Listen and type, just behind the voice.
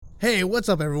Hey, what's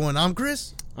up, everyone? I'm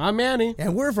Chris. I'm Manny.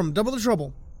 And we're from Double the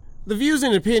Trouble. The views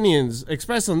and opinions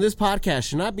expressed on this podcast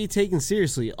should not be taken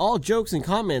seriously. All jokes and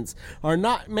comments are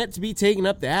not meant to be taken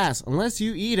up the ass unless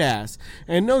you eat ass.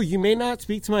 And no, you may not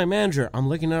speak to my manager. I'm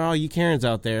looking at all you Karens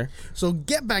out there. So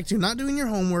get back to not doing your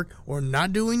homework or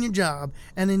not doing your job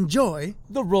and enjoy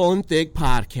the Rollin' Thick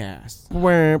Podcast.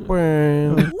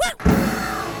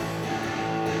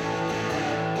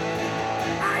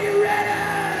 Are you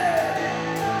ready?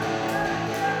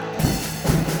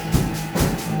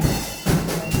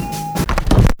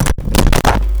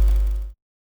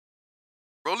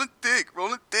 Rolling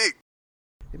thick.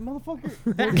 Hey, motherfucker.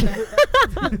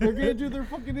 They're gonna do their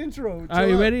fucking intro. Are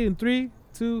you ready? In 3,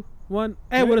 2, 1.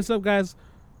 Hey, what is up, guys?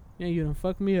 Yeah, you done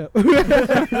fucked me up.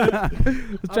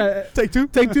 Let's try. Take two.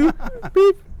 Take two.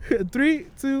 Beep. 3,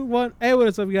 2, 1. Hey, what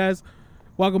is up, guys?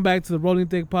 Welcome back to the Rolling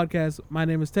Thick Podcast. My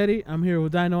name is Teddy. I'm here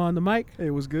with Dino on the mic. Hey,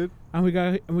 what's good? And we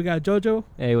got JoJo.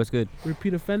 Hey, what's good?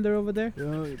 Repeat offender over there. Yo,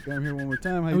 I'm here one more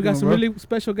time. How And you we got doing, some bro? really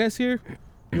special guests here.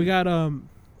 We got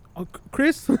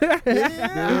Chris.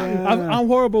 Yeah. I'm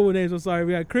horrible with names. I'm sorry.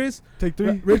 We got Chris, Take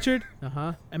three. Richard,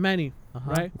 Uh-huh. and Manny.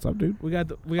 Right? What's up, dude? We got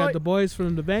the boys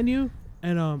from the venue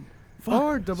and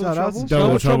Or Double the Shout outs Trouble. to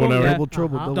Double Trouble yeah. Network. Double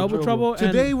trouble. Uh-huh. Double Trouble.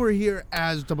 Today we're here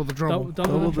as Double the Trouble.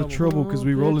 Double the trouble because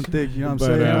we rolling thick. You know what I'm But,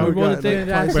 saying? uh, Now we we rolling got, thick.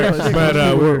 like, But- five, But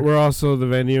six, we're also the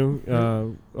venue,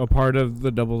 a part of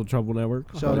the Double Trouble Network.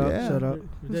 Shout out. yeah. Shout out.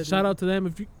 Shout out to them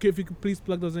if you could please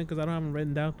plug those in because I don't have them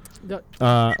written down.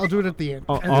 I'll do it at the end.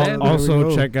 then- There we Also,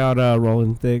 go. check out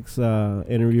Rollin' Thick's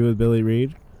interview with Billy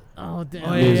Reed. Oh, damn.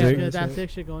 Oh, yeah, Music. yeah, that sick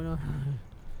shit going on.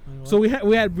 So we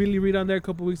had Billy Reed on there a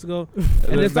couple weeks ago.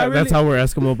 And it's not really, That's how we're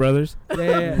Eskimo brothers.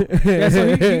 yeah.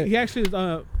 So he actually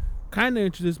kind of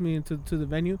introduced me into the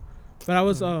venue, but I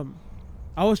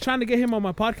was trying to get him on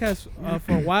my podcast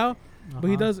for a while, but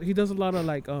he does a lot of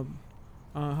like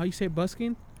how you say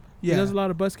busking. Yeah. He does a lot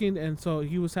of busking, and so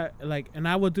he was and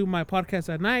I would do my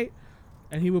podcast at night,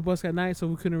 and he would busk at night, so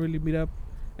we couldn't really meet up.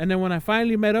 And then when I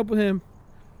finally met up with him,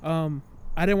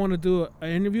 I didn't want to do an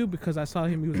interview because I saw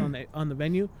him. He was on the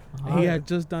venue, and he had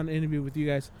just done an interview with you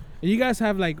guys, and you guys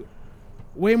have like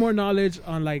way more knowledge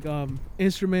on like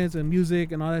instruments and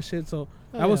music and all that shit. So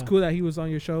that was cool that he was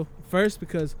on your show first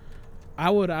because I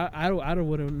would have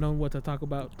known what to talk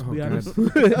about, to be honest.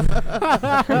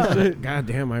 God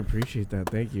damn, I appreciate that.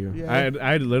 Thank you. Yeah.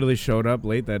 I literally showed up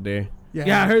late that day.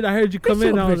 Yeah, I heard you come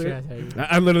in. I was like,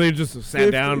 I literally just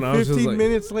sat down. And I was just 15 like,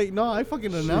 minutes late. No, I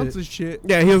fucking announced this shit.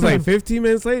 yeah, he was like 15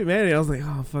 minutes late, man. And I was like,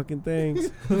 oh, fucking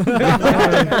thanks.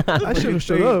 I should have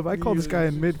showed up. I called this guy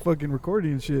in mid fucking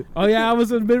recording and shit. oh yeah, I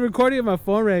was in mid recording and my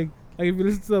phone rang. Like if you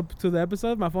listen to the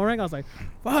episode, my phone rang. I was like,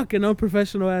 fucking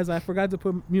unprofessional as I forgot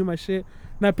to mute my shit.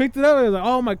 And I picked it up. And I was like,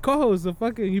 oh, my co-host,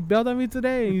 he bailed on me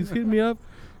today and he's hitting me up.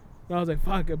 And I was like,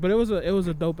 fuck it. But it was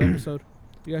a dope episode.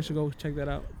 You guys should go check that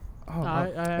out. Oh,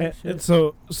 And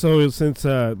so since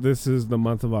this is the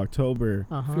month of October,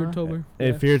 Feartober.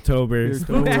 and Feartober,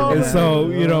 Feartober. and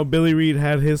so Billy Reed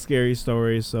had his scary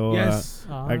story. So Yes.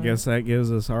 I guess that gives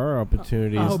us our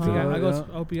opportunities. I hope, to, I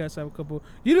hope you guys have a couple.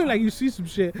 You look like you see some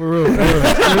shit. for real. He's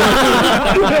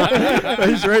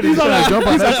ready. He's He's trying to jump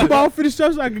on like, that come shit. on, finish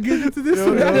up so I can get into this.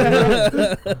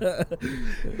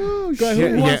 Yo, Go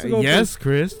ahead, who wants to go yes,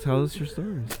 Chris, tell us your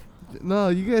story. No,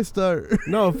 you guys start.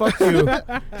 No, fuck you.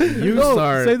 You No,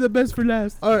 start. Save the best for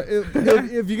last. All right,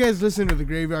 if you guys listen to the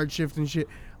Graveyard Shift and shit,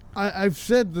 I've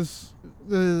said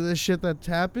the shit that's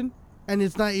happened, and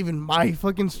it's not even my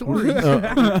fucking story.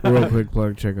 Real quick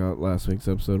plug, check out last week's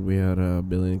episode. We had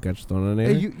Billy and Cachetón on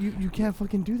Hey, there. you can't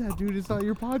fucking do that, dude. It's not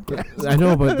your podcast. I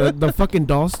know, but the fucking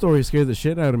doll story scared the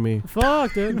shit out of me.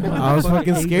 Fuck, dude. I was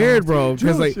fucking scared, bro.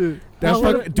 Because like Shit. that Well,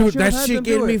 fucking, dude, should've that had shit them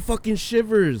gave do me it. fucking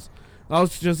shivers. I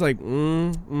was just like,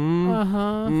 and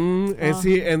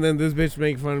then this bitch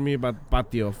making fun of me about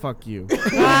patio. Fuck you.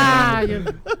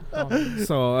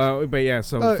 So, but yeah,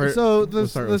 so So we'll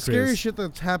start the with scariest Chris. shit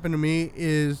that's happened to me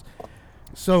is,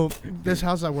 so this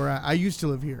house that we're at, I used to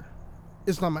live here.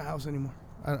 It's not my house anymore.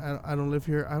 I don't live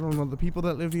here. I don't know the people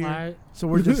that live here. Alright. So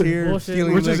we're just here Bullshit.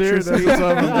 stealing We're just here. That's electricity. what's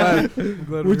up. I'm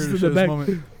glad we're Which here is to the share this back.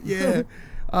 moment. Yeah.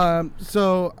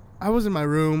 So I was in my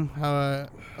room,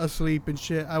 asleep and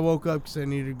shit. I woke up because I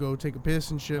needed to go take a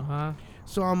piss and shit.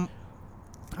 So I'm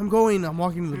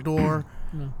walking to the door,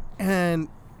 and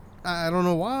I don't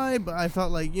know why, but I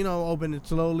felt like, open it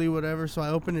slowly, whatever. So I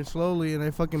opened it slowly, and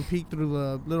I fucking peeked through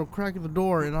the little crack of the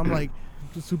door, and I'm like,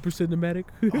 The super cinematic.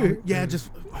 yeah, just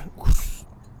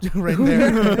right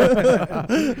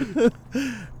there.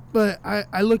 But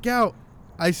I look out.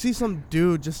 I see some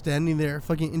dude just standing there,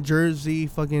 fucking in jersey,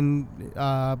 fucking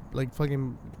like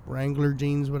fucking Wrangler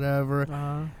jeans, whatever.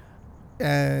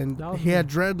 and That was he had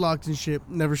dreadlocks and shit.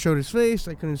 Never showed his face.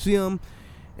 I couldn't see him.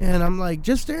 And I'm like,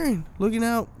 just staring, looking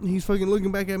out. He's fucking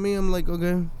looking back at me. I'm like,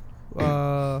 okay,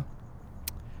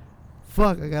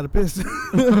 fuck, I gotta piss.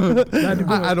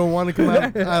 I don't want to come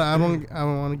out. I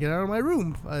don't want to get out of my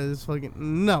room. I just fucking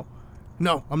no,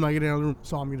 I'm not getting out of the room.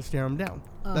 So I'm gonna stare him down.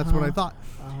 That's what I thought.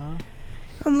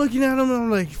 I'm looking at him and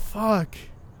I'm like, fuck,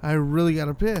 I really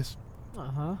gotta piss.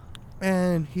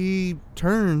 And he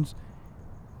turns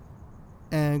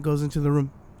and goes into the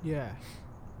room. Yeah.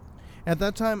 At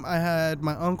that time, I had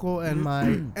my uncle and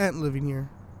my aunt living here.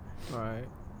 Right.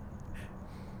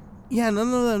 Yeah,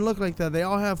 none of them look like that. They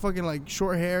all have fucking like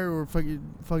short hair or fucking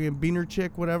beaner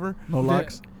chick, whatever. No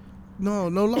locks. No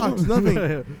locks, nothing.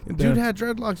 Dude had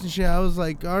dreadlocks and shit. I was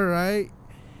like, all right.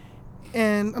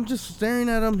 And I'm just staring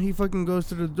at him. He fucking goes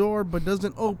to the door, but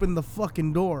doesn't open the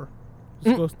fucking door.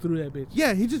 Just goes through that bitch.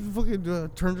 Yeah, he just fucking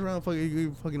turns around, fucking He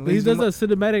lays does him a up.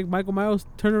 cinematic Michael Myers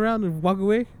turn around and walk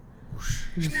away.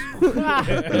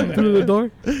 Through the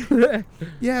door.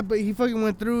 Yeah, but he fucking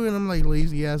went through, and I'm like,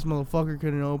 lazy ass motherfucker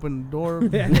couldn't open the door.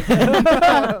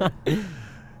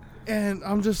 And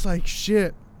I'm just like,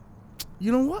 shit.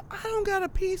 You know what? I don't gotta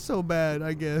pee so bad,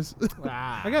 I guess.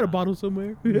 I got a bottle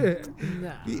somewhere.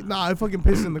 Nah, I fucking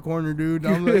pissed in the corner, dude.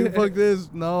 I'm like, fuck this.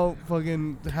 No,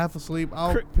 fucking half asleep.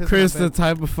 I'll piss Chris, my the bed.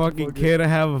 type of fucking kid to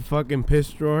have a fucking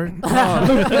piss drawer.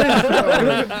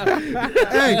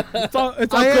 Hey, It's all I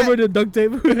covered in duct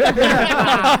tape. yeah,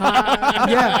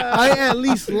 I at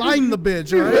least lined the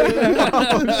bitch, alright?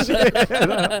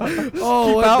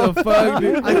 Oh, what the fuck,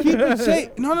 dude? I keep it safe.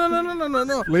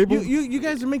 No. Label? You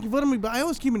guys are making fun of me, but I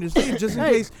always keep it safe just in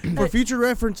case for future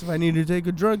reference if I need to take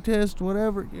a drug test,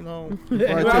 whatever, you know.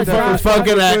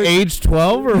 Fucking at age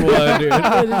 12 or what, dude?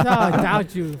 That's how I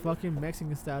doubt you. Fucking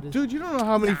Mexican status. Dude, you don't know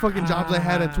how many fucking jobs I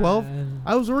had at 12.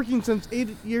 I was working since 8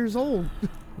 years old.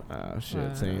 Oh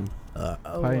shit, same.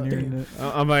 Pioneering it.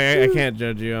 I'm like, I can't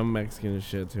judge you. I'm Mexican as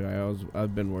shit too.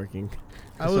 I've been working.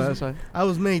 I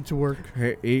was made to work.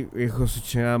 Hey, hijo su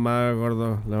chingada madre,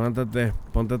 gordo. Levántate,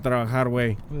 ponte a trabajar,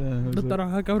 güey. No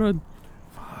trabaja, cabrón.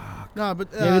 Nah,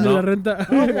 but Ya viene la renta.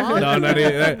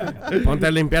 No, ponte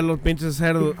a limpiar los pinches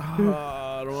cerdos.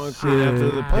 Oh, I don't want to clean after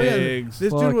the Oh, yeah, pigs.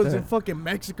 this Fuck dude was that. in fucking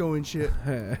Mexico and shit.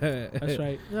 That's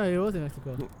right. No, it was in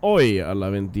Mexico. Hoy a la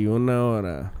 21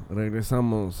 hora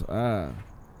regresamos a.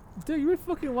 Dude, you were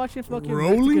fucking watching fucking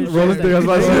Rolling? Mexican Rolling shows through, I was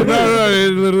that- about to No, say.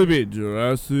 it's literally be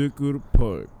Jurassic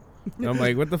Park. I'm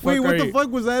like, what the fuck? Wait, what are the you?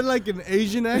 fuck was that? Like an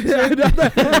Asian accent?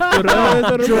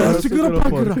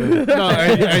 No,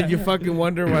 and you fucking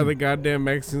wonder why the goddamn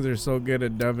Mexicans are so good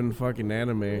at dubbing fucking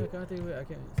anime. I can't think of it. I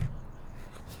can't.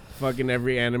 Fucking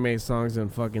every anime song's in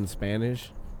fucking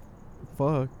Spanish.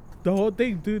 Fuck. The whole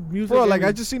thing, dude. Music. Bro, like I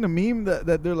and- just seen a meme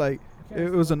that they're like,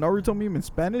 it was a Naruto meme in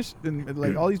Spanish, and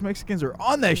like all these Mexicans are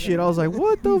on that shit. I was like,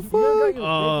 what the fuck?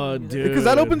 Oh, dude. Because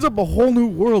that opens up a whole new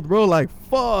world, bro. Like,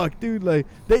 fuck, dude. Like,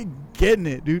 they getting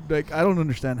it, dude. Like, I don't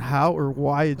understand how or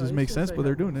why it just makes sense, but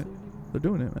they're doing it. They're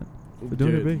doing it, man. They're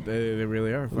doing it big. They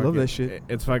really are. I love that shit.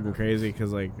 It's fucking crazy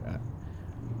because like,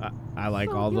 I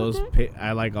like all those.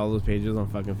 I like all those pages on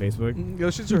fucking Facebook.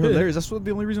 Those shits are hilarious. That's what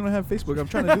the only reason I have Facebook. I'm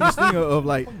trying to do this thing of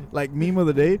like meme of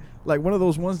the day, like one of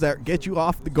those ones that get you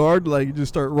off the guard, like you just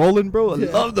start rolling, bro. I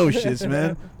love those shits,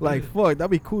 man. Like fuck,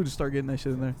 that'd be cool to start getting that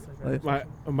shit in there. Like,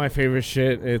 My favorite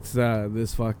shit. It's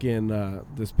this fucking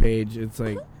this page. It's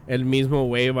like el mismo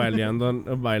güey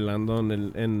bailando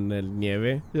en el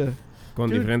nieve. yeah. Con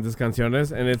Dude. diferentes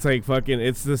canciones, and it's like fucking,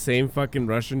 it's the same fucking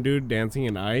Russian dude dancing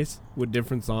in ice with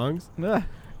different songs, Ah.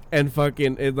 and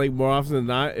fucking, it like more often than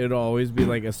not, it'll always be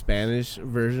like a Spanish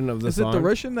version of the Is song. it the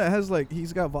Russian that has like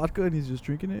he's got vodka and he's just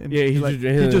drinking it? And Yeah, he's like,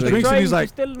 just- he just like, drinks and he's like,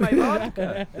 still my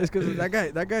vodka. it's because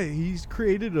that guy, he's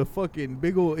created a fucking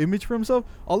big old image for himself.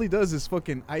 All he does is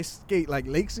fucking ice skate like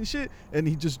lakes and shit, and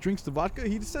he just drinks the vodka.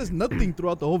 He just says nothing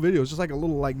throughout the whole video. It's just like a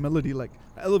little like melody, like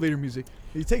elevator music.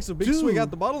 He takes a big swig Dude. out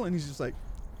the bottle and he's just like,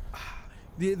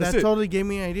 That That's it. totally gave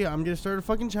me an idea. I'm gonna start a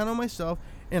fucking channel myself,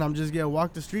 and I'm just gonna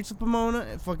walk the streets of Pomona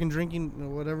and fucking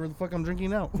drinking whatever the fuck I'm drinking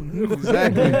now.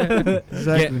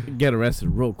 exactly. Get arrested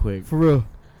real quick. For real.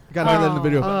 You gotta have that in the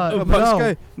video. But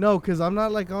this guy, no, because I'm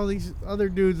not like all these other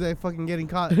dudes that fucking getting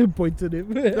caught. Point to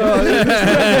him. this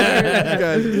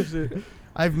guy's good shit.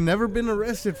 I've never been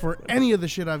arrested for any of the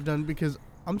shit I've done because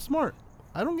I'm smart.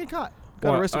 I don't get caught.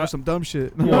 Got What, arrested for some dumb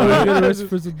shit. You always get arrested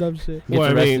for some dumb shit. Gets Well,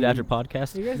 I arrested mean- after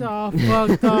podcast. You guys are all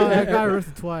fucked up. I got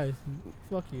arrested twice.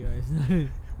 Fuck you guys.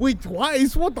 Wait,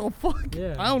 twice? What the fuck?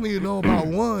 Yeah. I don't even know about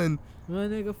one. My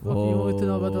nigga, fuck you want to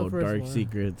know about the first dark one.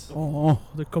 secrets. Oh,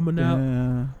 They're coming out.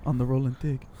 yeah. On the rolling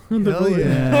thick. Hell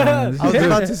yeah. I was Yeah.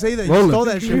 about to say that. You Rolling. stole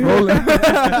that shit.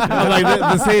 I'm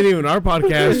like, this ain't even our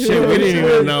podcast. Shit, we didn't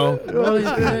even know. Rolling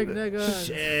thick, nigga.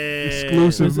 Shit.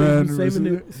 Exclusive, man. Saving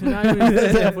it. So now you're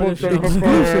excited for the show.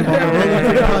 Exclusive on the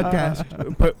Rolling Thick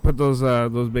podcast. Put those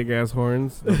big ass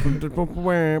horns. Exclusive.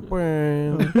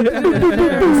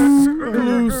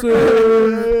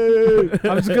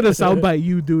 I'm just gonna soundbite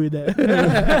you doing that.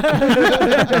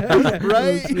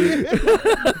 Right?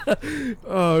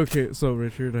 Oh, okay. So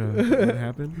Richard, what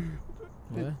happened?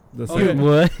 What? The Okay. second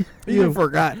What? You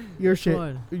forgot your shit.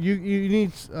 one? You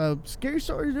need scary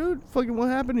stories, dude. Fucking what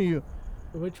happened to you?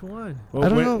 Which one? Well, I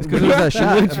don't wait, know. Because it was that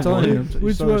shot. I'm telling you. You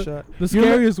Which saw the one? shot. The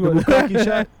scariest The one. Bukaki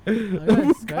shot. I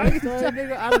got scary story,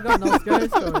 nigga. I don't got no scary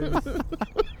stories.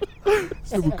 It's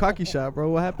the Bukaki shot, bro.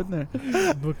 What happened there?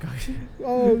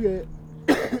 Oh, okay.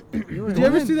 Did you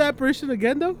ever see that apparition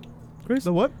again, though? Chris?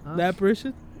 The what? Huh? The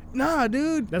apparition? Nah,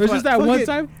 dude. Or just that one fucking-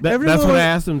 time? that's what I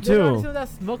asked him too.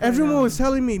 Everyone was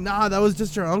telling me, nah, that was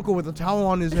just your uncle with a towel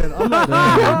on his head. I'm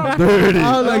like, Dirty.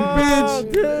 I was like, Oh,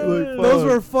 bitch, dude. those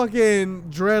were fucking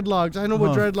dreadlocks. I know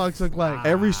what Huh. dreadlocks look like.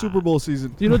 Every Super Bowl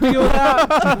season. You don't think it was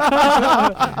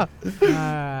Ah.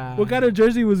 What kind of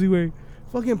jersey was he wearing?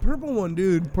 Fucking purple one,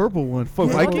 dude. Purple one. Fuck,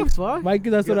 Yeah. Vikings. Fuck?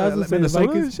 Vikings, that's what I was Like going to say. Minnesota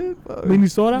and Vikings. shit? Fuck.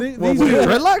 Minnesota? They- What, these with dudes-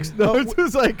 dreadlocks? No, it's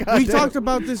just like we goddamn. talked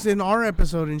about this in our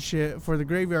episode and shit for the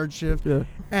graveyard shift, Yeah.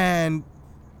 and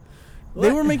they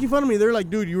were making fun of me. They're like,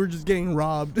 dude, you were just getting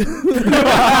robbed.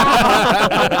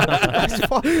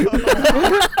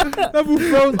 That fool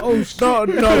froze. Oh, shit.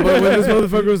 No, but when this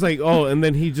motherfucker was like, oh, and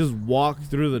then he just walked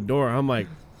through the door. I'm like,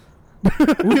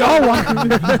 We all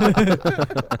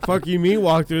walked. fuck you, me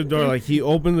walk through the door. Like he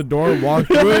opened the door and walked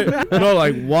through it. No,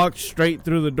 like walked straight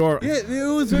through the door. Yeah,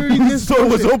 it was already this Door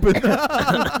was open.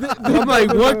 I'm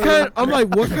like, what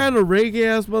kind of reggae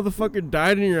ass motherfucker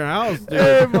died in your house, dude?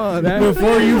 Hey, man.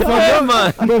 Before you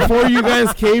fucking, before you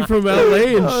guys came from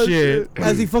LA and Oh, shit.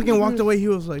 As he fucking walked away, he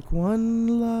was like,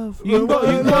 one love. You can go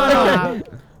on,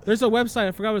 there's a website.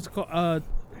 I forgot what it's called.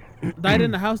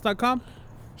 Diedinthehouse.com.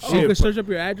 Shit. You can search up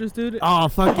your address, dude. Oh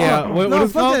fuck yeah! What No,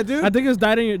 is it fuck called? that, dude. I think it's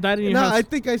died in your No, house. I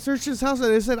think I searched his house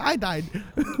and it said I died.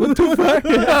 Fucking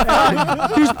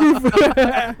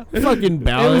It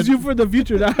ballad. was you for the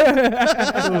future. Now.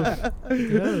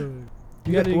 Dude.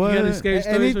 You got any scary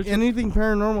stories? or shit? Anything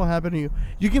paranormal happened to you?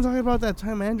 You can talk about that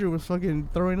time Andrew was fucking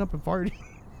throwing up and farting.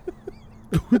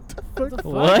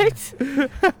 What?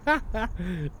 That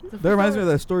reminds me of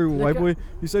that story with White Boy.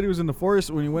 He said he was in the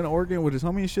forest when he went to Oregon with his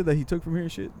homie and shit that he took from here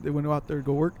and shit. They went out there to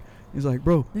go work. He's like,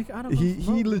 bro, Nigga, I don't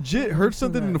he know. legit heard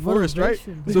something in the Motivation. forest,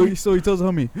 right? Motivation. So he tells the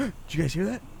homie, did you guys hear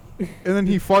that? And then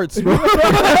he farts, bro.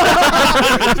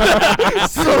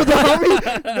 So the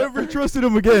homie never trusted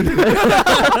him again.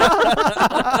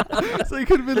 So he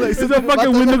could have been like, Is that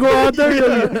fucking Wendigo out there?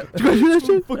 Yeah. Did you guys hear that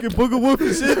shit? Fucking booger wolf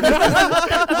and shit.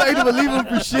 I didn't believe him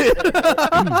for shit.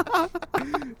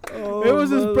 It was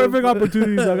his perfect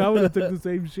opportunity, dog. I would have took the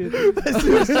same shit. Woo,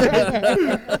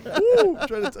 I'm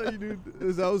trying to tell you, dude.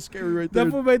 That was scary right there.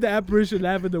 That fool made the apparition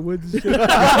laugh in the woods and shit.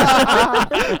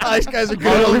 These guys are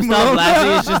good. All of Leave them 'em stop alone.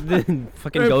 laughing. It's just the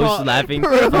fucking ghosts laughing.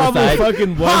 There from the probably side.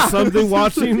 fucking was something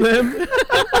watching them.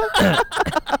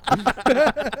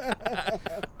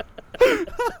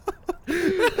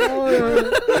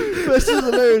 This is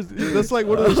hilarious. That's like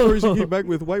one of the stories he came back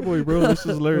with White Boy, bro. This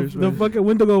is hilarious, The man. fucking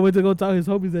Wendigo went to go tell his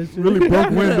homies that shit. Really broke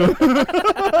window.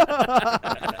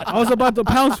 I was about to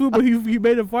pounce food, but he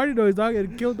made a farty noise, dog,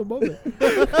 and killed the moment.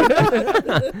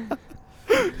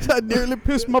 I nearly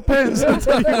pissed my pants. I'll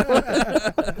tell you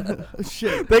what.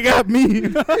 Shit. They got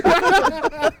me.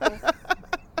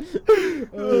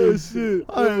 Oh shit.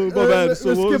 Oh, my bad. Let's So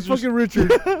what skip was your fucking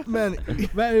Richard. Man,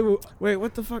 Wait,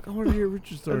 what the fuck? I want to hear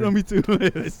Richard's story. No, me too.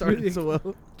 It started so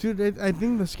well. dude, I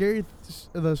think the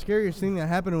scariest thing that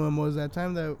happened to him was that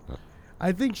time that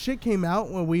I think shit came out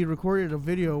when we recorded a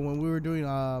video when we were doing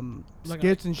Like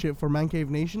skits and shit for Man Cave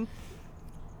Nation.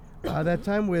 That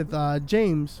time with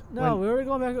James. No, when- we were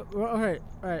going back. Alright.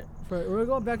 We were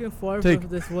going back and forth. Take.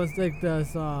 This was like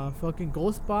this fucking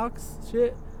ghost box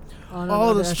shit.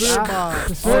 Oh, the spirit box.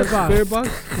 The spirit box. Spirit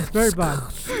box? The spirit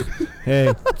box.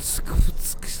 Hey,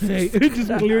 Hey,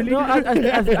 just clearly. No,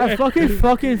 I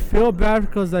fucking feel bad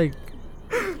because like.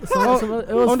 It was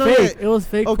no, fake. yeah. It was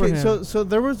fake for Okay, him. so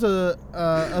there was a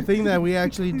thing that we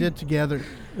actually did together.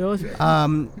 It was.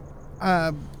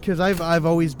 Because I've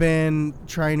always been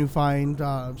trying to find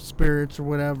spirits or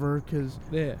whatever. Because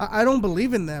Yeah. I don't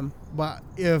believe in them. But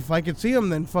if I could see him,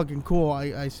 then fucking cool.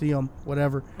 I see him.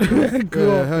 Whatever. Cool.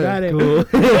 Got it. Cool.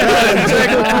 Fuck.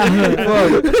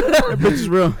 That bitch is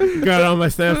real. Got it on my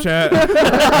Snapchat.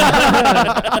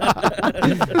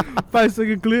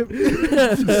 5-second clip.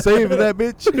 Save that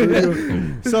bitch.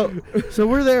 So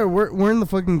we're there. We're in the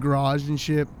fucking garage and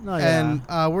shit. Oh, yeah. And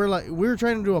we were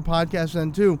trying to do a podcast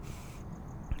then too.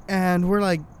 And we're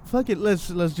like, fuck it, let's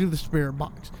do the spirit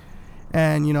box.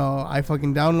 And, you know, I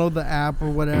fucking download the app or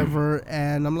whatever,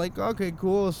 and I'm like, okay,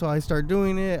 cool. So I start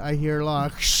doing it. I hear a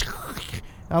lot of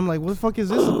I'm like, what the fuck is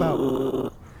this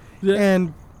about? Yeah.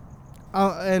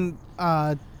 And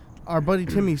our buddy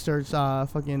Timmy starts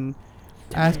fucking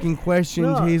asking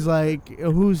questions. No. He's like,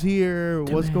 who's here?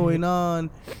 What's going on?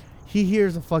 He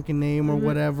hears a fucking name or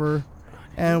whatever.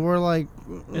 And we're like,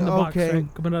 In the box, right?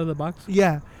 Coming out of the box.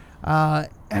 yeah.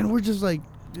 And we're just like,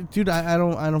 dude, I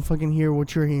don't fucking hear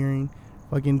what you're hearing.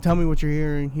 Fucking tell me what you're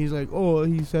hearing. He's like, oh,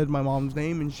 he said my mom's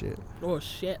name and shit. Oh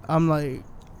shit. I'm like,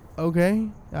 okay.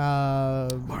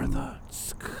 Martha.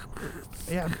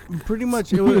 Yeah, pretty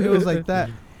much. It was like that.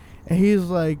 And he's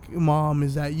like, Mom,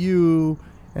 is that you?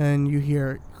 And you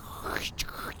hear,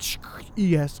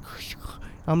 yes.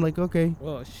 I'm like, okay.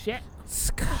 Oh shit.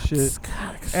 Shit.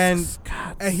 And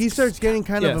he starts getting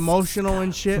kind of emotional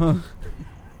and shit.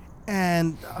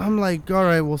 And I'm like, all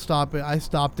right, we'll stop it. I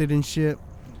stopped it and shit.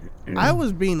 I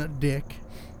was being a dick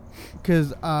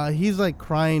because he's like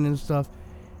crying and stuff.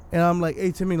 And I'm like,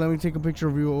 hey, Timmy, let me take a picture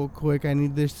of you real quick. I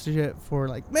need this shit for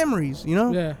like memories, you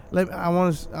know? Yeah. I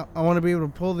want to be able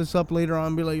to pull this up later on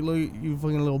and be like, look, you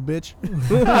fucking little bitch.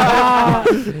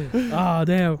 Oh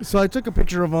damn. So I took a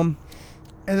picture of him,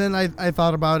 and then I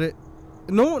thought about it.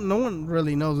 No one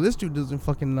really knows. This dude doesn't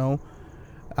fucking know.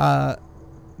 But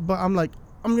I'm like,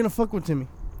 I'm gonna fuck with Timmy.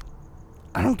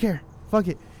 I don't care. Fuck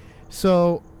it.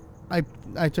 So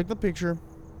I took the picture,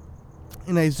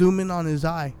 and I zoom in on his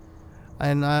eye,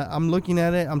 and I'm looking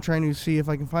at it. I'm trying to see if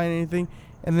I can find anything,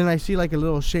 and then I see like a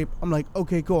little shape. I'm like,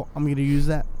 okay, cool. I'm gonna use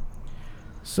that.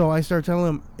 So I start telling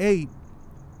him, hey,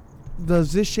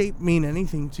 does this shape mean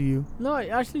anything to you? No,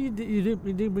 actually, you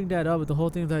didn't bring that up. But the whole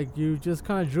thing, like, you just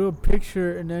kind of drew a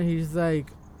picture, and then he's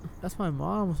like, "That's my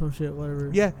mom" or some shit, whatever.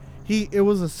 Yeah, it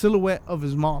was a silhouette of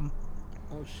his mom,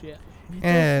 Oh shit.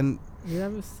 and Yeah,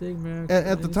 I'm sick, man.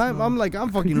 at the time, I'm like,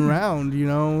 I'm fucking around, you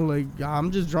know, like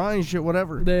I'm just drawing shit,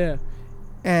 whatever. Yeah.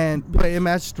 But it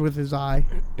matched with his eye,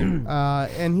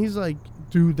 and he's like,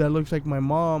 dude, that looks like my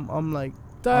mom. I'm like,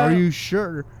 are you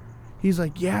sure? He's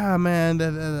like, yeah, man,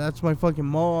 that's my fucking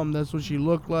mom. That's what she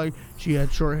looked like. She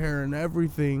had short hair and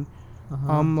everything.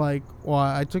 Uh-huh. I'm like, well,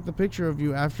 I took the picture of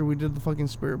you after we did the fucking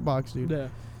spirit box, dude. Yeah.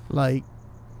 Like,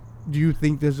 do you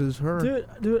think this is her?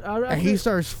 Dude, And he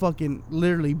starts fucking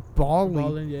literally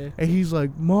bawling. Yeah. And he's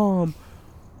like, Mom,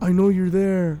 I know you're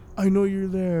there. I know you're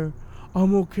there.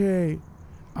 I'm okay.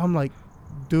 I'm like,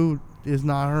 dude, it's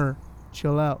not her.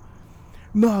 Chill out.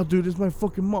 Nah, dude, it's my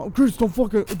fucking mom. Chris, don't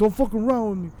fuck around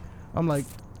with me. I'm like,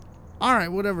 all right,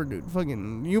 whatever, dude.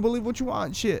 Fucking, you believe what you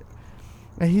want, shit.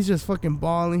 And he's just fucking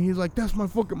bawling. He's like, that's my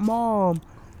fucking mom.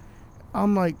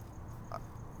 I'm like,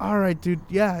 all right, dude.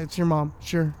 Yeah, it's your mom.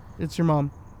 Sure, it's your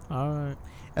mom. All right.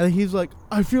 And he's like,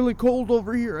 I feel it cold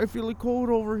over here. I feel it cold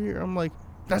over here. I'm like,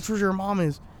 that's where your mom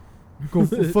is. Go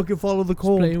fucking follow the Just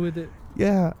cold. playing with it.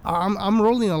 Yeah, I'm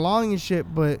rolling along and shit,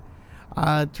 but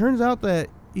turns out that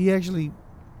he actually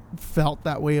felt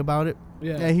that way about it.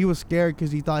 Yeah. And he was scared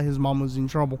because he thought his mom was in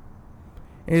trouble.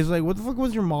 And he's like, what the fuck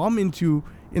was your mom into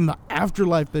in the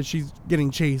afterlife that she's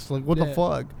getting chased? Like, what the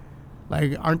fuck?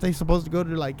 Like, aren't they supposed to go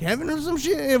to, like, heaven or some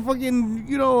shit and fucking,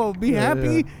 you know, be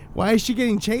happy? Yeah. Why is she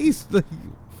getting chased? Like,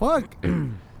 fuck.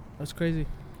 That's crazy.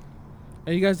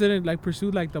 And you guys didn't like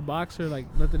pursue like the box or like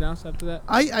nothing else after that?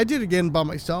 I did again by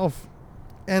myself.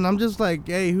 And I'm just like,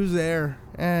 hey, who's there?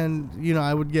 And, you know,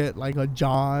 I would get, like, a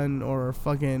John or a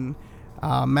fucking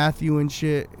Matthew and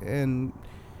shit. And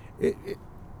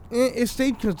it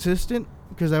stayed consistent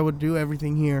because I would do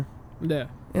everything here. Yeah.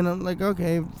 And I'm like,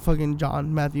 okay, fucking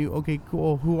John, Matthew, okay,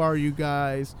 cool. Who are you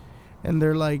guys? And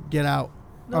they're like, get out.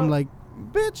 No. I'm like,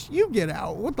 bitch, you get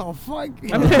out. What the fuck?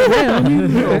 I'm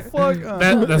saying, the fuck?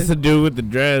 That's the dude with the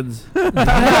dreads. Hey,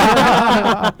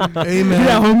 man.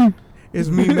 yeah, homie. It's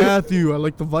me, Matthew. I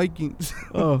like the Vikings.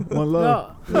 Oh, one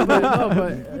love. But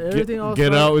everything all Get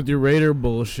started- out with your Raider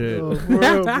bullshit. Oh, for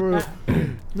real, for real.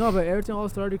 No, but everything all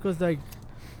started because, like,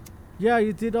 yeah,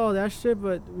 you did all that shit,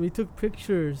 but we took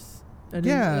pictures. And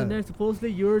Yeah. then, and then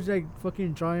supposedly you were, like,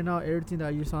 fucking drawing out everything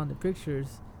that you saw in the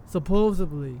pictures.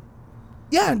 Supposedly.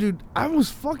 Yeah, dude. I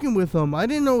was fucking with him. I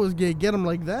didn't know it was gonna get him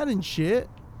like that and shit.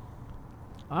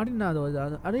 I did not know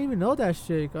that. I didn't even know that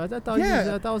shit. I thought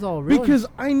Yeah, I thought it was all real. Because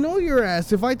I know your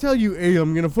ass. If I tell you, hey,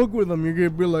 I'm gonna fuck with him, you're gonna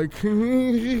be like,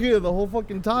 the whole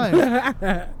fucking time.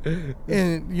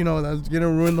 And, you know, that's gonna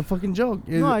ruin the fucking joke.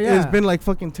 It's been like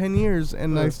fucking 10 years,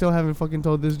 and I still haven't fucking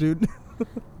told this dude.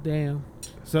 Damn.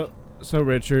 So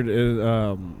Richard is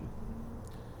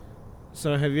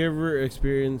So have you ever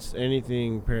experienced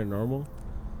anything paranormal?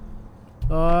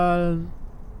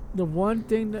 The one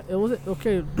thing that it wasn't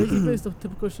okay. Basically, it's the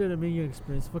typical shit that me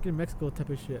experience. Fucking Mexico type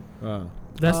of shit.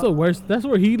 That's the worst. That's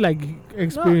where he like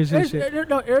experiences shit.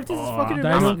 No, everything's fucking in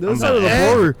Dino. Mexico. This side of the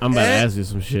border. I'm about to ask you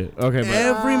some shit. Okay,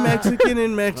 man. Every Mexican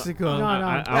in Mexico. No.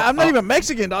 I'm not even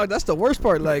Mexican, dog. That's the worst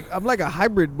part. Like, I'm like a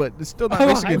hybrid, but it's still not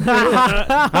Mexican.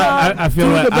 I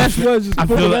feel that. The best was just I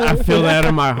feel that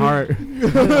in my heart. I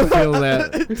feel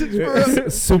that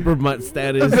super mutt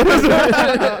status.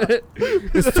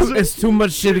 It's too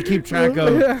much shit to keep track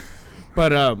of.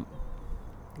 But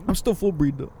I'm still full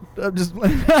breed though. I'm just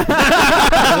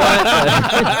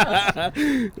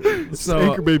so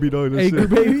Anchor baby dog. That's Anchor it.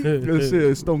 baby. That's it.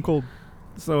 It's stone cold.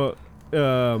 So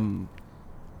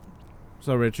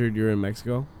Richard, you're in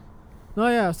Mexico. No,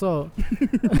 yeah. So,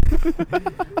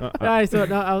 alright. So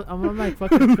now I'm on my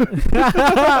fucking.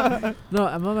 No,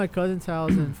 I'm on my cousin's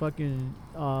house and fucking.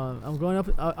 I'm going up.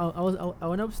 I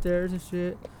went upstairs and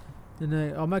shit, and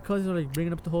then all my cousins are like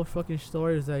bringing up the whole fucking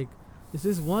story. It's like, it's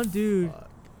this one dude.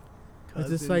 It's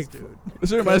just like,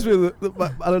 This reminds me of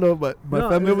I don't know, but my No,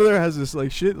 family over there has this like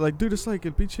shit. Like, dude, it's like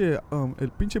el pinche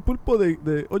pulpo de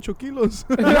 8 kilos.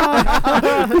 no.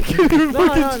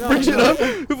 Bring shit up.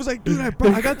 It was like, dude,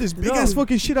 I got this big ass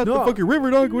fucking shit out the fucking river,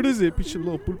 dog. What is it? Pinche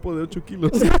little pulpo de 8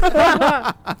 kilos.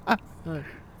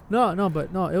 No,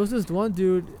 it was just one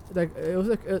dude. Like, it was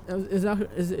like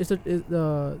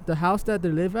the house that they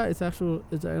live at. It's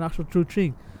an actual true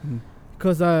thing.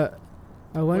 Cause I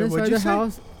went inside the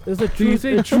house. It's a true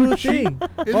thing. It's true chain. No.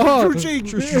 I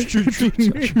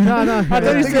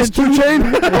thought he said true chain.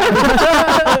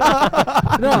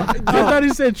 No, I thought he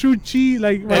said true chi,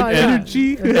 like El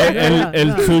Tucci.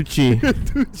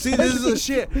 See, this is the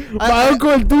shit. my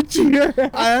uncle Tucci.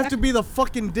 I have to be the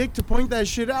fucking dick to point that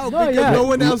shit out No, because yeah. no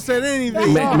one else said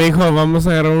anything. Mijo, vamos a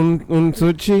agarrar un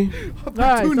Tucci.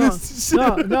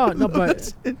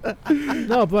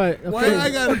 No, but Why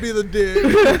I gotta be the dick?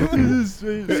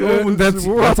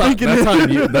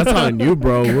 That's on you,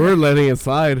 bro. We're letting it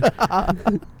slide.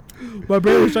 My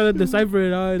brain was trying to decipher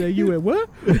it, and then you went, what?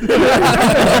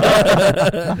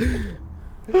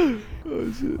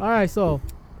 Alright, so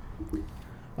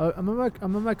I'm at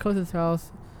my cousin's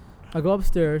house. I go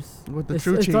upstairs. With the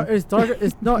It's dark.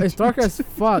 It's dark as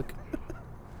fuck.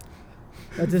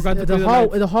 At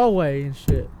the hallway and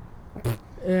shit.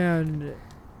 And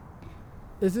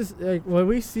it's just like what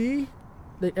we see,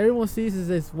 like everyone sees, is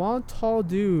this one tall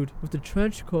dude with a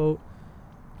trench coat,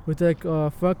 with like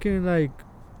fucking like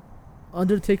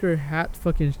Undertaker hat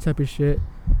fucking type of shit.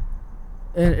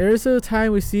 And every single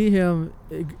time we see him,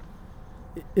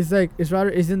 it's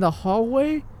in the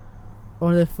hallway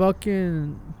or the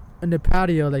fucking in the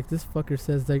patio, like this fucker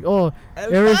says, like, oh,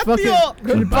 every fucking el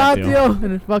patio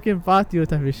and the fucking patio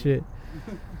type of shit.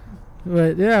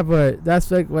 But yeah, but that's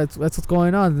like what's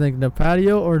going on, like the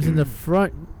patio or it's in the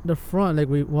front. Like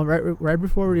right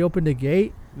before we opened the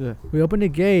gate. Yeah. We opened the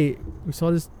gate. We saw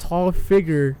this tall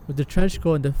figure with the trench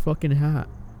coat and the fucking hat.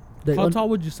 Like, How tall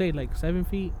would you say? Like 7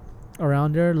 feet?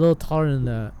 around there, a little taller than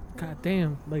that. God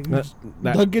damn! Like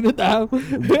Dunking it down.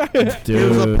 It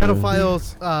was a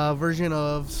pedophile's version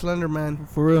of Slender Man.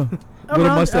 For real. With a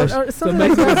mustache. No, It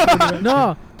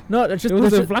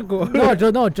was a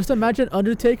flaco. No, just imagine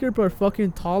Undertaker, but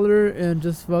fucking taller and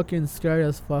just fucking scary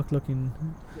as fuck looking.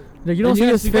 Like you don't see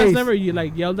his you face. guys never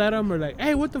like yelled at him or like,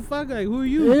 hey, what the fuck? Like, who are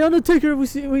you? Hey, Undertaker,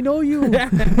 we know you.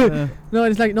 No,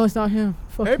 it's like, no, it's not him.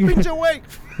 Fuck Hey, you. bitch, awake!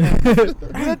 Do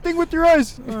that thing with your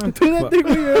eyes. Do that thing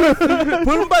with your eyes.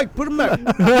 Put him back.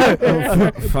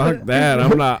 Fuck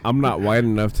that. I'm not white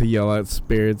enough to yell at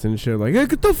spirits and shit like, hey,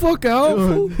 get the fuck out.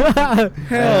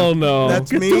 Hell no.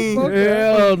 That's me.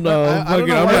 Hell no. I don't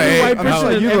know I'm why like, I'm just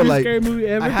like you, every like, scary movie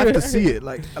ever. I have to see it.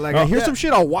 Like I hear some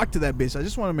shit, I'll walk to that bitch. I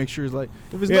just want to make sure it's like,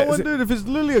 if it's no one, dude, if it's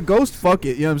literally a ghost, fuck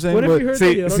it. You know what I'm saying? What if you heard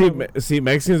that? see,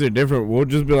 Mexicans are different. We'll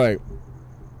just be like,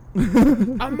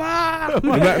 Ama!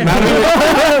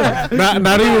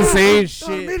 not even saying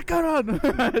shit.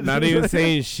 Not Not even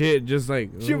saying shit. Just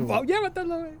like, No, just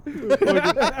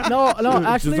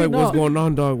actually, like, no. what's going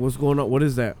on, dog? What's going on? What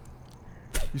is that?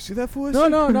 You see that fool?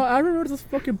 No. I remember this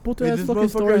fucking puto Hey, ass this fucking motherfucker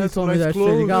story you has told some me nice that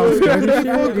shit. You got clothes. scared and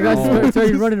shit. You guys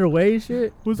started running away and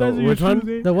shit. Who's The- that? which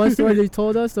one? The one story that you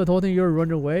told us, the whole thing you were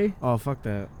running away. Oh, fuck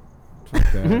that.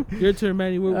 Fuck that. Your turn,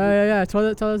 Manny. Yeah. Tell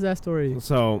us that story.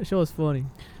 So The show was funny.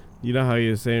 you know how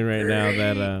you're saying right now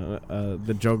that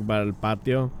the joke about el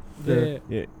patio.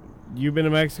 Yeah. You've been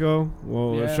to Mexico?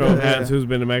 Well, Yeah. show of hands. Who's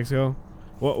been to Mexico?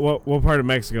 What part of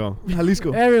Mexico?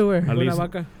 Jalisco. Everywhere. Jalisco?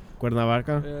 Cuernavaca.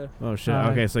 Cuernavaca? Yeah. Oh shit.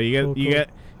 Alright. Okay, so you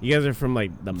guys are from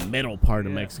like the middle part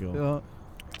of Yeah. Mexico.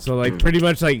 So like pretty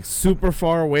much like super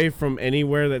far away from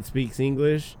anywhere that speaks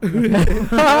English,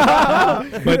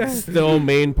 but still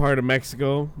main part of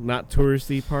Mexico, not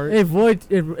touristy part. Avoid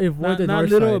the Not north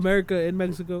Little side. America in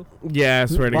Mexico. Yeah, I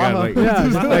swear to God, like,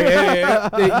 Yeah.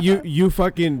 like,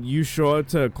 you show up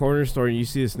to a corner store and you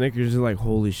see a Snickers, you're like,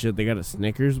 holy shit, they got a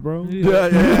Snickers, bro. Yeah,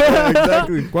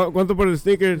 exactly. ¿Cuánto por el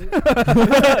Snickers?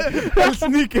 El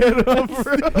sneaker, bro.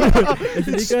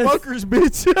 It's smokers,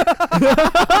 bitch.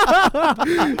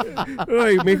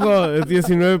 Like, mijo,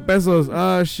 19 pesos.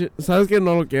 Ah, shit, sabes que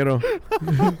no lo quiero.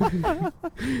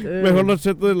 Mejor los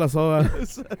chetos de la soda.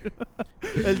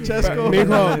 El chesco.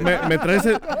 Mijo,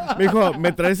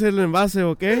 me traes el envase,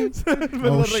 ¿ok? Me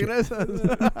lo regresas.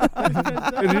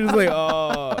 And you're just like,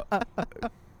 oh.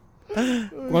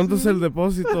 ¿Cuánto es el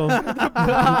depósito?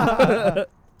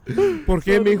 ¿Por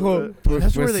qué, mijo? Pues,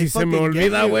 That's where pues they si se me fucking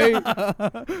get olvida, you.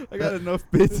 güey. I got enough,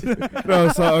 bitch. No,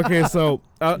 so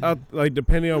like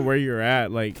depending on where you're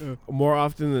at, like more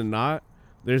often than not,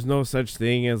 there's no such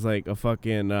thing as like a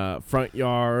fucking front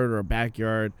yard or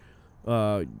backyard.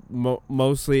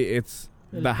 Mostly it's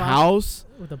the house,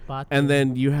 With a bot. and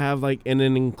then you have like an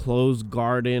enclosed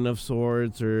garden of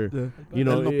sorts, or you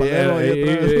know, El nopalero ahí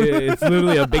atrás. it's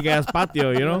literally a big ass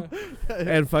patio, you know.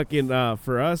 And fucking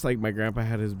for us, like my grandpa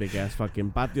had his big ass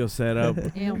fucking patio set up.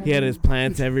 He had his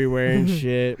plants everywhere and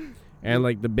shit. And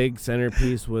like the big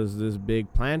centerpiece was this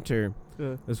big planter.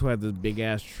 This one had this big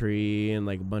ass tree and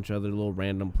like a bunch of other little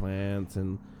random plants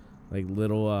and like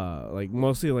little like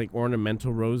mostly like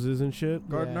ornamental roses and shit.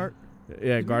 Garden art.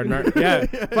 Yeah, garden art. Yeah,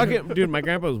 fucking dude, my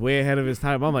grandpa was way ahead of his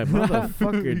time. I'm like,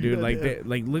 motherfucker, dude. Like,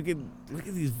 like look at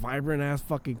these vibrant ass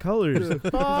fucking colors.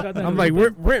 I'm like,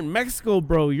 we're in Mexico,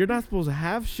 bro. You're not supposed to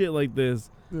have shit like this.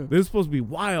 This is supposed to be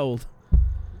wild.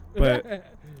 But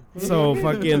so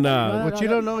fucking What you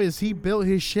don't know is he built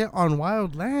his shit on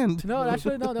wild land. No,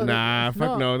 actually, no. nah,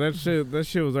 fuck no. That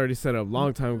shit was already set up a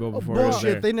long time ago before it was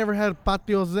there. Bullshit. They never had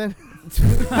patios then.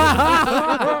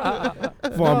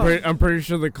 Well, I'm pretty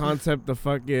sure the concept of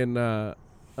fucking of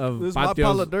This is my pile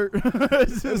patios, of dirt.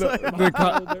 It's just like,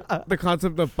 the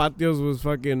concept of patios was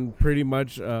fucking pretty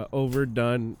much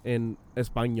overdone in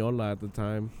Española at the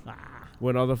time.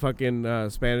 When all the fucking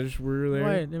Spanish were there.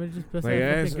 Wait, let me just press Like,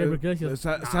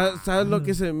 ¿sabes lo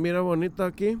que se mira bonito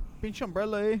aquí? pinche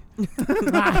umbrella, eh?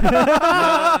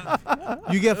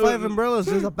 You get 5 umbrellas,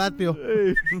 there's a patio.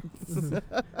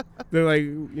 They're like,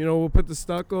 you know, we'll put the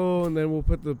stucco and then we'll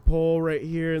put the pole right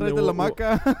here and then Trae de la we'll,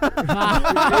 maca.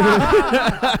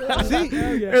 See?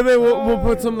 And then we'll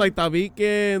put some like tabique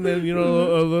and then, you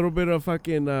know, a little bit of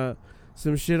fucking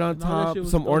some shit on No, that top, shit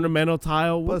was some dope. ornamental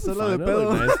tile. We'll Pasarla de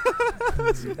find it.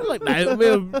 Look nice.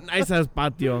 Look nice. Nice ass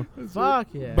patio. Fuck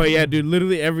yeah. But yeah, dude,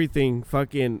 literally everything,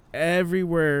 fucking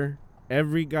everywhere,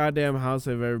 every goddamn house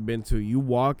I've ever been to, you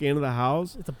walk into the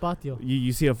house, It's a patio.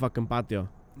 you see a fucking patio.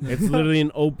 It's literally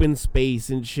an open space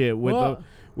and shit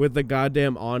with the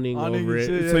goddamn awning over it,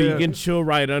 shit, so yeah, you yeah. can chill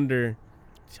right under.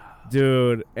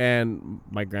 Dude, and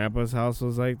my grandpa's house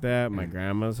was like that. My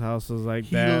grandma's house was like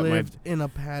He that. lived in a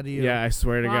patio. Yeah, I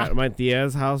swear to God, my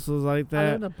tia's house was like I live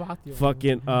that. in a patio.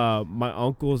 Fucking my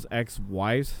uncle's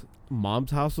ex-wife's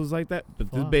mom's house was like that,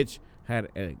 but Fuck. this bitch had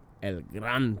el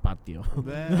gran patio.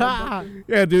 Man.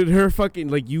 Yeah, dude, her fucking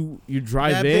like you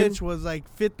drive That in, bitch was like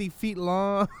 50 feet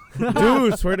long.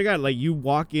 dude. Swear to God, like you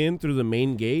walk in through the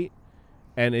main gate,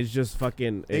 and it's just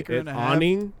fucking Acre and a half.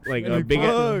 awning, like a big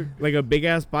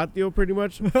ass patio, pretty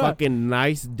much. Fucking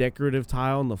nice decorative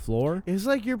tile on the floor. It's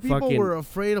like your people Fucking- were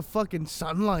afraid of fucking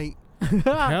sunlight.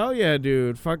 Hell yeah,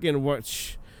 dude. Fucking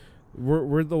what?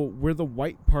 We're the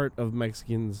white part of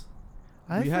Mexicans.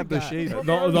 I We have the forgot. shade.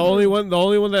 The only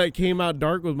one that came out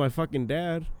dark was my fucking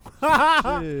dad.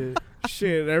 Shit.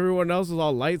 Shit, everyone else was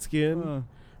all light skinned. Uh,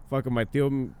 Fucking my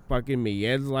tío, fucking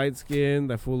Miguel's light skinned.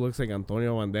 That fool looks like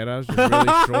Antonio Banderas, just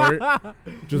really short,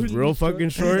 just real fucking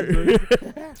short.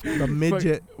 The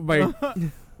midget. My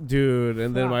dude,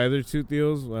 and then my other two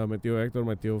tíos, my tío Hector,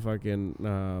 my tío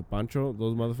fucking Pancho.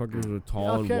 Those motherfuckers were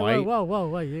tall Okay, and white.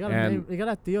 wait. You got a And- name? You got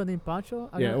a tío named Pancho?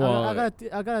 I Yeah, got, well, I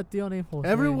got a tío named Jose.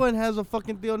 Everyone has a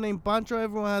fucking tío named Pancho.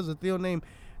 Everyone has a tío named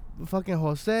fucking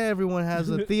Jose. Everyone has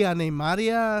a tia named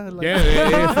Maria. Like,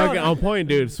 Yeah, it's fucking on point,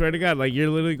 dude. Swear to God, like you're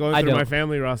literally going through my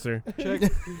family roster.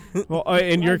 Check. Well,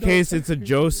 in your case, it's a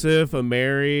Joseph, a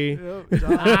Mary, Yep,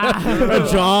 a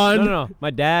John. No.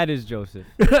 My dad is Joseph.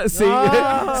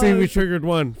 See, we triggered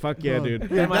one. Fuck yeah, dude.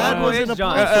 Your dad wasn't a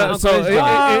John.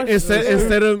 So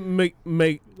instead of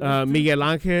Miguel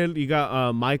Angel, you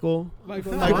got Michael.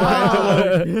 Michael. We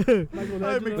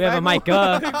have a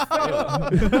Micah.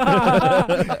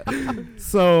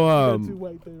 So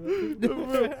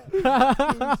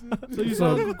So you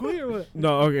saw Uncle Queen or what?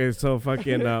 no, okay, so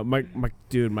fucking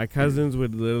my cousins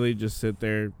would literally just sit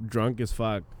there drunk as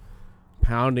fuck,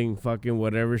 pounding fucking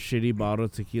whatever shitty bottle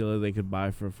of tequila they could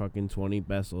buy for fucking 20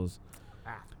 pesos.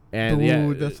 And dude,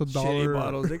 yeah, that's $1. shitty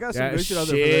bottles. They got some Yeah, good shit out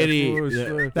there. shitty. For that,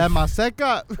 fool. That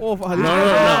Maseca. Oh,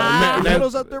 no.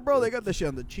 Bottles out there, bro. They got that shit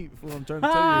on the cheap. Fool. I'm trying to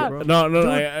tell you, bro. No, Dude,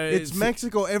 it's it's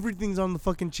Mexico. Everything's on the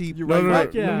fucking cheap. You're No,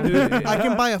 right. no, Right. no. I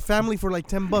can buy a family for like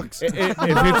 $10. If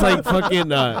it's like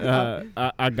fucking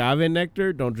agave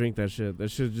nectar, don't drink that shit.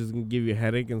 That shit just gonna give you a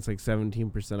headache, and it's like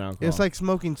 17% alcohol. It's like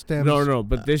smoking stems. no,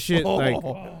 but this shit like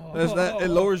That's that. It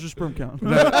lowers your sperm count.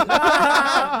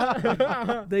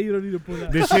 Then you don't need to pull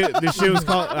that. this shit was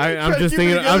called. I'm just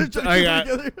thinking.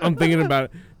 I'm thinking about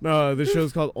it. No, this show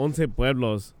is called Once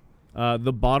Pueblos.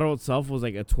 The bottle itself was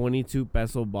like a 22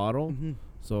 peso bottle,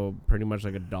 so pretty much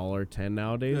like $1.10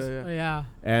 nowadays. Yeah.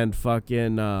 And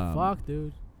fucking Fuck,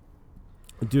 dude.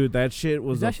 dude, that shit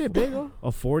was Is that shit big, though? a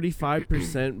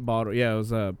 45% bottle. Yeah, it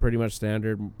was pretty much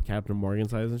standard Captain Morgan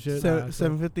size and shit.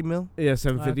 750 mil. Yeah,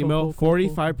 750 cool, mil, cool,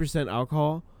 cool. 45%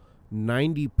 alcohol,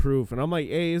 90 proof. And I'm like,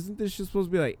 hey, isn't this shit supposed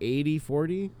to be like 80,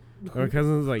 40? And my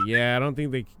cousin's like, yeah, I don't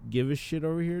think they give a shit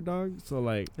over here, dog. So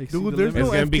like, Dude, there's no It's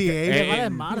gonna be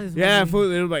FDA. yeah,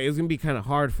 fool. It was like it's gonna be kind of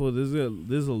hard, fool. This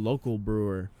is a local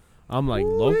brewer. I'm like,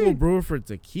 local brewer for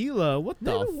tequila? What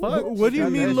the fuck? What do you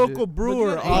Got mean that local shit.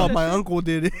 brewer? But you got Oh, that my uncle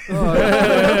did it.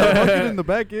 Fucking in the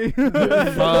back, eh?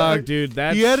 Fuck, dude,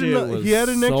 that He had shit an was he had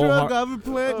an so extra hard. agave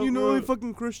plant. Oh, You know, bro. he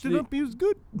fucking crushed it up. He was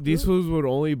good. These fools would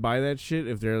only buy that shit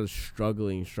if they're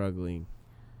struggling.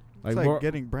 It's more- like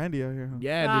getting brandy out here. Huh?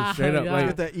 yeah, dude, straight up, yeah. like.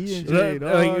 Get that E and J,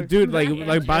 Like, dude, like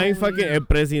E&J. buying fucking El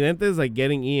Presidente is like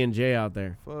getting E and J out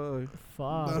there.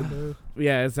 Fuck, dude.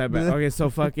 Yeah, it's that bad. Okay, so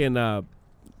fucking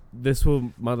this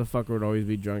fool motherfucker would always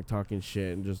be drunk talking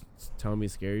shit and just telling me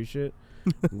scary shit.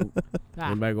 Ah.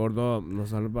 Hombre gordo, no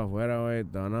sale para afuera, güey.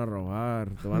 Te van a robar.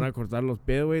 Te van a cortar los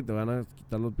pies, güey. Te van a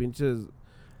quitar los pinches.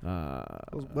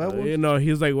 You know, he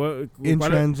was like, what? In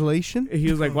translation, He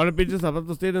was like, ¿cuáles pinches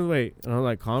zapatos tienes, güey? And I'm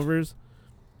like, Converse.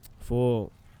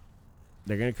 Fool.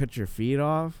 They're gonna cut your feet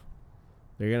off.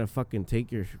 They're gonna fucking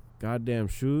take your goddamn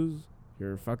shoes.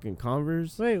 Your fucking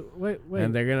Converse. Wait.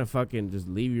 And they're gonna fucking just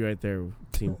leave you right there,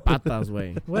 sin patas,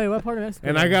 way. Wait, what part of Mexico?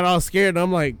 And I got all scared. And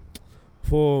I'm like,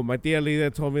 fool, my tia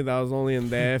Lida told me that I was only in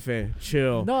the F.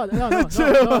 Chill. No, that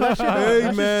shit, hey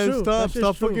that man, shit's true. That shit's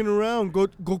stop true. fucking around. Go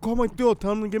call my tío.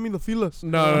 Tell him to get me the filas.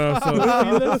 No.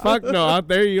 So, fuck no. Out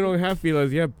there, you don't have filas.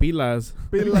 You have pilas.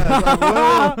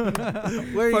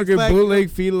 Fucking bootleg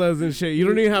filas and shit. You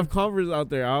don't even have Converse out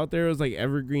there. Out there, it was like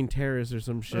Evergreen Terrace or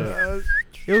some shit.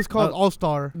 It was called All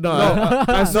Star. No,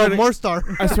 I swear to More Star.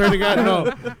 I swear to God, no.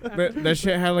 That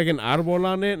shit had like an árbol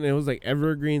on it, and it was like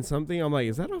Evergreen something. I'm like,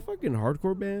 is that a fucking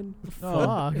hardcore band?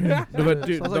 Fuck. No, but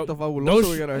dude, Sounds like the those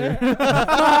fabuloso we got out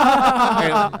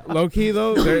here. low key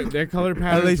though, their color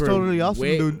patterns LA's were totally awesome,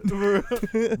 way, dude.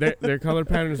 their color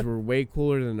patterns were way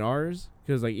cooler than ours.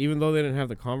 Because like even though they didn't have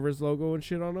the Converse logo and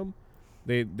shit on them,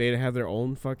 they have their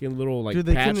own fucking little like Dude,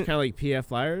 they patch, couldn't- kind of like PF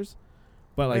Flyers.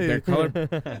 But like Hey. their color,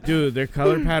 dude, their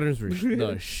color patterns were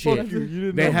the shit. Fuck you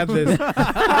didn't They know. had this.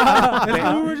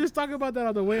 We were just talking about that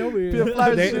on the way over here.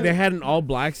 they had an all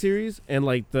black series and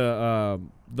like the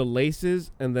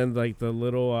laces and then like the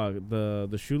little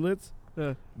the shoelets.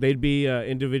 They'd be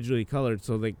individually colored,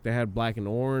 so like they had black and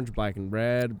orange, black and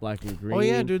red, black and green. Oh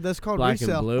yeah, dude, that's called Black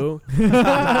resale. and blue.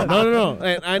 No.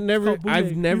 And called I've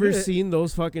bootleg. never seen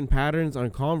those fucking patterns on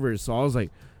Converse. So I was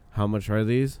like, how much are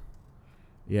these?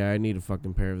 Yeah, I need a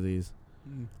fucking pair of these.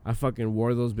 I fucking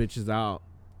wore those bitches out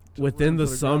within the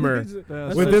summer.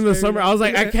 That's Within so the scary. summer, I was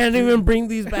like, I can't even bring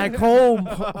these back home.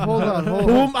 Hold on.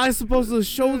 Who am I supposed to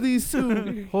show these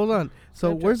to? Hold on.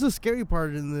 So where's the scary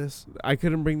part in this? I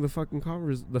couldn't bring the fucking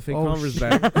Converse, the fake Oh, Converse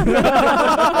shit. back.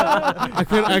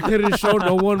 I couldn't show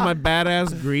no one my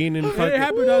badass green and It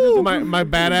happened fucking out of my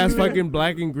badass fucking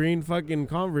black and green fucking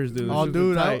Converse, dude. Oh, This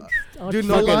dude, tight. Dude,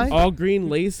 no lie. Fucking all green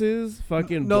laces,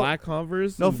 fucking No- black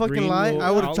Converse. No and fucking green lie. little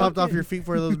I would have chopped outlet. off your feet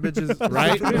for those bitches.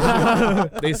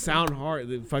 Right? They sound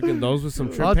hard. Fucking those with some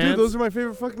trip Oh, pants. dude, those are my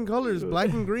favorite fucking colors, black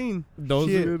and green.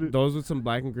 Shit. Those with some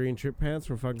black and green trip pants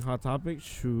from fucking Hot Topic.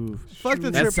 Shoo. Fuck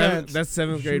the trip pants. That's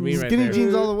 7th grade me right Skinny there.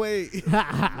 jeans all the way.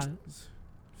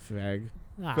 Fag.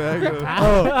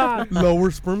 Oh,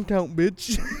 lower sperm count,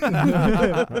 bitch.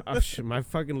 My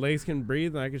fucking legs can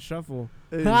breathe and I can shuffle.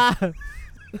 Dude.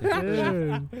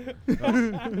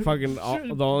 Fucking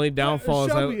the only downfall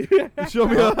is Show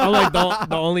me. I'm like the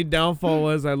only downfall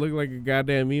was I look like a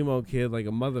goddamn emo kid, like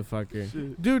a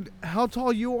motherfucker. Dude, how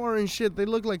tall you are and shit. They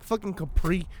look like fucking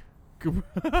Capri.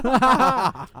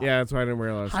 Yeah, that's why I didn't wear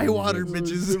a lot of High skinny water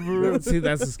jeans. bitches. See,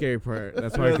 that's the scary part.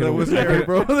 That's why I That couldn't. was scary,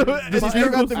 bro. Just still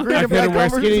got the green I and black couldn't wear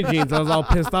Converse. skinny jeans. I was all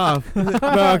pissed off.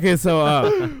 No, okay, so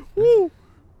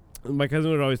my cousin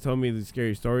would always tell me these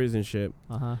scary stories and shit.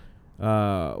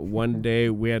 One day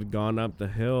we had gone up the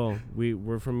hill.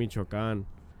 We're from Michoacan.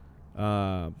 That's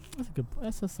a good.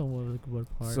 That's a somewhat of a good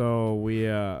part. So we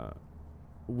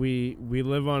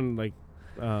live on like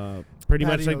pretty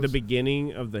much like the Patios.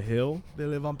 beginning of the hill. They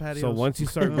live on patios. So once you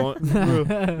start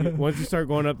going, once you start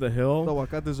going up the The hill,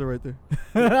 aguacates are right there.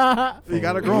 You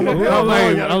gotta grow them.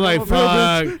 I'm like,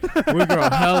 fuck. We grow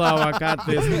hella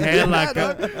aguacates,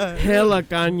 hella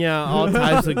caña, all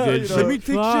types of good Let me shit.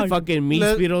 take shit. Fucking meat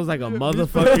Let- speedos like a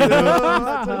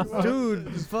motherfucker. Dude,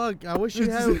 fuck. I wish you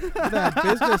had that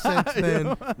business sense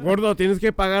then. Gordo, tienes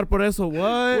que pagar por eso.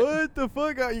 What? What the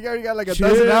fuck? You got like a Chill.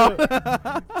 dozen out.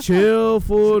 Chill,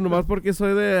 fool. Nomás porque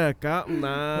soy de acá.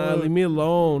 Nah, leave me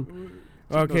alone.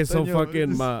 Okay, so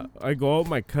fucking I go out with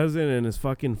my cousin and his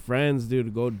fucking friends, dude,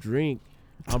 to go drink.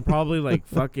 I'm probably like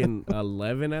fucking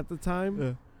 11 at the time.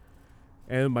 Yeah.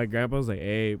 And my grandpa's like,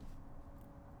 hey,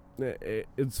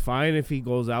 it's fine if he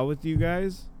goes out with you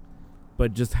guys,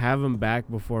 but just have him back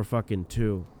before fucking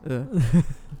 2. Yeah.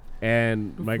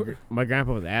 And my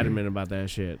grandpa was adamant about that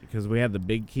shit because we had the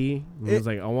big key. He was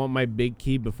like, I want my big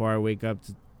key before I wake up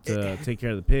to take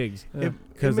care of the pigs. It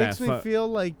makes me feel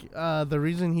like the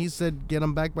reason he said get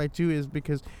them back by 2 is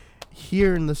because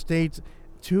here in the States,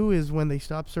 2 is when they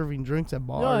stop serving drinks at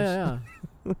bars.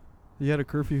 Yeah. You had a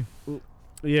curfew.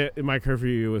 Yeah, my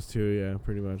curfew was 2, yeah,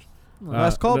 pretty much.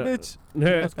 Last call, no- bitch.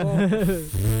 Let's go.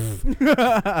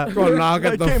 Go knock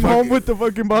at I the came home with the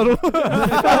fucking bottle.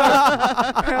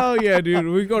 Hell yeah, dude.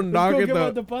 We go knock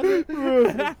at the butter.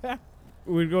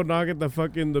 we'd go knock at the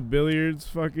fucking the billiards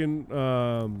fucking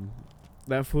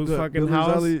that fool's The fucking Billy's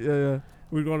house. Alley, yeah.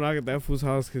 We'd go knock at that fool's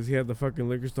house because he had the fucking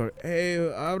liquor store. Hey,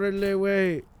 ábrele,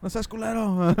 wey. No seas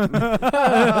culero.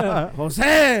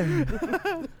 Jose!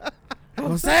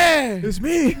 Jose! It's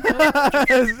me.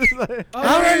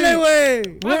 Ábrele, wey!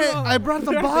 Wait, I brought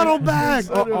the bottle back.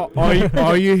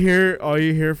 All you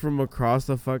hear from across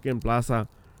the fucking plaza.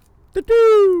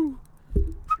 Doo-doo!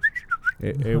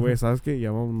 Hey, wait, ¿sabes qué?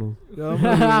 Ya vámonos.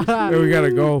 Hey, we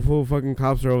gotta go. Full fucking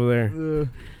cops are over there.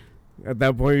 At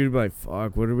that point, you'd be like,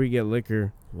 fuck, where do we get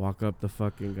liquor? Walk up the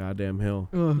fucking goddamn hill.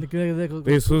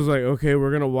 This was like, okay,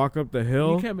 we're gonna walk up the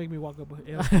hill. You can't make me walk up a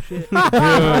hill. Shit. That's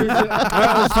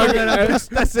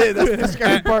it. That's the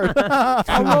scary part.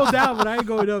 I'll roll down, but I ain't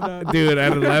going up now. Dude,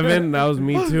 at 11, that was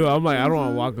me too. I'm like, I don't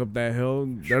want to walk up that hill.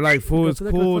 They're like, fool, it's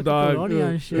cool, dog.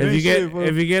 If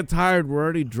you get tired, we're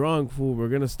already drunk, fool. We're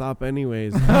gonna stop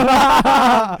anyways.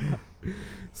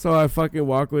 So I fucking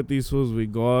walk with these fools. We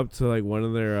go up to like one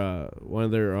of their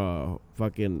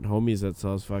fucking homies that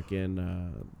sells fucking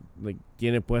like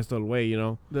tiene puesto el way, you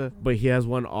know. But he has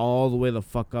one all the way the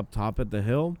fuck up top at the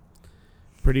hill,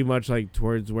 pretty much like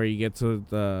towards where you get to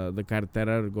the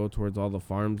carretera to go towards all the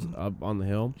farms up on the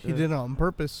hill. He did it on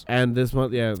purpose. And this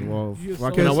month, yeah, well, You're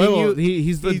fucking so- abuelo,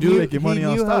 he's the dude. He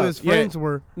knew how his friends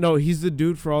were. No, he's the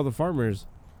dude for all the farmers.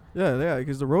 Yeah,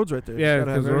 because the road's right there. Yeah, You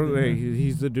gotta have because everything.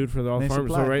 he's the dude for the all Nice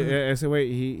farmers. So supply. right, I said, wait,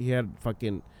 he had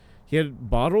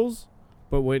bottles,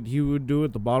 but what he would do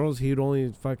with the bottles, he'd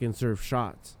only fucking serve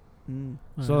shots.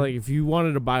 So like, if you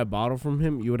wanted to buy a bottle from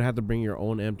him, you would have to bring your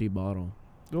own empty bottle.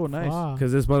 Oh, nice.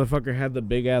 Because this motherfucker had the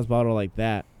big ass bottle like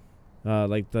that,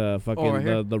 like the fucking right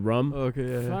here? the rum.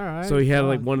 Okay, yeah. So he had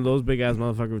like one of those big ass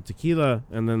motherfucker with tequila,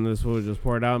 and then this would just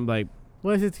pour it out and be like,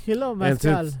 What is it, tequila or and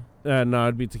mezcal? since- no,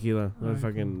 it'd be tequila. Alright.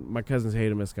 Fucking, my cousins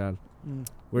hated mezcal.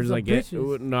 We're just Some like,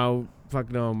 bitches. no,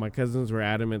 fuck no. My cousins were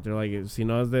adamant. They're like, si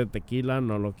no es de tequila,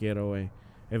 no lo quiero, wey.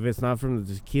 If it's not from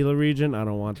the tequila region, I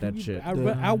don't want that shit.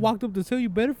 I walked up to tell you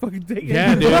better fucking take it.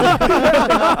 Yeah, dude.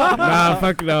 Nah,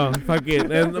 fuck no. Fuck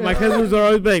it. And my cousins are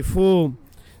always be like, fool,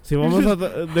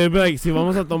 they'd be like, si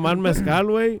vamos a tomar mezcal,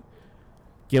 wey,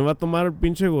 ¿quién va a tomar el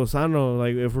pinche gusano?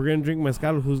 Like, if we're gonna drink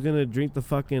mezcal, who's gonna drink the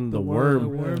fucking the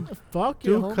worm? Fuck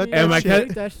you, Dude, cut homie. that my shit.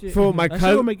 Take that shit. So my That shit will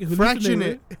cousin, make you Fraction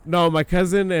hallucinate, it. no, my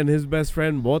cousin and his best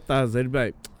friend Botas, they'd be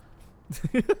like,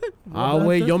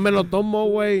 güey, yo me lo tomo,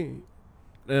 güey.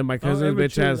 And my cousin's every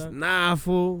bitch true ass, that. nah,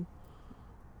 fool.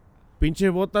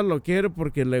 Pinche Botas lo quiere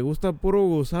porque le gusta puro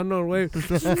gusano, güey.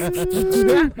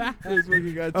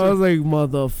 I was like,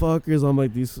 motherfuckers. I'm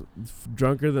like, these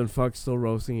drunker than fuck still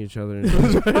roasting each other.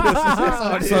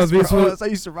 So these that's how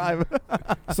you survive.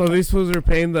 So these fools are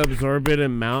paying the absorbent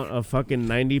amount of fucking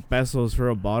 90 pesos for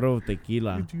a bottle of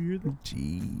tequila.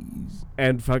 Jeez.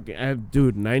 And fucking,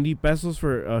 dude, 90 pesos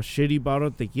for a shitty bottle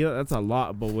of tequila, that's a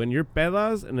lot. But when you're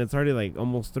pedas and it's already like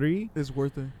almost 3, It's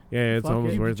worth it. yeah, it's Fuck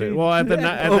almost it. worth it. Well, at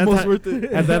that Almost time, worth it.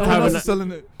 at that time Someone of else night- is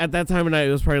selling it. at that time of night,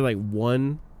 it was probably like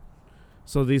 1.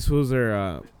 So these fools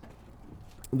are,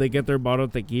 they get their bottle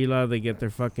of tequila, they get their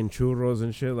fucking churros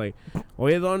and shit. Like,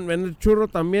 oye, don, vende churro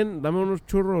también, dame unos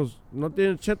churros. ¿No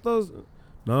tienes chetos?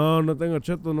 No tengo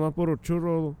chetos, no puro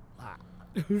churro.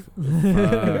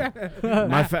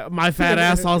 My fat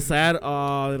ass all sad. They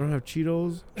don't have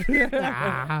Cheetos.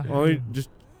 Oh, just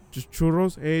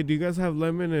churros. Hey, do you guys have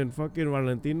lemon and fucking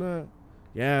Valentina?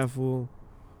 Yeah, fool.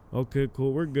 Okay,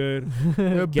 cool. We're good.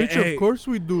 Yeah, Get- bitch, hey. of course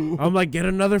we do. I'm like, get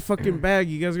another fucking bag.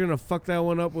 You guys are gonna fuck that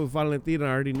one up with Valentina. I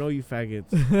already know you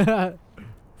faggots.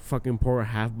 Fucking pour a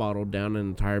half bottle down an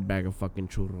entire bag of fucking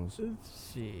churros.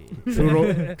 Shit.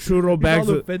 Churro bags.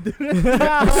 All With, offended.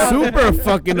 super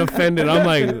fucking offended. I'm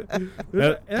like,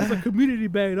 That's a community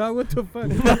bag, dog. What the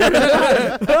fuck?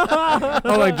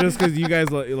 I'm like, just because you guys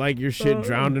like your shit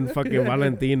drowned in fucking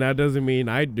Valentina doesn't mean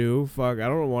I do. Fuck, I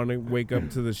don't want to wake up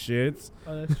to the shits.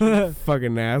 Oh, that's true.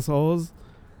 Fucking assholes.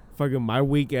 Fucking my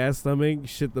weak ass stomach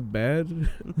shit the bed.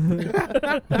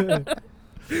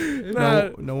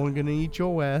 No one gonna eat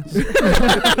your ass.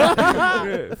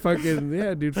 Fucking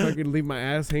yeah, dude. Fucking leave my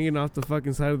ass hanging off the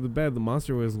fucking side of the bed. The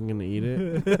monster wasn't gonna eat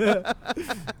it.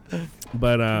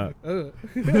 But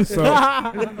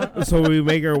so we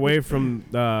make our way from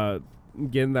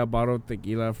getting that bottle of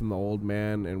tequila from the old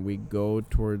man, and we go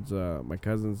towards my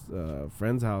cousin's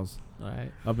friend's house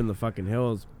Alright. up in the fucking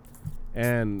hills,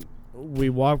 and we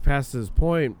walk past this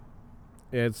point.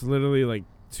 It's literally like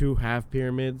 2 half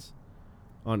pyramids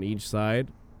on each side,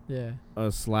 Yeah.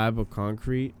 a slab of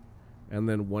concrete, and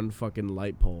then 1 fucking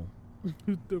light pole. What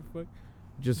the fuck?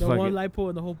 Just The fucking one light pole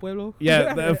in the whole pueblo?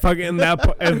 yeah, the fucking of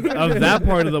that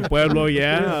part of the pueblo.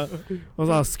 Yeah, I was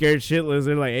all scared shitless.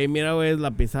 They're like, "Hey, mira, güey, es la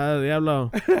pisada del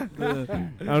diablo."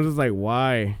 I was just like,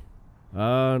 "Why?"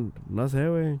 No sé,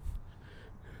 güey.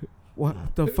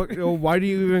 What the fuck? Oh, why do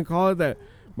you even call it that?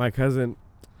 My cousin,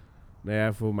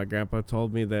 yeah, fool. My grandpa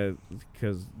told me that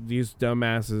because these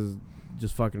dumbasses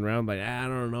just fucking around. Like, I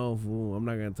don't know, fool. I'm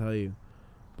not gonna tell you.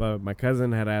 But my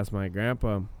cousin had asked my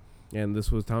grandpa, and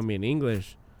this was telling me in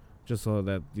English, just so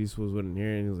that these fools wouldn't hear.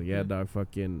 And he was like, "Yeah, dog,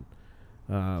 fucking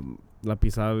La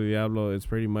Pisada del Diablo. It's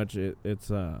pretty much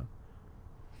it's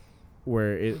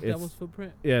where it's Devil's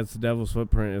footprint. yeah, it's the devil's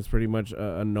footprint. It's pretty much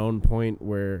a known point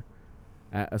where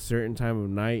at a certain time of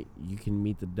night you can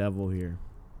meet the devil here.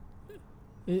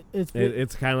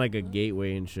 It's kind of like a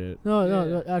gateway and shit.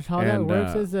 No. That's how that And,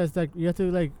 works. Is that it's like you have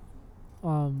to like,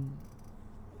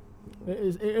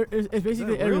 it's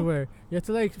basically that real? everywhere. You have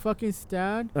to like fucking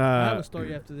stand. I have a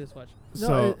story after this. Watch. No,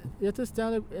 So you have to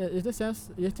stand. It just sounds.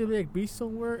 You have to like be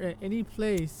somewhere at any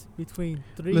place between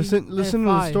 3. Listen and to the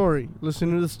 5.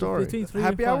 Listen to the story. Between 3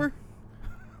 Happy and 5. hour?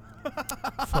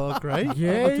 Fuck, right?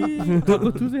 Yeah.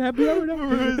 Taco Tuesday happy hour.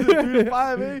 Is it 3 to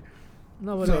 5, eh?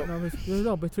 No, but So-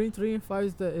 no. Between 3 and 5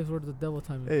 is where the devil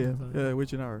time is. Hey, yeah,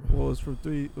 witching hour. Well, it's from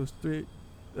 3. It was 3.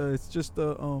 It's just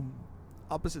the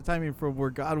opposite timing from where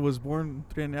God was born,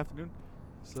 3 in the afternoon.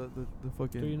 So the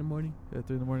fucking 3 in the morning. 3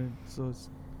 in the morning. So it's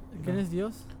 ¿Quién es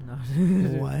Dios? No.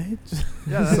 What?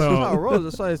 yeah, that's So- how it rolls.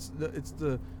 That's why it's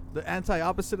the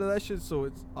anti-opposite of that shit. So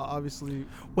it's obviously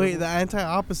Wait, the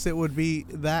anti-opposite would be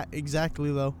that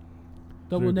exactly, though.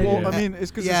 Double Well, negative. I mean,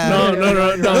 it's because Yeah. no.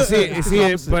 It's See,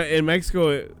 opposite. but in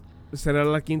Mexico, será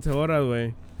la quinta hora,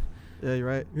 güey. Yeah, you're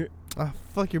right.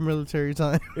 Fuck your military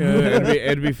time. Yeah,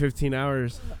 it'd be 15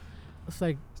 hours. It's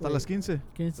like Hasta las 15.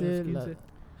 15.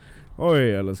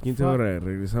 Oye, a las 15 Fuck. horas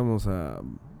regresamos a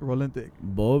Rolente.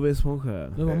 Bob Esponja.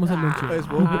 Nos vamos a lunch. Es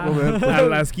Roberto. A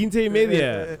las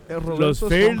 15:30. Los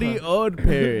Fairly Odd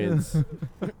Parents.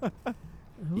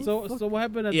 So what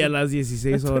happened at Y a the las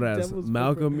 16 the horas, devil's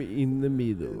Malcolm in the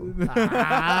Middle.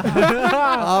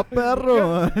 Ah,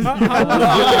 perro.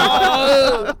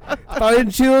 Está bien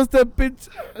chido este pinche.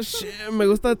 Shit, me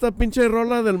gusta esta pinche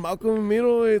rola del Malcolm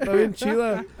Miro, güey. Está bien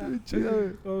chida.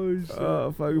 Oh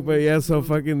shit. Fuck, but yeah, so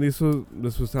fucking this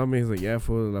was telling me, he's like, yeah,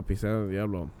 for la piscina del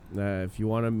diablo. If you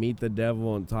want to meet the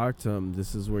devil and talk to him,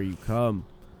 this is where you come.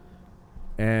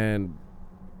 And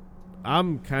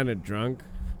I'm kind of drunk.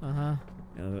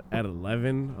 At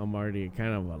 11, I'm already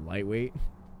kind of a lightweight.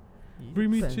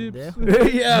 Bring me chips.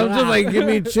 Yeah, I'm just like, give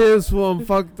me chips while I'm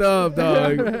fucked up,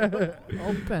 dog.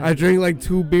 I drink like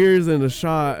 2 beers and a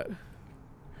shot.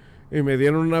 Y me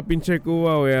dieron una pinche cuba,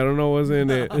 güey. I don't know what's in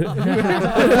it.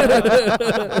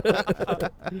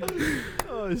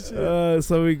 Oh shit.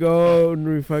 So we go and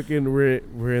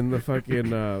we're in the fucking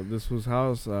this was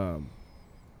house and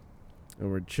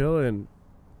we're chilling.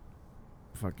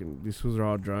 Fucking these fools are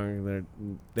all drunk.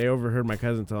 They overheard my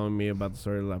cousin telling me about the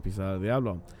story of La Pisada del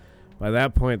Diablo. By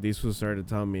that point, these fools started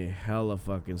telling me hella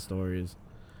fucking stories.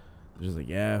 Just like,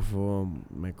 yeah, fool.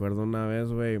 Me acuerdo una vez,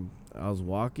 güey. I was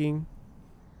walking.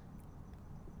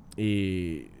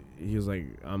 He was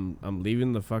like, I'm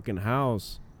leaving the fucking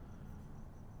house.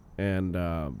 And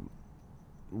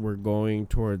we're going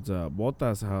towards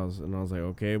Bota's house. And I was like,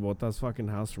 okay, Bota's fucking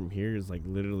house from here is like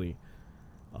literally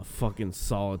a fucking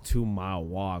solid 2-mile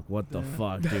walk. What the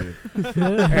fuck, dude?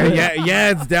 And yeah,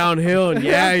 it's downhill, and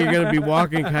yeah, you're gonna be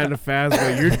walking kind of fast,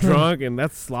 but you're drunk, and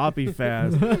that's sloppy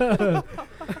fast.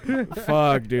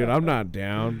 Fuck, dude, I'm not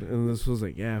down. And this was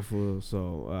like, yeah, fool.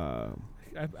 So,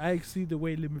 I exceed the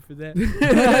weight limit for that.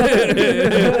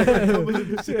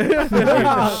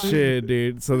 shit,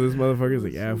 dude. So this motherfucker's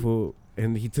like, yeah, fool,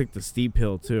 and he took the steep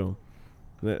hill too.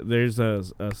 There's a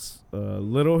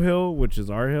little hill, which is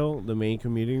our hill, the main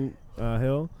commuting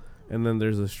hill, and then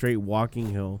there's a straight walking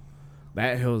hill.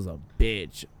 That hill's a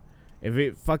bitch. If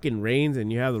it fucking rains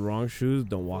and you have the wrong shoes,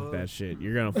 don't walk that shit.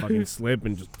 You're gonna fucking slip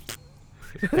and just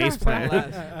face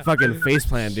plant. Fucking face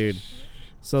plant, dude.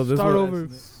 So this Start one, over.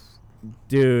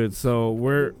 dude. So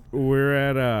we're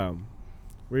at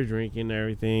we're drinking and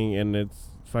everything, and it's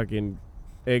fucking.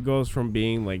 It goes from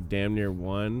being like damn near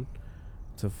 1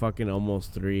 to fucking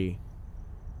almost 3.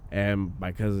 And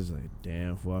my cousin's like,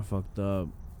 damn, fool, I fucked up.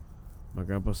 My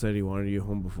grandpa said he wanted you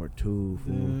home before 2,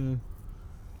 fool.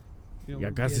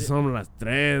 Ya casi son las 3,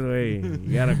 güey.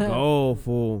 You gotta go,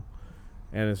 fool.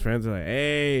 And his friends are like,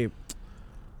 hey,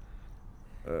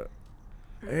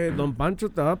 Don Pancho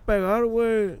te va a pegar,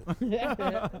 güey.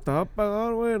 Te va a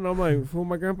pegar, güey. And I'm like, fool,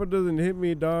 my grandpa doesn't hit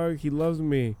me, dog. He loves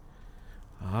me.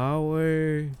 Ah,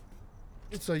 güey.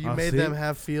 So you made them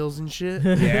have feels and shit?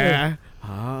 Yeah.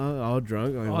 All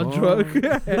drunk. Like, All drunk.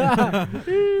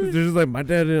 They're just like, my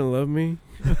dad didn't love me.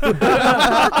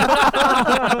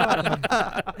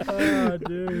 Oh,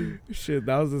 dude. Shit,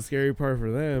 that was the scary part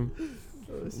for them.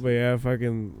 But yeah,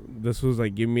 fucking, this was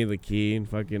like, give me the key. In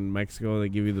fucking Mexico, they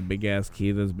give you the big ass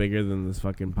key that's bigger than this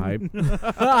fucking pipe.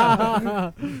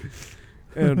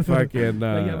 And fucking,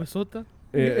 Yavasota?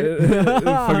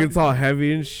 fucking, it's all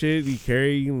heavy and shit. You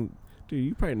carry, dude,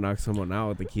 you probably knock someone out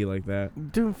with a key like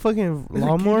that. Dude, fucking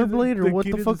lawnmower blade or what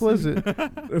the fuck was it?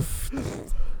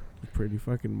 Pretty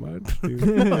fucking much,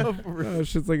 dude.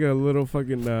 Shit's like a little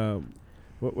fucking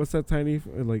what's that tiny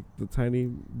like the tiny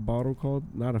bottle called?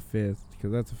 Not a fifth,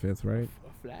 because that's a fifth, right?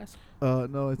 A flask?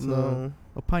 No, it's a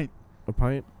pint. A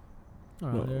pint?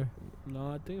 No.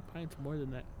 No, I think a pint's more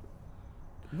than that.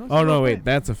 Oh no, wait,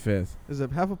 that's a fifth. Is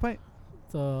it half a pint?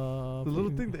 The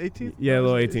little thing, the 18? Yeah,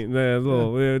 little 18.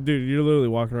 Dude, you're literally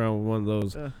walking around with one of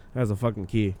those as a fucking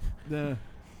key. Yeah.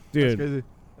 Dude. That's crazy.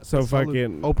 So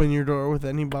fucking open your door with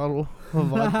any bottle of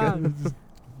vodka.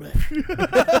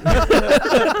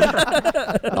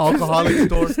 Alcoholic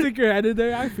store. Sticker added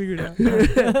there. I figured out.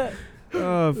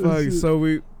 Oh fuck!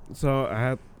 So I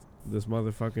had this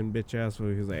motherfucking bitch ass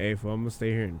who was like, "Hey, fool, I'm gonna stay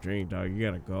here and drink, dog. You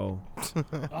gotta go."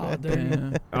 Oh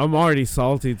damn! I'm already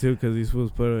salty too because these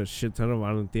fools put a shit ton of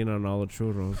Valentina on all the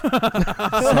churros. So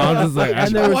I'm just like,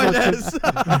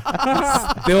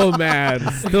 still mad,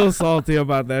 still salty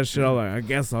about that shit. I'm like, I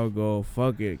guess I'll go.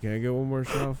 Fuck it. Can I get one more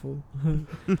shot, fool?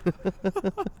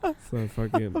 So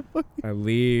fucking, I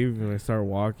leave and I start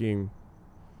walking.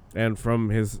 And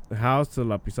from his house to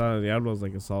La Pisada del Diablo is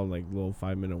like a solid like little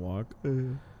 5-minute walk.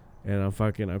 And I'm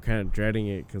kind of dreading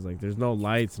it because like there's no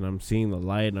lights and I'm seeing the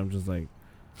light and I'm just like,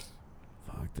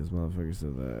 fuck, this motherfucker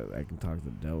said that I can talk to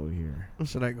the devil here.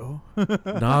 Should I go? No,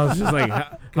 I was just like,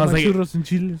 I was like, churros and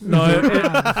chiles. no,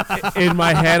 in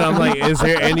my head I'm like, is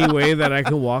there any way that I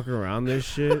can walk around this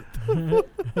shit?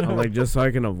 I'm like, just so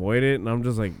I can avoid it. And I'm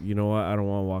just like, you know what? I don't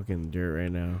want to walk in dirt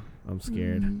right now. I'm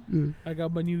scared. I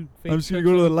got my new face. I'm just gonna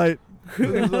go to the light.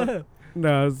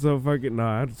 No, so fucking, no,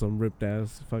 I had some ripped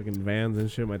ass fucking Vans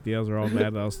and shit. My tias were all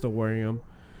mad that I was still wearing them.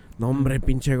 No, hombre,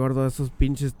 pinche gordo, esos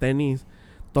pinches tenis.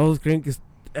 Todos creen que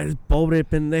eres pobre,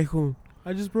 pendejo.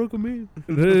 I just broke them in.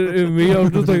 And me,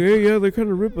 I'm just like, hey, yeah, they're kind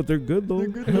of ripped, but they're good, though.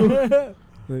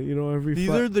 You know, every These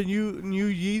are the new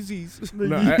Yeezys.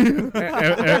 No,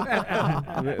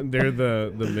 they're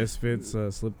the Misfits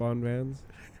slip-on Vans.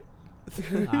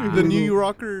 The New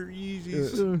Rocker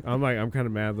Yeezys. I'm kind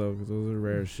of mad though because those are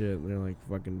rare as shit. And they're like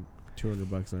fucking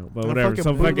 $200 now, but whatever.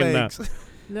 So fucking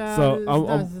Nah, So, it's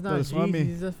I'm- not that's what I mean.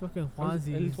 Yeezys, that's fucking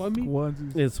Onesies.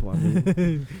 Onesies. it's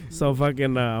funny. So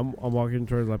fucking I'm walking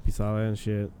towards La Pisada and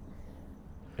shit,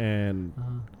 and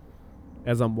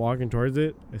as I'm walking towards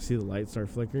it, I see the lights start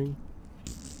flickering,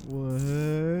 What?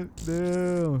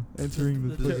 No. Entering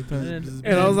the fucking time.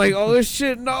 and I was like, "Oh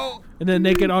shit, no!" And then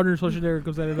naked Arnold Schwarzenegger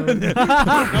comes out of nowhere.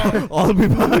 I'll be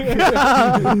back.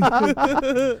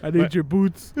 I need your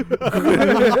boots.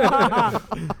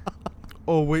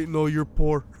 Oh wait, no, you're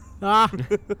poor. I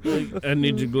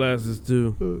need your glasses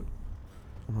too.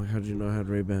 I'm like, how'd you know I had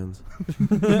Ray-Bans?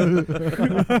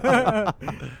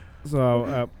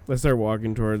 So I start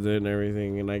walking towards it and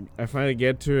everything, and I finally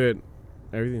get to it.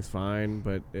 Everything's fine,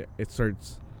 but it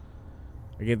starts.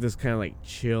 I get this kind of like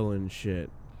chill and shit.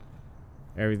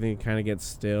 Everything kind of gets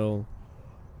still.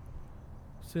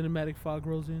 Cinematic fog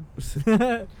rolls in.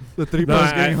 The 3 No,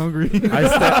 pounds I- getting hungry.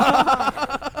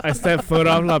 I step foot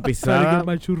off La Trying to get Pisada,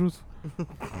 my churros.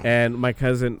 and my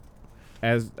cousin,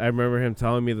 as I remember him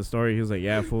telling me the story, he was like,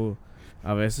 "Yeah, fool,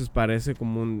 a veces parece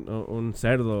como un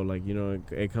cerdo, like, you know,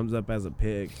 it comes up as a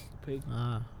pig." Pig.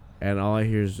 And all I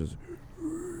hear is just.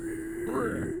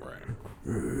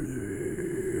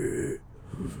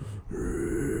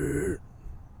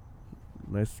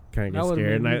 And I kind That of get would've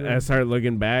scared, made and me I then. started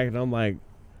looking back, and I'm like,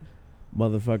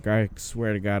 motherfucker, I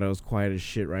swear to God, I was quiet as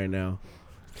shit right now.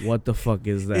 What the fuck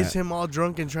is that? Is him all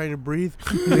drunk and trying to breathe?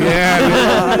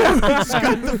 Yeah. Just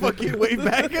got the fucking way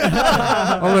back.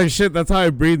 I'm like, shit, that's how I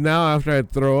breathe now after I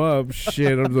throw up.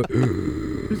 Shit, I'm just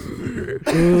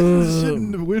Shit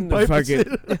in the windpipe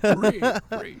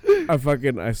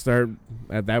and I start,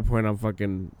 at that point, I'm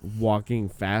fucking walking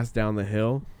fast down the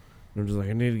hill. I'm just like,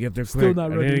 I need to get there Still quick.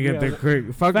 not I ready need to to get get there out.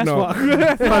 quick. Fuck Fast no. walk.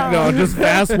 Fuck no. Just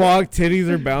fast walk. Titties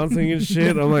are bouncing and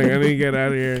shit. I'm like, I need to get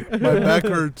out of here. My back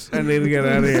hurts. I need to get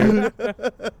out of here.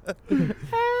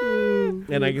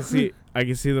 And I can see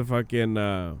the fucking,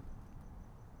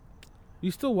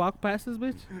 You still walk past this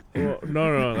bitch? well,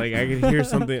 no, like I could hear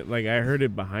something, like I heard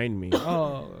it behind me.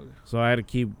 Oh. So I had to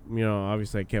keep,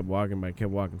 obviously I kept walking, but I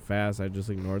kept walking fast. I just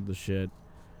ignored the shit.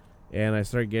 And I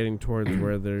started getting towards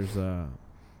where there's a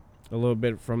little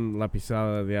bit from La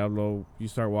Pisada del Diablo. You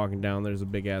start walking down, there's a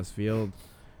big ass field,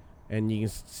 and you can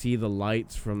see the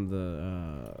lights from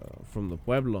the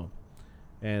pueblo.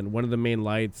 And one of the main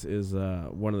lights is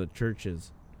one of the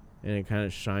churches, and it kind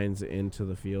of shines into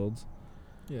the fields.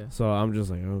 Yeah. So I'm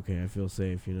just like, okay, I feel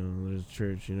safe. There's a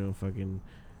church. Fucking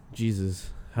Jesus.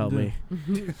 Help me.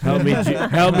 Help me,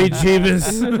 help me,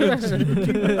 Jeebus.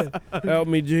 Help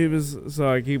me, Jeebus. So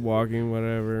I keep walking,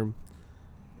 whatever.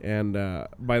 And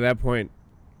by that point,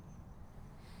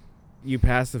 you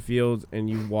pass the fields and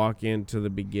you walk into the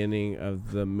beginning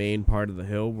of the main part of the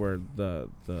hill where the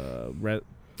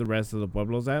rest of the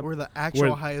pueblo's at. Where the actual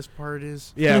Where- highest part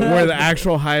is. Yeah, where the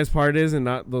actual highest part is, and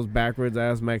not those backwards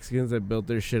ass Mexicans that built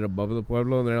their shit above the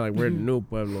pueblo, and they're like, "We're new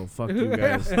pueblo, fuck you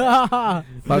guys, fuck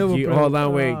Nuevo you." pueblo. Hold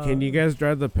on, wait, can you guys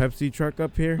drive the Pepsi truck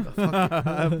up here?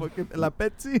 Fucking La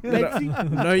Pepsi.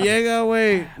 No llega,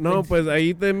 güey. No, pues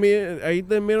ahí te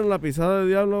miro la pisada del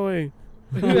diablo, güey.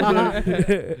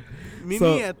 Meet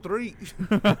So- me at 3.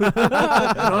 No,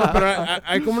 pero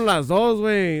hay como las 2,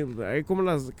 güey. Hay como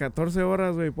las 14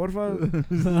 horas, güey, porfa.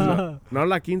 No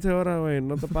las 15 horas, güey.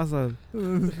 No te pasas.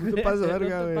 No te pases de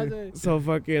verga, güey. So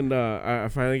fucking, I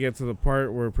finally get to the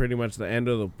part where pretty much the end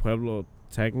of the pueblo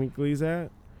technically is at,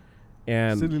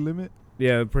 and City limit.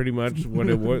 yeah, pretty much what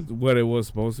it was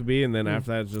supposed to be, and then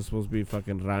after that it's just supposed to be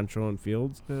fucking rancho and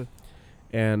fields, Yeah.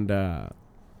 and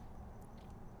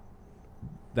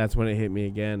that's when it hit me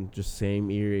again. Just same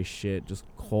eerie shit, just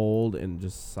cold and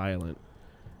just silent,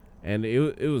 and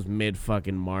it was mid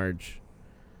fucking March.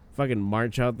 Fucking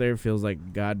March out there feels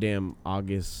like goddamn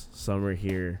August summer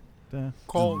here. Damn.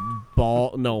 Cold.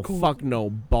 Fuck no,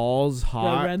 balls Yeah,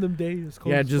 hot. random day. It's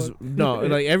cold Yeah, as just fuck. no.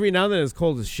 Like every now and then it's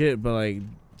cold as shit, but like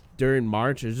during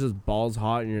March it's just balls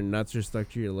hot and your nuts are stuck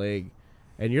to your leg,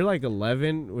 and you're like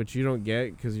 11, which you don't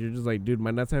get because you're just like, dude,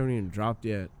 my nuts haven't even dropped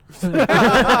yet. I'm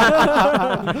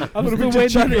still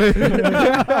waiting.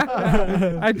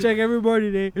 I check every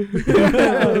morning, eh?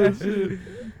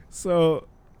 So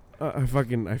I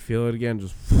feel it again,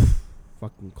 just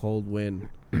fucking cold wind.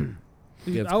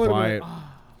 Gets I would've quiet. been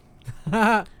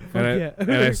Fuck yeah.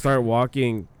 And I start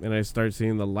walking, and I start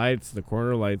seeing the lights, the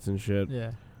corner lights and shit.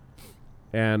 Yeah.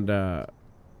 And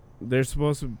they're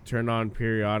supposed to turn on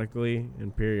periodically,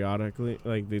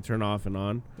 like they turn off and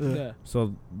on. Yeah.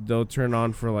 So they'll turn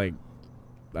on for like,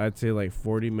 I'd say like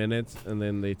 40 minutes, and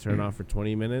then they turn off for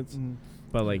 20 minutes,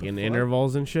 but like in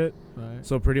intervals and shit. Right.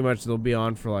 So pretty much they'll be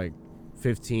on for like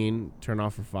 15, turn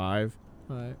off for 5,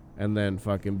 Right. and then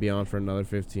fucking be on for another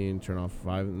 15, turn off for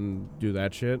 5, and do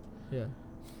that shit. Yeah.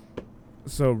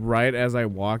 So right as I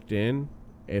walked in,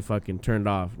 it fucking turned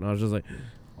off, and I was just like,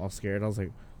 all scared. I was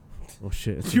like, oh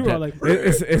shit! It's You were like,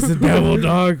 it's the devil,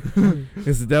 dog.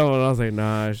 It's the devil. And I was like,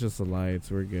 nah, it's just the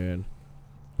lights. We're good.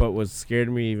 But what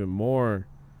scared me even more,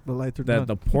 The lights are that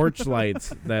the porch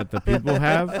lights that the people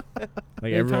have,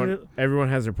 like everyone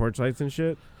has their porch lights and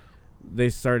shit. They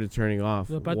started turning off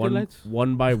The patio lights?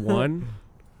 one by one.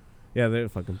 Yeah, they're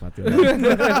fucking patio lights.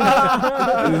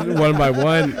 One by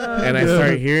one, and I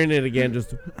started hearing it again,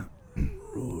 just.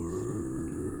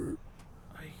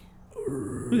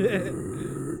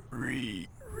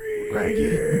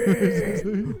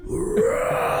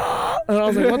 And I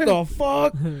was like, what the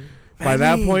fuck? By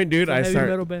that point, dude, I heavy start.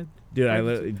 metal band. Dude,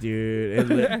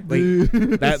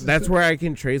 that's where I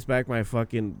can trace back my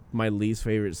least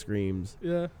favorite screams.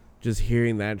 Yeah. Just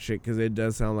hearing that shit, because it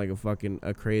does sound like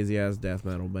a crazy ass death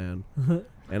metal band,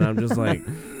 and I'm just like,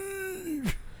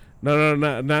 no,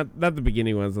 not the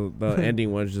beginning ones, the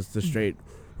ending ones, just the straight.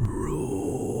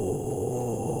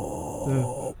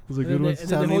 was a good one.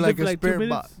 Sounding like a spirit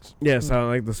box. Yeah, sounding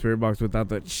like the spirit box without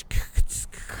the.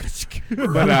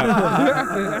 But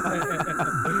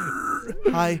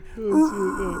Hi.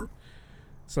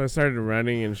 so I started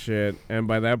running and shit, and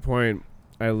by that point,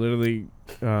 I literally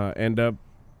end up.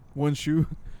 One shoe.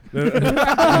 So at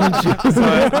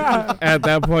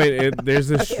that point, there's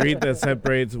a street that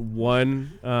separates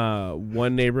one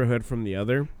neighborhood from the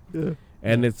other,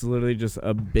 and it's literally just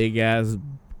a big ass,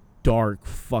 dark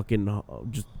fucking,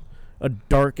 just a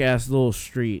dark ass little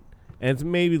street, and it's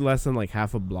maybe less than like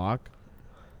half a block,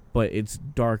 but it's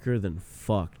darker than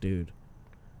fuck, dude.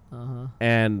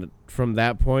 And from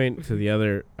that point to the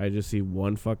other, I just see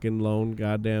one fucking lone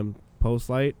goddamn post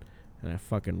light, and I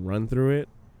fucking run through it.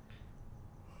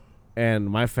 And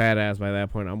my fat ass, by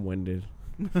that point, I'm winded.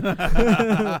 So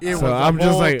I'm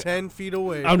just like 10 feet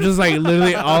away. I'm just like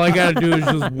literally all I gotta do is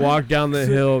just walk down the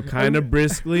hill kind of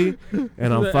briskly,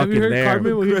 and I'm fucking there.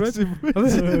 Carmen when he runs?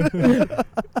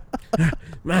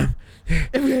 Mom,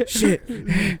 shit,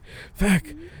 fuck.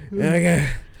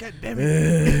 God damn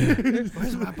it.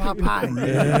 Where's my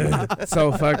Popeye?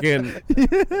 So fucking. You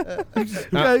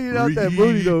out that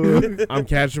booty though. I'm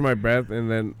catching my breath, and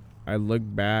then I look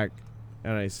back,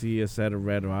 and I see a set of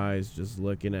red eyes just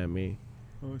looking at me.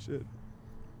 Oh shit.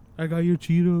 I got your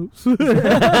Cheetos. Te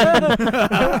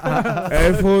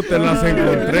las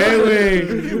encontré, güey.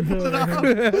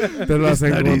 Te las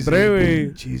encontré,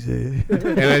 güey.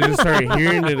 And I just started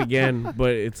hearing it again, but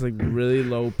it's like really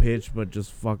low pitch, but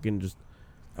just fucking just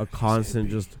a constant,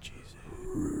 just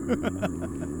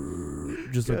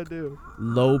a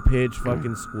low pitch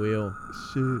fucking squeal.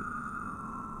 Shit.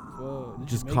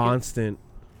 Just constant.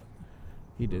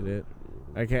 He did it.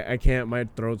 I can't. My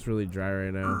throat's really dry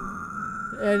right now.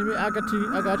 And I got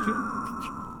you.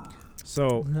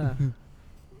 So,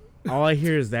 all I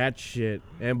hear is that shit.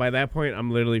 And by that point, I'm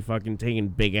literally fucking taking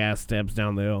big ass steps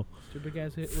down the hill.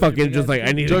 Fucking just like,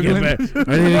 I need to get back.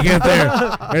 I need to get there.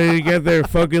 I need to get there.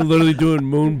 Fucking literally doing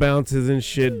moon bounces and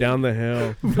shit down the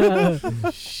hill.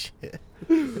 Shit.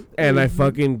 And I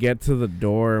fucking get to the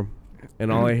door,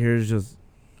 and all I hear is just.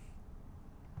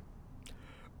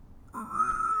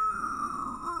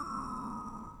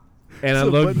 And I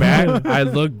look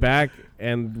back,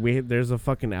 and there's a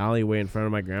fucking alleyway in front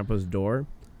of my grandpa's door.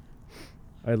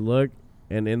 I look,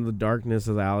 and in the darkness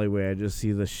of the alleyway, I just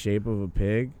see the shape of a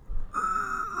pig.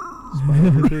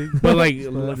 But like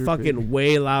fucking pig.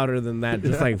 Way louder than that,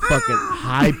 just like fucking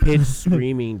high-pitched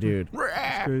screaming, dude.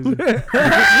 Crazy.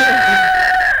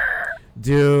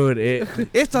 Dude,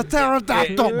 it's a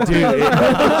pterodactyl. Dude,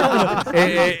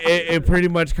 it pretty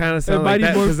much kind of sounds like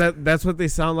that, because that's what they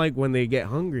sound like when they get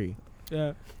hungry.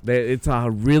 Yeah. It's a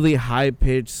really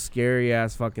high-pitched,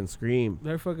 scary-ass fucking scream.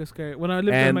 They're fucking scary. When I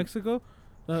lived in Mexico,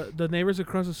 the neighbors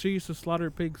across the street used to slaughter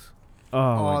pigs. Oh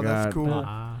my God. That's cool.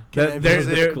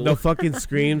 The fucking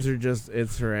screams are just,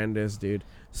 it's horrendous, dude.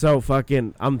 So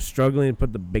fucking, I'm struggling to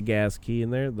put the big-ass key in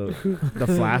there, the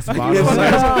flask bottle.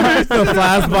 The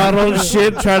flask bottle and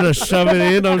shit, trying to shove it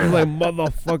in. I'm just like,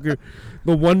 motherfucker.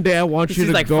 The one day I want you She's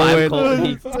to like go 5 in.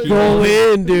 cold. Go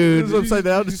in, dude. It's upside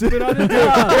down.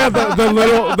 Yeah,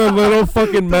 the little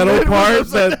fucking metal part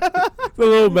the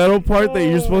little metal part that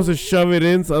you're supposed to shove it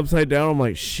in upside down. I'm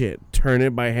like, shit, turn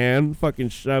it by hand, fucking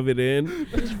shove it in.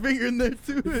 Put your finger in there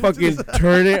too. Fucking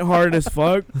turn it hard as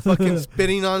fuck. Fucking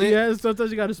spitting on it. Yeah, sometimes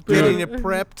you gotta spit Getting on it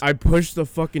prepped. I pushed the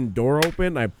fucking door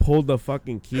open, I pulled the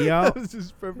fucking key I out, was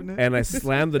just prepping it. and I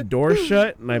slammed the door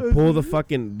shut, and I pull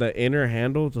the inner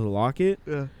handle to lock it,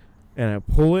 Yeah. and I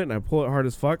pull it hard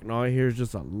as fuck, and all I hear is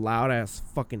just a loud ass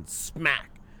fucking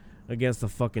smack against the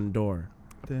fucking door.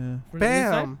 Damn. From the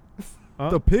inside? Bam. Huh?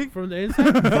 The pig? From the inside.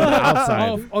 From the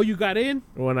outside. Oh, you got in?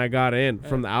 When I got in,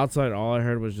 from the outside, all I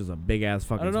heard was just a big ass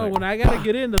fucking I don't know. smack. When I gotta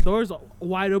get in, the door's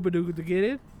wide open to get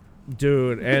in.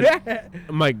 Dude, and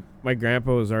my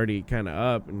grandpa was already kind of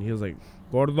up, and he was like,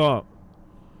 "Gordo,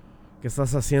 ¿qué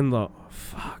estás haciendo?"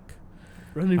 Fuck.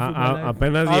 Running for my life.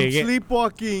 Apenas I'm llegué.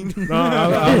 sleepwalking. No,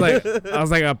 I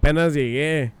was like, apenas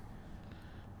llegué.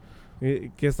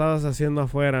 ¿Qué estabas haciendo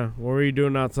afuera? What were you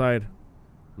doing outside?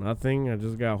 Nothing. I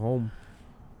just got home.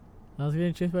 I was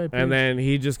getting chased by a pig. And then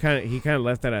he kind of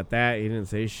left it at that. He didn't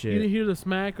say You shit. didn't hear the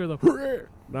smack or the.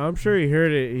 No, I'm sure he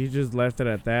heard it. He just left it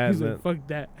at that. He's And like, fuck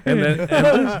that.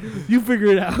 then You figure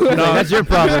it out. no, That's your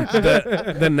problem.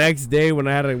 The next day when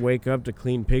I had to wake up to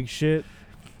clean pig shit,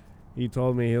 he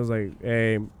told me, he was like,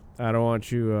 "Hey, I don't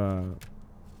want you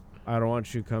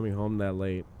coming home that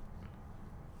late."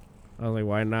 I was like,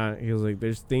 "Why not?" He was like,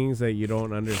 "There's things that you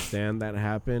don't understand that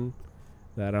happen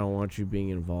that I don't want you being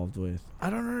involved with." I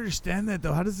don't understand that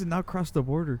though. How does it not cross the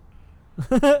border?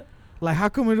 Like, how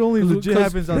come it only legit Because-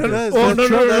 happens out there? That's Oh no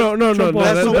Trump- no!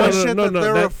 That's the one no, shit no, that no,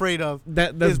 they're that- afraid of.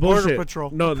 That's is Border bullshit.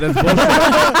 Patrol. No, that's bullshit.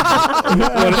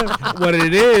 what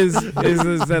it is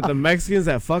that the Mexicans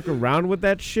that fuck around with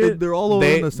that shit, They're all over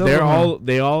in the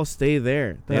they all stay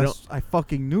there. They don't. I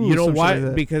fucking knew. You know some shit why? like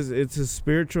that. Because it's a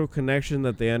spiritual connection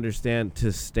that they understand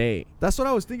to stay. That's what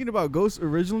I was thinking about ghosts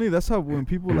originally. That's how when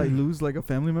people like lose like a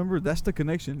family member, that's the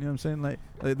connection. You know what I'm saying? Like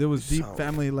there was deep So-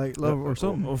 family like love or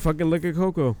something. Oh, fucking look at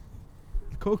Coco.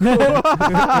 Coco. You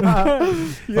gotta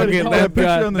Fucking call that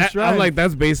picture on the shrine. I'm like,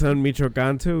 that's based on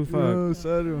Michoacan too. Fuck. No,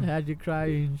 Saru. Had you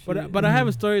crying. But I have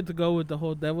a story to go with the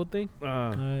whole devil thing.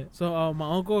 Alright. So my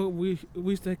uncle, we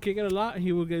used to kick it a lot. And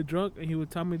he would get drunk and he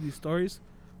would tell me these stories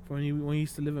from when he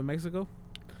used to live in Mexico.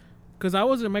 Cause I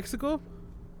was in Mexico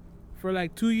for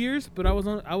like 2 years, but I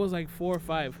was like 4 or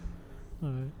 5.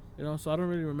 Alright. You know, so I don't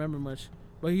really remember much.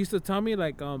 But he used to tell me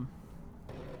like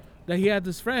that he had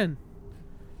this friend,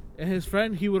 and his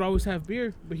friend, he would always have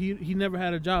beer, but he never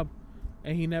had a job,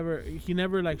 and he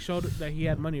never like showed that he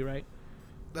had money, right?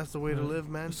 That's the way to live,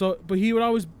 man. So, but he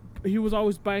was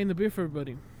always buying the beer for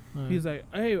everybody. Alright. He's like,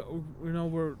 hey, you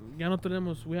know, ya no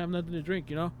tenemos, we have nothing to drink,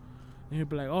 you know. And he'd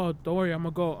be like, oh, don't worry, I'm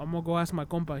gonna go ask my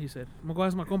compa. He said, I'm gonna go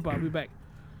ask my compa. I'll be back.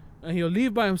 And he'll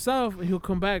leave by himself, and he'll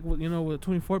come back with, you know, with a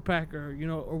 24 pack or, you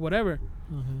know, or whatever.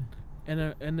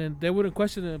 And then they wouldn't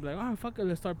question it. They'd be like, oh, fuck it,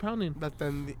 let's start pounding. But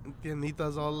then the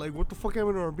Anita's all like, what the fuck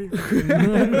happened to our beer?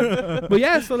 But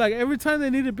yeah, so like every time they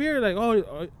needed beer, like,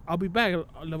 oh, I'll be back.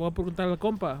 Le voy a preguntar al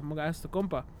compa. I'm gonna ask the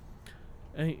compa.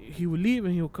 And he would leave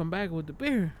and he would come back with the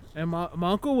beer. And my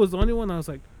uncle was the only one. I was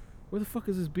like, where the fuck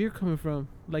is this beer coming from?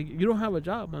 Like, you don't have a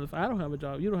job, man. If I don't have a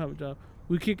job, you don't have a job.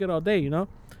 We kick it all day, you know?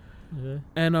 Yeah.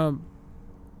 And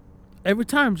every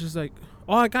time, just like,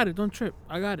 oh, I got it. Don't trip.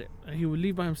 I got it. And he would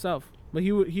leave by himself. But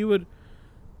he would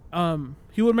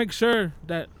make sure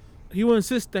that he would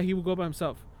insist that he would go by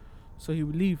himself. So he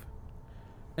would leave.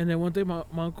 And then one day my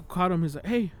uncle caught him. He's like,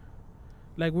 hey,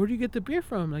 like, where do you get the beer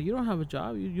from? Like, you don't have a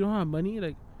job. You don't have money.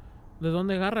 Like, ¿de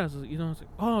dónde agarras? You know, it's like,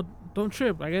 oh, don't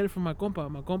trip. I get it from my compa.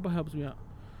 My compa helps me out.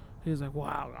 He's like,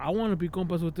 wow, I want to be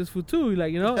compas with this food too.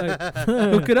 Like, you know, like,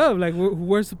 hook it up. Like,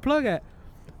 where's the plug at?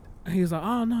 And he's like,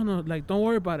 oh, no, like, don't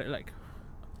worry about it. Like,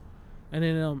 and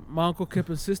then my uncle kept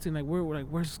insisting, like,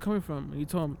 where's this coming from? And he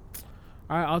told him,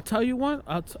 all right, I'll tell you one.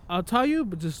 I'll tell you,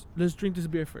 but just let's drink this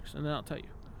beer first, and then I'll tell you.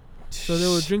 So they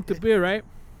would drink the beer, right?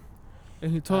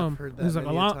 And he told him, he's like,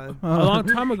 a long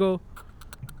time ago,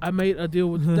 I made a deal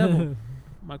with the devil,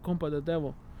 my compa, the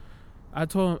devil. I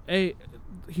told him, hey,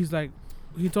 he's like,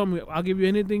 he told me, I'll give you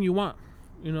anything you want,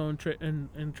 you know, and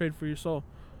trade for your soul.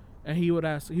 And he would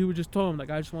just tell him, like,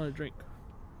 I just want to drink.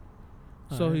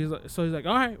 So Alright. he's like,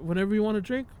 all right, whenever you want to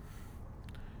drink,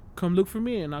 come look for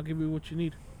me and I'll give you what you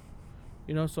need.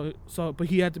 You know, so but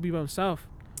he had to be by himself.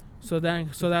 So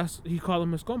that's he called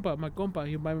him his compa, my compa.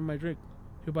 He'll buy me my drink.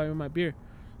 He'll buy me my beer.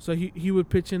 So he would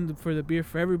pitch in for the beer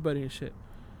for everybody and shit.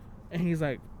 And he's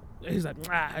like,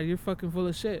 you're fucking full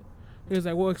of shit. He was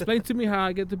like, well, explain to me how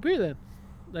I get the beer then.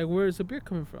 Like, where is the beer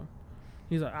coming from?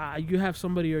 He's like, you have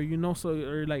somebody, or you know, so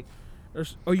or like,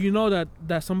 or you know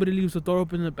that somebody leaves the door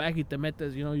open in the back. Y te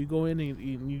metes, you know, you go in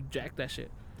and you jack that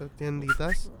shit.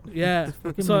 Yeah.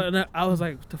 So and I was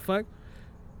like, what the fuck?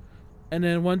 And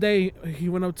then one day he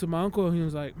went up to my uncle and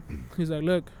he's like,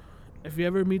 look, if you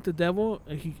ever meet the devil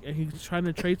and he's trying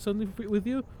to trade something with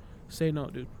you, say no,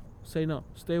 dude. Say no.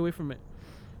 Stay away from it.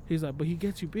 He's like, but he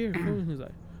gets you beer. He's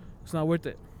like, it's not worth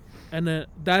it. And then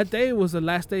that day was the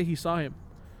last day he saw him.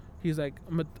 He's like,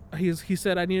 he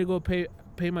said, I need to go pay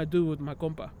my due with my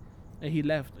compa. And he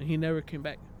left and he never came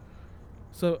back.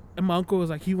 So, and my uncle was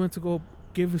like, he went to go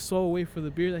give his soul away for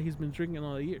the beer that he's been drinking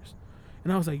all the years.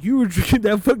 And I was like, you were drinking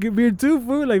that fucking beer too,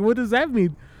 fool? Like, what does that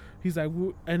mean? He's like,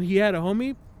 and he had a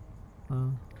homie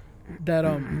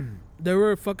that they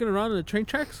were fucking around in the train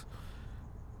tracks,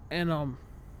 and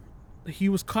he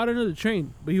was caught under the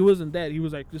train, but he wasn't dead. He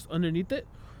was like just underneath it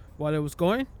while it was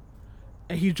going,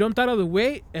 and he jumped out of the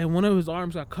way, and one of his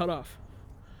arms got cut off.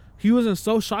 He wasn't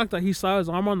so shocked that he saw his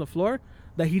arm on the floor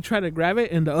that he tried to grab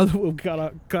it, and the other one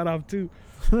got cut off too.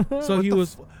 So he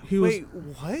was. Wait,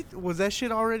 what? Was that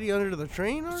shit already under the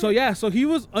train? Already? So yeah, so he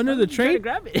was under the train.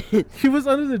 Grab it. He was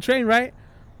under the train, right?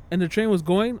 And the train was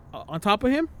going on top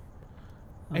of him,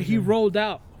 and he rolled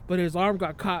out, but his arm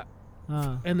got caught,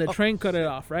 and the train cut it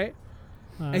off, right?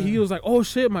 And he was like, "Oh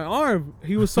shit, my arm!"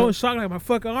 He was so in shock, like my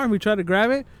fucking arm. He tried to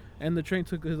grab it, and the train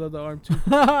took his other arm too.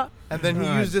 And then he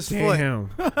used his foot.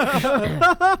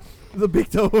 The big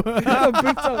toe.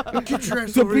 Get your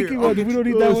ass over here. We don't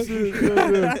need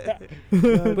that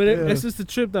one. But it's just the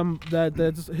trip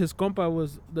that his compa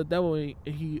was the devil.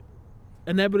 He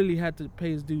inevitably had to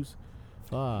pay his dues.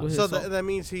 Fuck. So that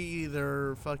means he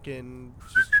either fucking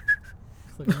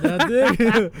that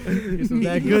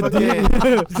good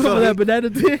dick. Some of that banana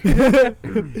dick.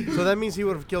 So that means he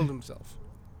would have killed himself.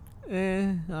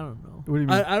 I don't know. What do you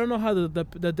mean? I don't know how the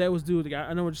debt was due.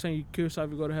 I know what you're saying. You kill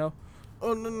yourself, you go to hell.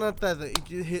 Oh no, not that.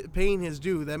 Paying his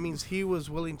due. That means he was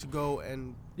willing to go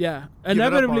and Yeah, Give it up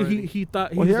inevitably already. he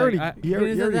thought Well, he he was already like, he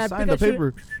already that signed the Pikachu?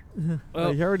 paper. Oh.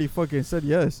 Like, he already fucking said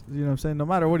yes. You know what I'm saying? No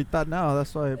matter what he thought now,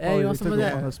 that's why Hey, probably you they want took some of him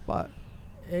that? on the spot.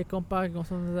 Hey, compa, go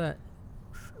some of that.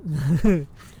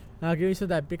 I'll give you some of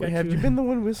that Pikachu. Wait, have you been the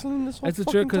one whistling this whole It's a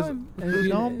fucking trick because time?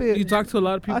 Don't be- you talk to a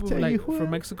lot of people tell you like what,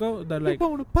 from Mexico that like You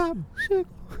wanna pop shit?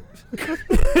 I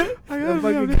that gotta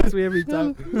fucking be gets me every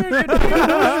time.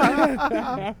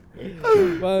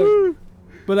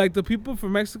 but like the people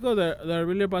from Mexico that are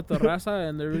really about the raza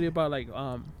and they're really about like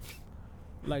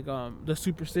the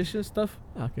superstitious stuff.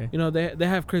 Okay. You know, they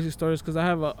have crazy stories because I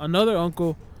have another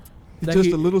uncle. That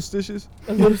Just a little stitches.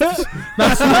 That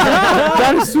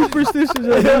is superstitious.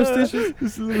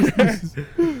 Just a little stitches.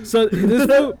 So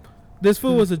this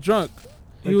fool was a drunk.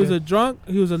 He was a drunk.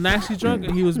 He was a nasty drunk,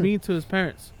 and he was mean to his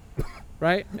parents,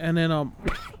 right? And then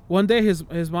one day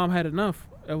his mom had enough.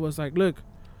 It was like, look,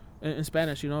 in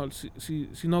Spanish, you know, si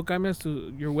no cambias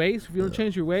to your ways, if you don't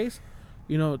change your ways,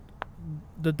 you know,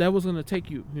 the devil's gonna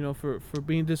take you, you know, for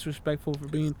being disrespectful, for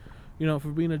being, you know, for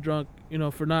being a drunk, you know,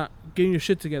 for not getting your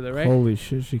shit together, right? Holy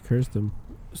shit, she cursed him.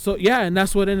 So yeah, and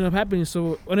that's what ended up happening.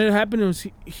 So what ended up happening was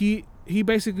he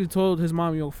basically told his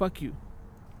mom, "Yo, fuck you,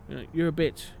 you know, you're a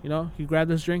bitch." You know, he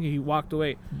grabbed his drink and he walked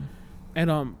away.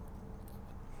 And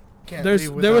Can't There's-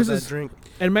 leave there without was that this- drink.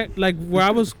 and like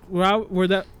where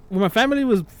my family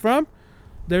was from,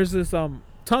 there's this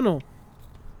tunnel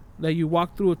that you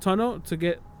walk through a tunnel to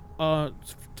get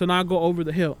to not go over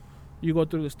the hill. You go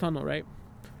through this tunnel, right?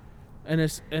 And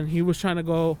he was trying to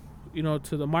go, you know,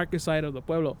 to the market side of the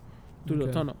pueblo through the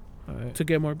Okay. tunnel Alright. to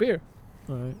get more beer.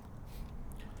 Alright.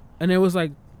 And it was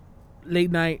like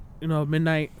late night, you know,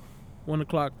 midnight, 1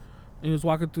 o'clock, and he was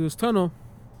walking through this tunnel.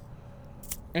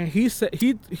 And he said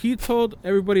he told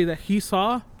everybody that he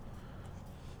saw,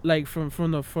 like from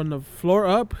the floor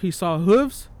up, he saw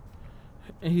hooves,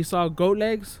 and he saw goat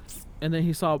legs, and then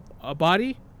he saw a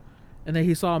body, and then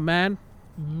he saw a man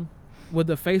Mm-hmm. with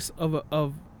the face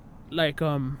of like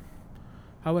how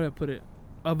would I put it,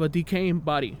 of a decaying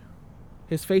body.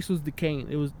 His face was decaying.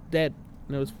 It was dead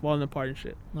and it was falling apart and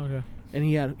shit. Okay. And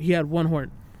he had one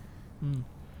horn. Mm.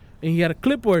 And he had a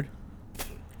clipboard.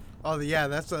 Oh yeah,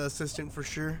 that's an assistant for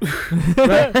sure.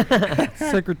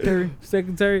 Secretary.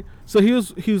 Secretary. So he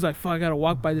was like, fuck, I gotta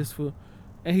walk by this fool.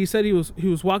 And he said he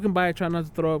was walking by trying not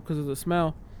to throw up because of the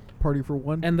smell. Party for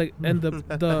one. And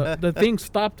the thing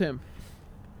stopped him.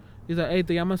 He's like, hey,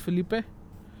 ¿te llamas Felipe?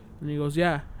 And he goes,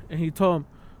 yeah. And he told him,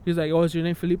 he's like, oh, is your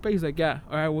name Felipe? He's like, yeah.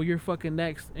 All right, well, you're fucking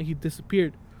next. And he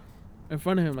disappeared in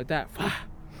front of him like that.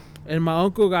 And my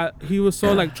uncle he was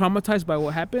so like traumatized by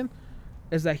what happened,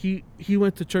 is that he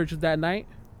went to church that night,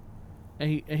 and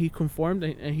he conformed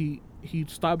and he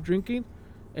stopped drinking,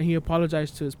 and he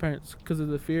apologized to his parents because of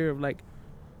the fear of like,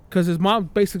 because his mom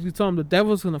basically told him the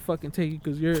devil's gonna fucking take you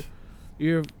because you're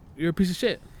a piece of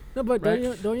shit. No, but Right.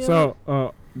 don't you So,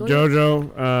 don't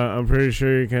Jojo, I'm pretty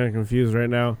sure you're kind of confused right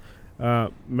now.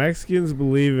 Mexicans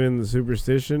believe in the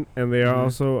superstition, and they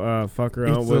also fuck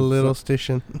around It's with a little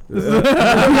station.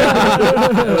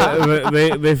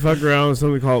 they fuck around with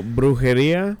something called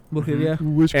brujeria,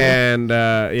 and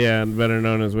and better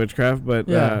known as witchcraft. But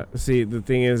see, the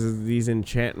thing is these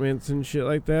enchantments and shit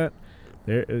like that.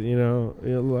 They're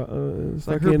it's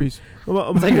like fucking- herpes.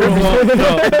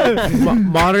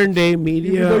 Modern day Even though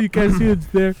media. you can't see it's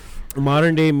there.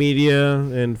 Modern day media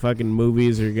and fucking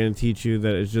movies are gonna teach you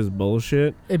that it's just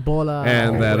bullshit, Ebola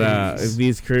and that Always. if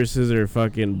these curses are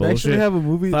fucking They actually bullshit. have a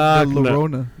movie, Fuck The no.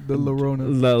 Llorona. The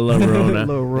Llorona. La Rona.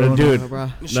 Llorona. Dude,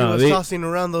 She No, was they- tossing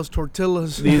around those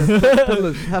tortillas. these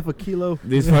Half a kilo.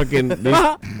 these fucking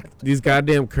these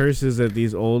goddamn curses that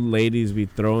these old ladies be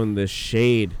throwing this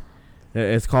shade.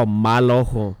 It's called mal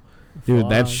ojo. Dude,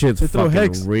 that Fuck. shit's They throw fucking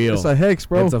hex. real. It's a hex,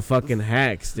 bro. It's a fucking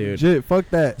hex, dude. Legit, fuck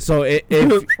that. So if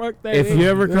Fuck that. if you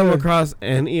ever come Yeah. across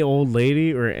any old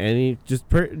lady or any just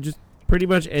pretty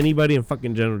much anybody in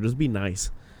fucking general, just be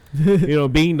nice.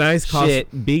 Being nice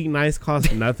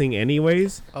costs nothing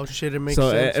anyways. Oh shit, it makes So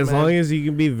sense. as man. long as you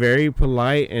can be very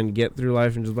polite and get through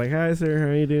life and just like, hi sir,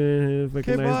 how you doing? Have a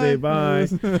fucking Okay, nice day, bye.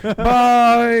 bye.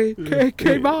 Bye.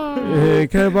 Okay, bye.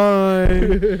 Okay, bye.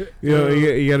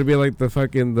 You gotta be like the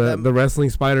fucking That- the wrestling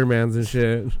Spider-Mans and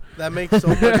shit. that makes so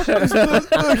much sense.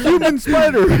 A human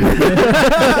spider.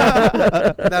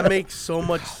 That makes so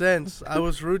much sense. I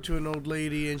was rude to an old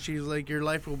lady, and she's like, "Your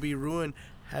life will be ruined."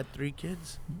 Had 3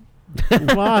 kids.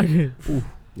 Fuck. You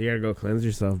gotta go cleanse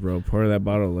yourself, bro. Pour that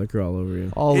bottle of liquor all over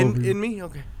you. All over. In me,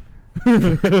 okay. Nah,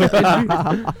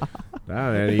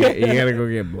 man, you gotta go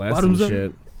get blessed Bottoms and up.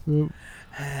 shit.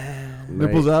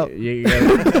 Nipples Like, out. You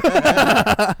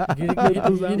gotta, You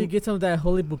need to get some of that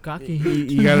holy bukkake.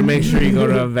 you gotta make sure you go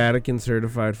to a Vatican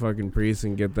certified fucking priest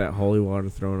and get that holy water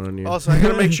thrown on you. Also, I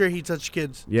gotta make sure he touched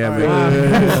kids. Yeah, All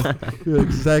but- right. Yeah,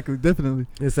 exactly, definitely.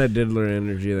 It's that diddler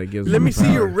energy that gives. Let them me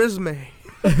see your power. resume.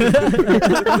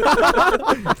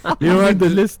 You know what?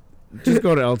 Just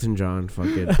go to Elton John. Fuck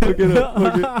it. Look it up.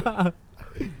 Look it.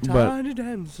 But Tiny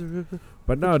dancer.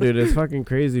 but no, dude, it's fucking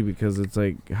crazy because it's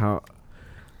like how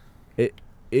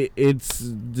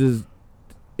it's just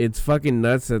it's fucking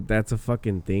nuts that that's a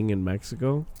fucking thing in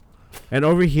Mexico, and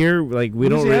over here like we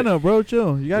don't. Louisiana, bro,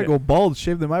 chill. You gotta Yeah. go bald,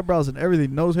 shave them eyebrows and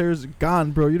everything. Nose hairs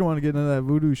gone, bro. You don't want to get into that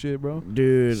voodoo shit, bro.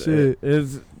 Dude, Shit.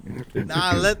 it's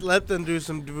Nah, let them do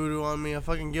some voodoo on me. I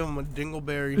fucking give them a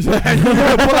dingleberry. You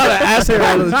gotta pull out an ass hair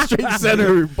out of the straight center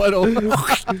of your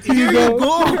butthole. Here you go.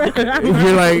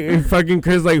 you're like fucking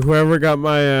Chris, like whoever got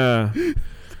my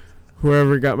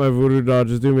voodoo doll,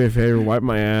 just do me a favor, wipe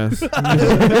my ass.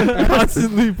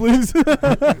 Constantly, please. Come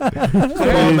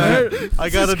on, man. I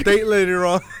got a date later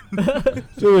on.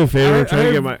 Do me a favor, I'm trying to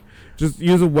I- get my. Just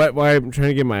use a wet wipe. I'm trying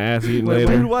to get my ass eaten Like,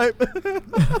 later. weird wipe.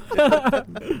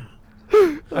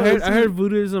 I heard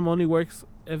voodooism only works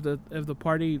if the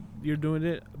party you're doing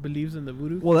it believes in the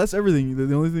voodoo. Well, that's everything.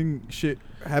 The only thing shit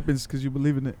happens because you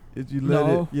believe in it. Is you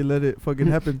let it fucking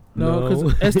happen. No, because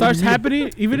No. it starts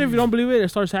happening. Even if you don't believe it, it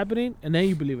starts happening, and then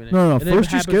you believe in it. No. And then it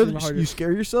First you happens scare even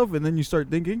harder. yourself, and then you start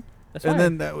thinking, That's and fine.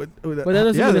 then that would. But that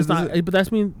doesn't yeah, mean it's that's- not. But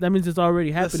that means it's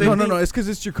already happening. same No, thing- it's because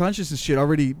it's your consciousness shit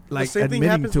already like the same thing admitting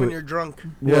happens to when it. you're drunk.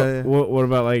 Yeah. What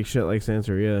about like shit like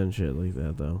Santeria and shit like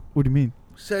that though? What do you mean?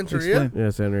 Santeria? Explain. Yeah,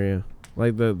 Santeria,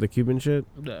 like the Cuban shit.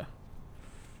 Yeah.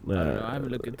 I don't know. I haven't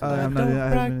looked into that. I'm not. I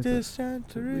haven't been into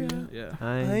Santeria. Yeah.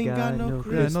 I ain't got no it. Yeah, I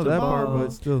crystal know that part, ball.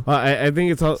 but still. I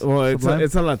think it's all well. Sublime?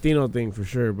 It's a Latino thing for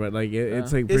sure, but like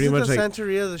it's Yeah. like pretty Isn't much the like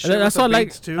Santeria the shit And that's with why I the like.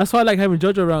 beads too? That's why I like having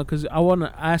JoJo around because I want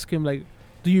to ask him like,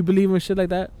 do you believe in shit like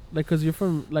that? Like, cause you're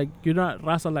from like you're not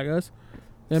Raza like us. You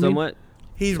know what I mean? Somewhat.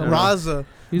 He's Somewhat. Raza.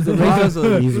 He's the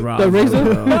Raza. he's The Raza,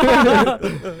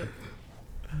 razor.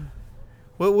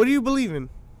 bro. What do you believe in?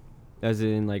 As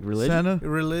in like religion. Santa.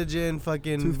 Religion,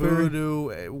 fucking Tooth fairy. voodoo,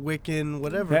 Wiccan,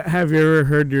 whatever. Have you ever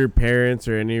heard your parents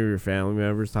or any of your family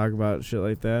members talk about shit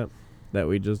like that? That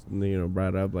we just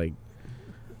brought up, like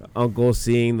uncle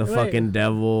seeing the Wait. fucking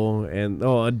devil and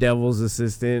a devil's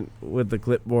assistant with the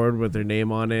clipboard with their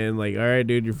name on it, and like, all right,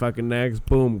 dude, you're fucking next.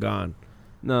 Boom, gone.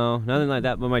 No, nothing like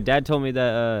that. But my dad told me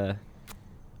that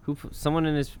someone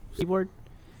in his keyboard,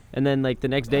 and then like the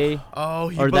next day, Oh,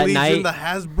 he Or that believes in night- the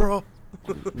Hasbro.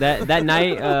 that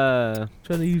night,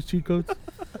 Trying to use cheat codes.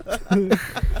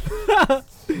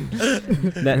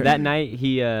 that night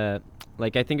he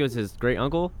like I think it was his great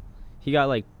uncle. He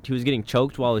was getting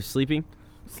choked while he was sleeping.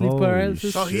 sleep Holy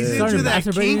paralysis. Oh, he's Started into that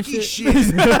masturbating and kinky shit.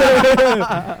 shit.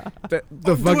 The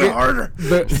Do it fucking harder.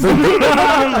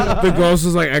 the ghost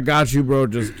is like, I got you, bro.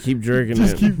 Just keep jerking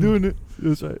Just it. keep doing it.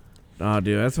 That's right. Oh,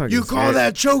 dude, that's fucking. You call scary.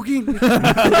 that choking?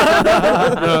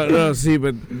 No. See,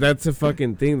 but that's a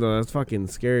fucking thing, though. That's fucking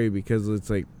scary because it's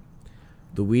like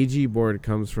the Ouija board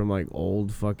comes from like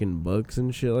old fucking books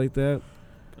and shit like that.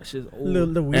 That shit's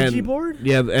old. The Ouija And- board?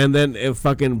 Yeah, and then it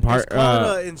fucking part. It's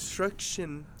called an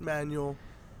instruction manual.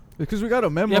 Because we got a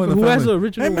memo Yeah, in but the who has the family.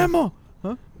 original? Hey, memo.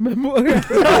 Memo.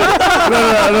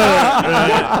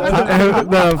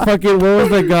 No, fucking what was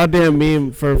the goddamn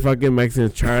meme for fucking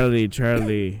Mexicans?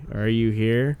 Charlie, are you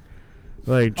here?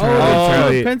 Like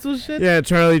Charlie. Pencil shit. Yeah,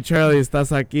 Charlie,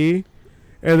 estás aquí?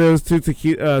 And there was two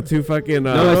fucking.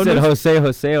 No, it said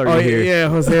Jose, are Oh you here? yeah,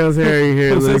 Jose, are you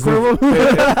here? Jose Cuervo?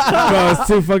 No, it's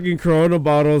two fucking Corona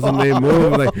bottles and they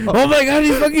move. Like, oh my god,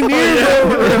 he's fucking here,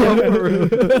 bro.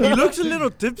 He looks a little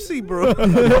tipsy, bro.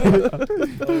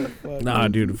 Nah,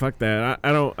 dude, fuck that.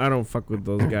 I don't fuck with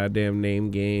those goddamn name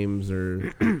games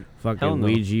or Hell fucking no.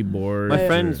 Ouija boards. My or-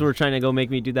 friends were trying to go make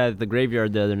me do that at the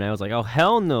graveyard the other night. I was like, oh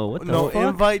hell no! What the No fuck?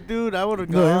 invite, dude. I would have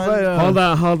No, gone. invite,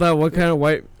 Hold on. What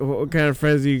kind of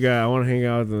friends do you got? I want to hang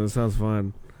out with them. It sounds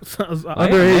fun.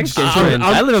 Underage Mexican friends.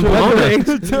 I live in Pomona.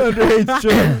 Underage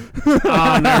children.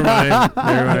 Oh, never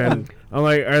mind. I'm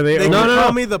like, are they? They over- can no.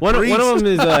 call me the One priest. of them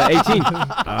is 18.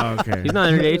 Oh, okay. He's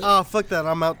not underage. Oh, fuck that.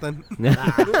 I'm out then.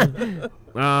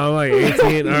 I'm like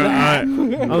 18.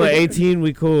 I'm like 18.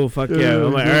 We cool. Fuck yeah.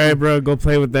 I'm like, all right, bro. Go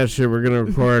play with that shit. We're gonna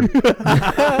record.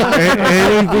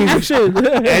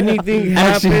 anything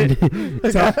happen.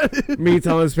 Me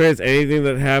telling his parents anything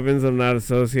that happens, I'm not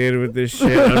associated with this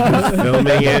shit. I'm just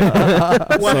filming it.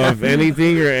 So if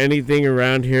anything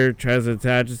around here tries to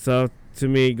attach itself to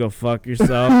me, go fuck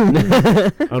yourself. I'm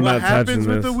What not touching happens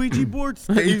with this. the Ouija board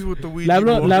stays with the Ouija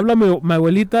Le board. habla mi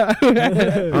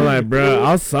abuelita. I'm like, bro,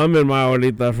 I'll summon my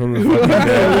abuelita from the fucking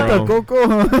dead, bro.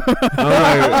 Coco.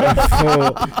 I'm like,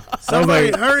 fool.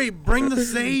 Somebody like- hurry, bring the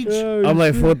sage. I'm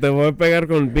like, fool, te voy a pegar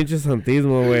con pinche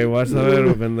santismo, güey. Vas a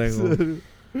ver, pendejo.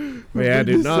 But yeah,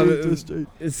 dude, no,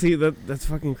 see, that's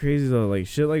fucking crazy, though. Like,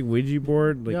 shit like Ouija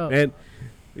board. Like, Yo. and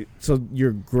so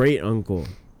your great uncle.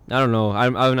 I don't know.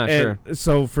 I'm not sure.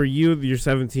 So for you, you're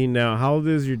 17 now. How old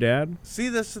is your dad? See,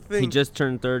 that's the He thing. just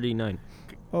turned 39.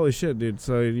 Holy shit, dude.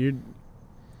 So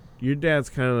your dad's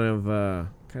kind of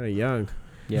young.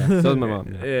 Yeah, so is my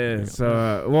mom. Yeah.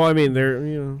 So well, I mean, they're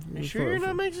You sure you're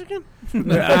not Mexican? I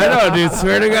know, dude.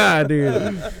 Swear to God,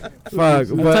 dude. Fuck.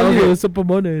 I'm But, telling you, okay, it's a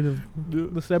Pomona in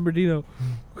the San Bernardino.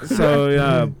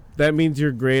 so that means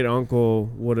your great uncle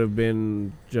would have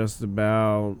been just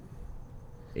about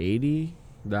 80.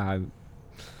 Nah,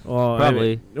 Well,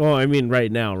 Probably. I mean,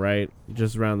 right now, right?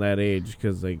 Just around that age,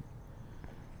 because like,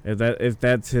 if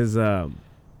that's his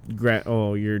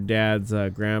your dad's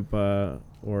grandpa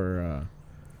or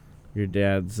your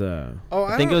dad's Oh,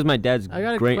 I think it was my dad's I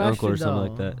got a great uncle or question,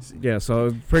 something though. like that. yeah. So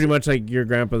it's pretty much like your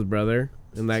grandpa's brother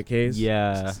in that case.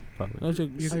 Yeah, probably.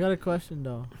 I got a question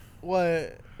though.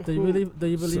 What? Do you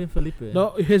believe in Felipe? No,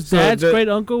 his So dad's the- great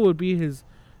uncle would be his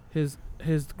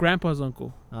grandpa's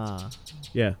uncle. Ah.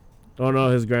 Yeah. Oh no,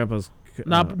 his grandpa's.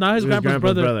 Not his grandpa's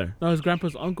brother. No, his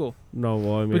grandpa's uncle. No,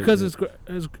 well, I mean, Because his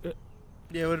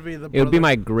Yeah, it would be the. It would be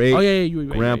my great you were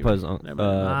right, grandpa's Never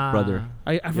mind. brother.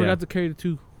 I Yeah. forgot to carry the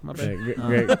two. My yeah, bad.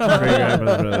 great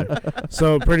grandpa's brother.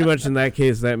 So pretty much in that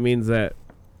case, that means that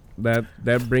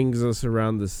brings us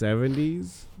around the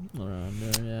 70s. Around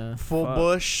there, yeah. full Fuck.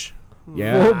 bush.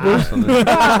 Yeah.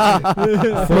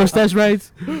 Mustache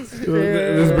rights.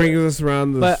 This brings us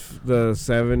around the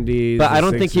 70s. But I the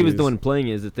don't think he was the 60s. one playing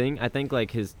it. Is the thing. I think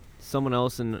like someone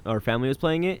else in our family was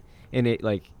playing it, and it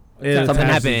like It something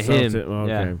attached happened to itself him. oh,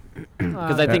 Yeah. okay.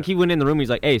 because I think he went in the room. He's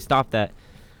like, "Hey, stop that."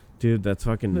 Dude, that's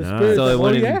fucking The nuts. spirit- So it Oh,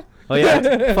 went in. yeah? Oh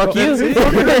yeah, fuck you.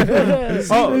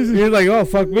 Oh, you're like, oh,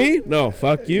 fuck me? No,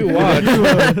 fuck you. Watch.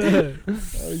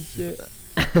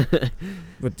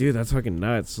 But dude, that's fucking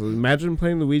nuts. So imagine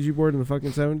playing the Ouija board in the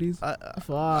fucking 70s.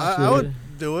 Fuck. I would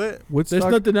do it. There's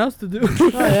nothing else to do. Oh,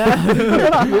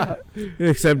 yeah.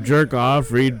 Except jerk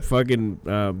off, read fucking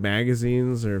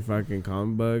magazines or fucking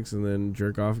comic books, and then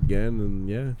jerk off again, and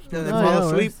yeah, And then Oh, fall yeah,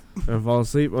 asleep. and fall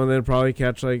asleep, and then probably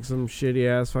catch like some shitty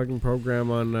ass fucking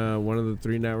program on one of the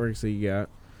 3 networks that you got.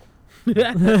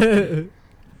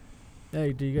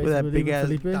 Hey, do you With guys that believe big in ass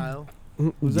Felipe? dial.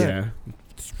 Who's that? Yeah.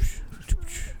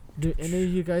 Do any of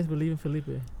you guys believe in Felipe?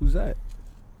 Who's that?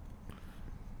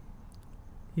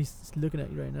 He's looking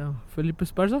at you right now. Felipe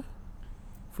Esparza?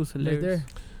 Right there.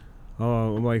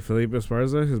 Oh, I'm like Felipe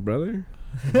Esparza, his brother.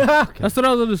 That's what I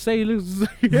was going to say. He looks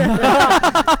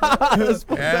Yeah.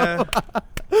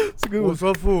 It's a good one. What's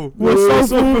up, fool?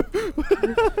 What's up,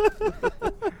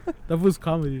 That was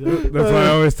comedy. Though. That's why I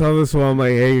always tell this one. I'm like,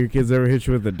 hey, your kids ever hit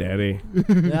you with a daddy?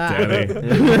 Daddy.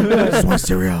 I just want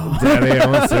cereal. Daddy, I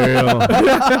want cereal.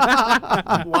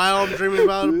 While I'm dreaming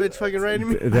about a bitch fucking writing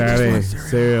me. Daddy,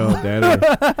 cereal, daddy.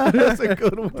 That's a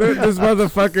good one. This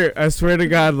motherfucker, I swear to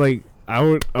God, like, I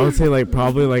would say, like,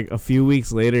 probably, like, a few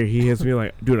weeks later, he hits me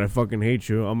like, dude, I fucking hate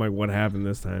you. I'm like, what happened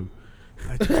this time?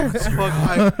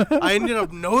 I ended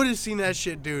up noticing that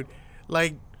shit, dude.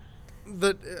 Like,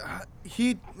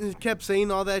 he kept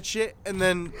saying all that shit, and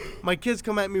then my kids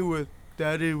come at me with,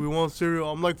 Daddy, we want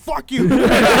cereal. I'm like, fuck you. Fuck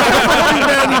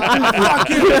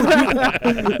you.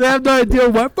 They have no idea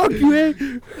what. Fuck you, eh?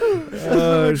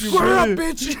 Square up,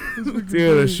 bitch.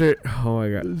 Dude, the shit. Oh, my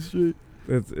God.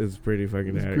 It's pretty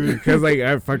fucking hard. Because, like,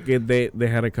 they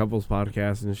had a couples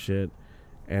podcast and shit.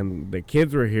 And the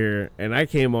kids were here. And I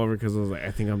came over because I was like,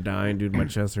 I think I'm dying, dude. My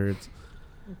chest hurts.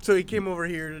 So he came over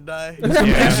here to die. Yeah.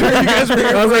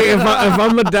 I was like, if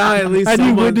I'm going to die, at least I need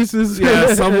someone, witnesses.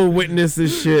 yeah, someone witness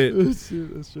this shit. That's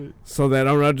right. So that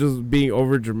I'm not just being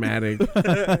over dramatic.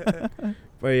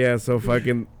 But yeah, so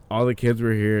fucking all the kids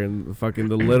were here. And fucking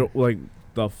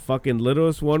the fucking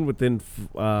littlest one within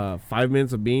 5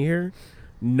 minutes of being here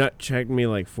nut checked me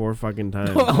like 4 fucking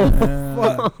times.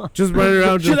 Just running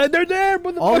around. Shit, like they're there,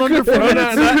 motherfucker. All under 4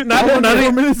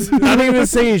 minutes. Not even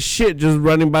saying shit, just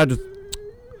running by, just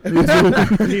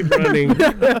keep running.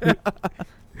 And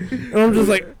I'm just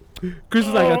like, Chris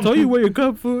is like, I told you where your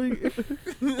cup food.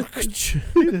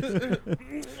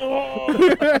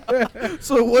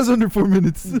 So it was under 4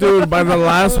 minutes. dude, by the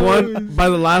last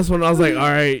one, I was like, all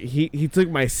right, he took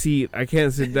my seat. I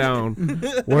can't sit down.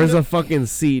 Where's the fucking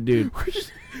seat, dude?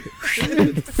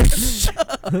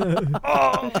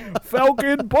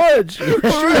 Falcon punch.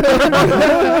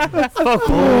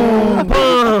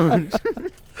 Punch.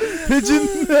 Pigeon.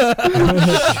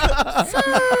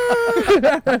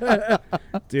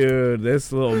 Dude,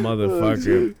 this little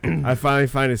motherfucker. I finally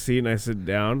find a seat and I sit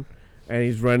down, and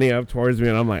he's running up towards me,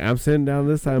 and I'm like, I'm sitting down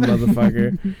this time,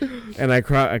 motherfucker. And I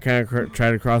kind of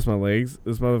try to cross my legs.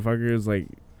 This motherfucker is like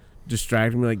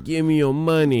distracting me, like, give me your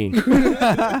money.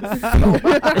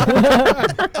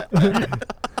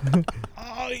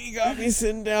 Oh, you got me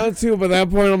sitting down too. But at that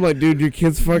point, I'm like, dude, your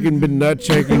kid's fucking been nut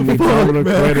checking me. I'm gonna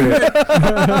quit it.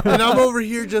 And I'm over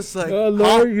here just like, Oh,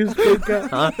 Lord, you speak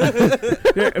up.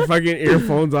 Fucking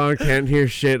earphones on, can't hear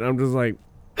shit. I'm just like,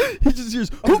 He just hears.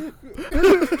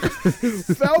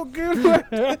 Falcon.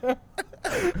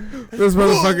 this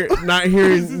motherfucker not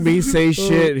hearing me say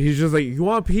shit. He's just like, you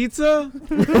want pizza?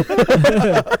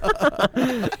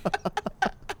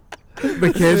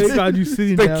 The kids, God, you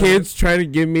sitting the down. kids trying to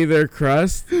give me their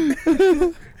crust.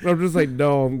 And I'm just like,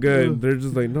 no, I'm good. They're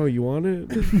just like, no, you want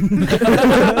it?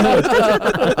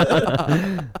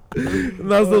 And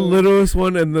that was the littlest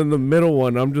one, and then the middle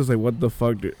one. I'm just like, what the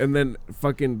fuck, dude? And then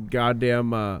fucking goddamn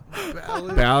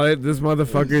Ballot. This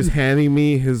motherfucker is handing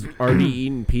me his already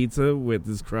eaten pizza with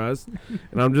his crust,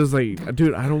 and I'm just like,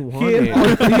 dude, I don't want it.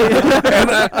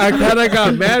 And I kind of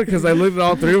got mad because I looked at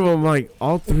all 3 of them. I'm like,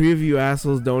 all 3 of you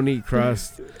assholes don't eat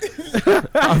crust.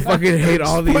 I fucking hate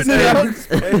all these things.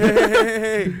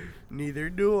 hey. Neither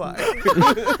do I.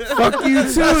 Fuck you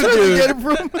too, dude.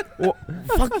 Well,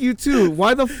 fuck you too.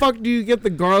 Why the fuck do you get the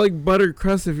garlic butter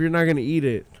crust if you're not gonna eat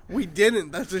it? We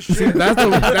didn't. That's a See, shit. that's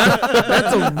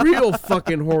a real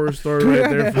fucking horror story right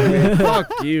there for me.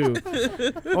 Fuck you.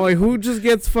 Oh, like, who just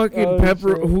gets fucking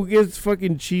pepper? Who gets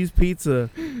fucking cheese pizza?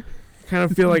 Kind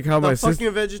of feel like how my the sister.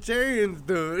 fucking vegetarians,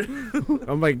 dude.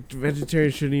 I'm like,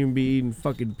 vegetarians shouldn't even be eating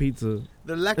fucking pizza.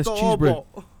 The That's cheese bread.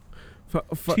 lacto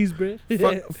Cheese bread.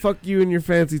 Fuck you and your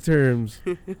fancy terms.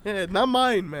 Not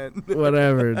mine, man.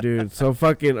 Whatever, dude. So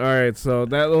fucking alright, so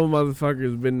that little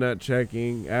motherfucker's been nut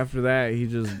checking. After that, he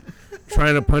just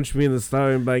trying to punch me in the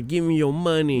stomach and be like, give me your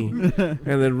money. And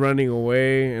then running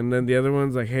away. And then the other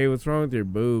one's like, hey, what's wrong with your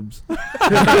boobs?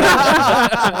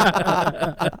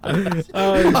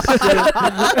 Oh,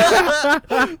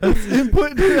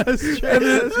 Input. That's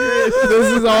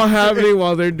This is all happening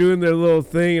while they're doing their little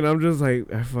thing, and I'm just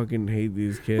like, I fucking hate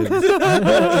these kids.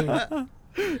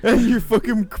 And your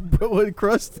fucking what,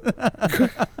 crust.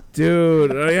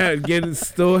 Dude, oh yeah, getting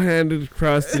still handed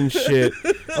crust and shit.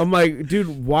 I'm like,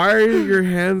 dude, why are your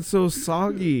hands so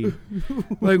soggy?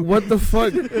 Like, what the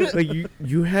fuck? Like,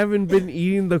 you haven't been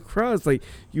eating the crust. Like,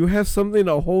 you have something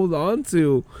to hold on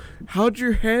to. How'd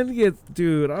your hand get,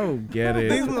 dude? I don't get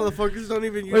it. These motherfuckers don't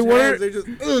even use Like, what hands. are- They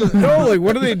just. No, like,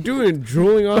 what are they doing?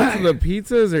 Drooling onto the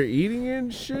pizza as they're eating it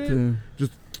and shit?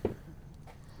 Just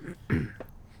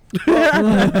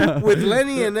With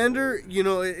Lenny and Ender, you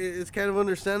know, it's kind of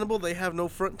understandable. They have no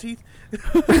front teeth. All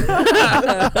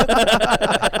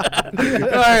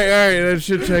right, that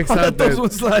shit checks out.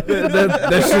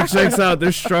 That shit checks out.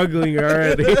 They're struggling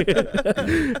already.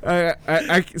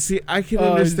 I see. I can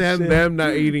understand them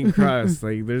not eating crust.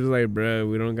 Like they're just like, bro,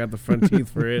 we don't got the front teeth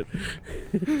for it.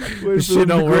 This shit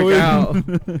don't work out.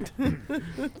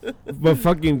 But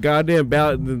fucking goddamn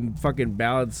ballot, the fucking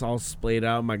ballots all splayed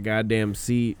out in my goddamn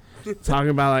seat. Talking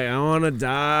about like, I want to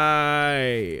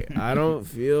die. I don't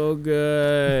feel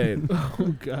good.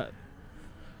 Oh God.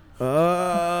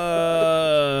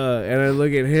 And I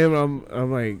look at him.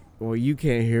 I'm like, well, you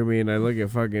can't hear me. And I look at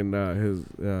fucking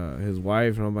his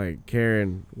wife, and I'm like,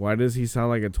 Karen, why does he sound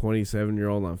like a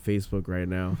 27-year-old on Facebook right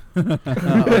now?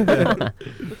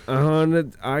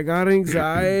 I got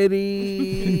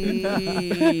anxiety,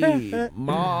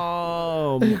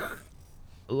 Mom.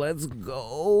 Let's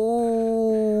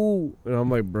go. And I'm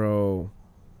like, bro,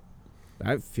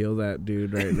 I feel that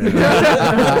dude right now.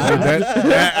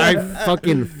 I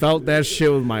fucking felt that shit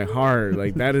with my heart.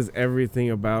 Like, that is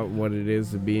everything about what it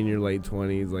is to be in your late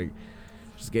 20s. Like,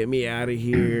 just get me out of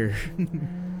here.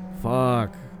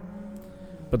 Fuck.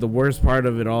 But the worst part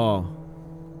of it all,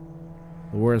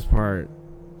 the worst part.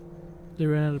 They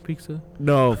ran out of pizza.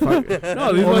 No, fuck.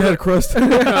 No, these only had crust.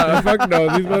 Fuck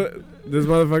no. This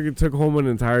motherfucker took home an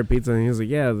entire pizza, and he was like,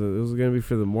 yeah, it was going to be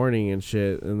for the morning and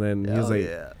shit. And then he was like,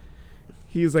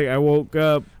 he's like, I woke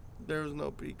up. There was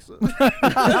no pizza.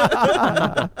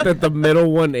 That the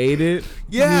middle one ate it.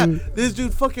 Yeah, this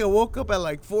dude fucking woke up at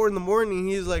like 4 a.m.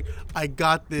 He's like, I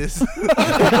got this.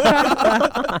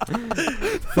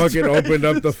 Fucking opened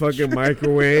up the fucking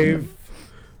microwave.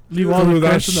 Leave all threw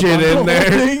that shit in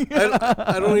there.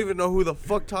 I don't even know who the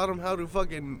fuck taught him how to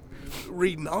fucking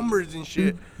read numbers and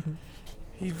shit.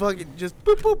 He fucking just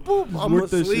boop boop boop. I'm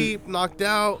asleep, knocked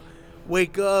out.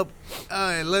 Wake up.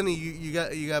 Lenny,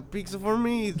 you got pizza for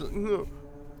me? He's like, no.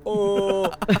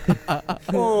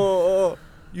 Oh,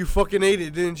 you fucking ate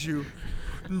it, didn't you?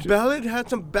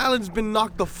 Ballard's been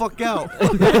knocked the fuck out.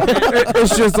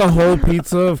 It's just a whole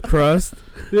pizza of crust.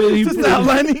 Just not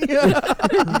Lenny. He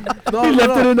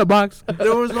left it in the box.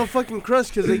 There was no fucking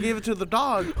crust because they gave it to the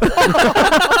dog.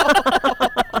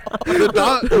 The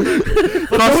dog.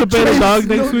 Constipated dog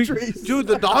next week. Dude,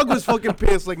 the dog was fucking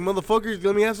pissed. Like, motherfuckers,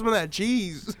 let me have some of that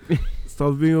cheese.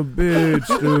 Stop being a bitch,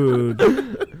 dude.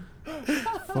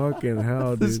 Fucking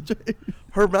hell, dude.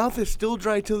 Her mouth is still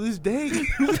dry till this day.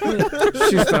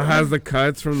 She still has the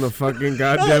cuts from the fucking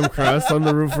goddamn crust on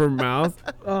the roof of her mouth.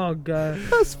 Oh God,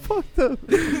 that's fucked up.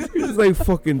 It's like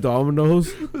fucking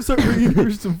Domino's. Start bringing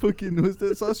her some fucking, what's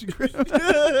that sausage cream?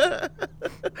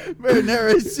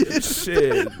 Marinara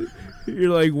shit.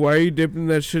 You're like, why are you dipping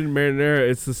that shit in marinara?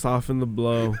 It's to soften the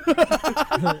blow.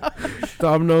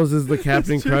 Domino's is the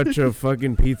Captain Crunch of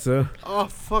fucking pizza. Oh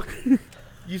fuck.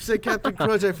 You said Captain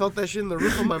Crunch, I felt that shit in the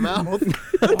roof of my mouth.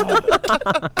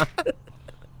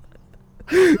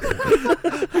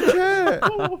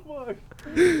 Oh fuck.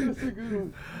 That's a good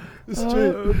one.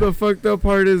 The fucked up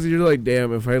part is you're like,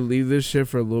 damn, if I leave this shit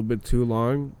for a little bit too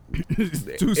long, it's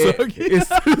too soggy. It's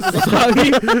too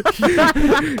soggy.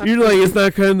 You're like, it's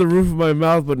not cutting the roof of my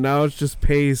mouth, but now it's just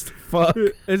paste. Fuck.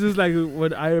 It's just like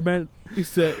when Iron Man, he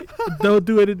said, don't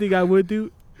do anything I would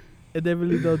do, and then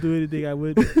really don't do anything I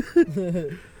would.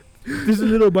 There's a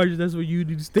little margin, that's where you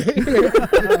need to stay.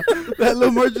 That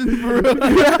little margin for real.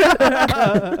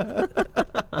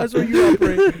 That's where you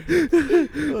operate. Oh,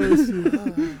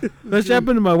 shit. That shit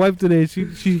happened to my wife today.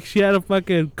 She had a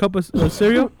fucking cup of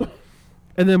cereal,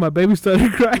 and then my baby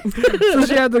started crying. So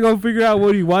she had to go figure out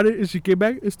what he wanted, and she came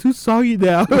back. It's too soggy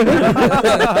now.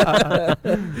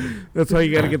 That's why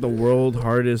you gotta get the world's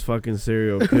hardest fucking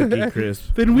cereal, Cookie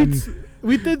Crisp. Then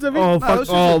we did something. Oh fuck!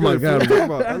 Oh my god!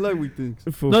 I like wheat things.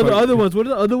 No, the other ones. What are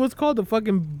the other ones called? The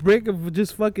fucking brick of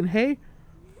just fucking hay.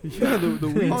 Yeah, the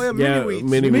wheats. Oh yeah, mini wheats.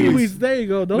 Mini wheats. There you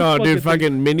go. Those no, dude, things.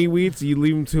 fucking mini wheats. You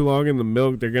leave them too long in the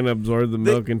milk, they're gonna absorb the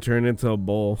milk and turn into a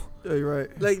bowl. Yeah, you're right.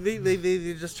 Like they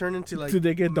just turn into like. Did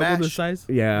they get double the size?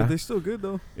 Yeah, But they're still good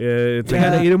though. yeah. It's They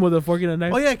had to eat them with a fork and a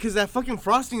knife. Oh yeah, because that fucking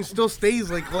frosting still stays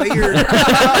like layered.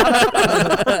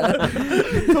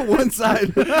 To one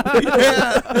side.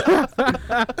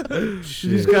 You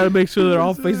just gotta make sure they're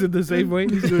all facing the same way.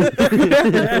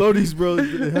 Floaties, bro.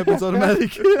 It happens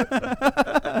automatic.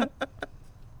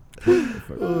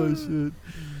 Oh shit.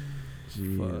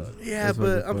 Jeez. Yeah, That's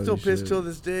but fucking I'm still funny pissed shit. till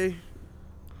this day.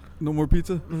 No more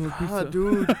pizza. Ah,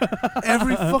 dude.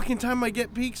 Every fucking time I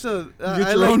get pizza, Get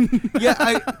I your like. own? Yeah,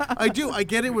 I do. I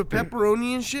get it with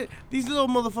pepperoni and shit. These little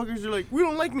motherfuckers are like, we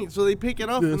don't like meat, so they pick it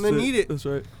off and then eat it. That's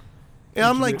right. And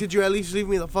I'm like, did you at least leave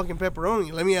me the fucking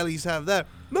pepperoni? Let me at least have that.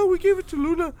 No, we gave it to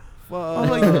Luna. I'm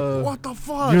like, what the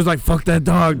fuck? He was like, fuck that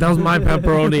dog. That was my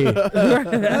pepperoni.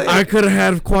 I could have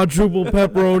had quadruple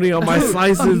pepperoni on my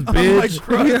slices, bitch.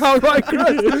 On my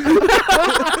crust.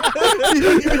 You don't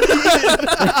even eat it.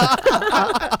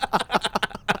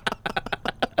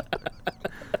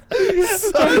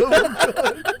 Son of a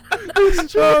gun.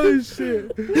 Oh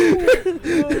shit.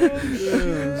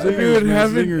 Dude,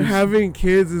 having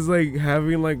kids is like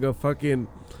having like a fucking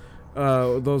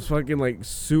those fucking like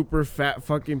super fat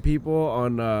fucking people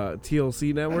on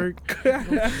TLC network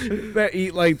that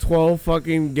eat like 12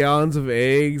 fucking gallons of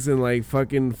eggs and like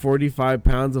fucking 45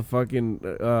 pounds of fucking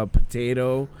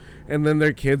potato, and then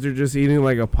their kids are just eating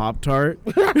like a Pop-Tart.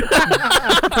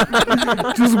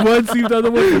 Just one seemed the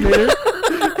other one there.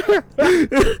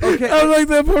 Okay. I'm like,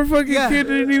 that poor fucking kid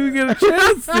didn't even get a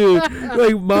chance, dude.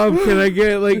 Like, Mom, can I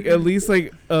get like at least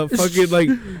like a fucking like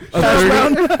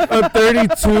a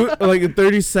 32, like a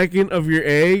 32nd of your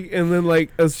egg, and then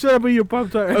like a Shut up with your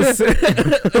Pop-Tart. a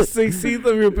 16th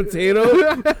of your potato?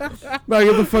 Now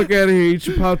get the fuck out of here. Eat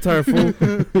your Pop-Tart, fool.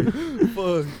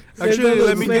 Fuck. Actually,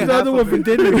 let me get half the one of for it.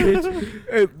 dinner, bitch.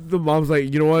 And the mom's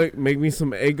like, you know what? Make me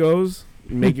some Eggos.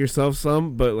 Make yourself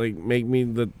some, but like make me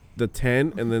the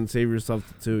 10 and then save yourself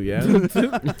the 2, yeah?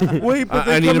 Wait, but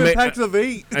I they need come to in make- packs of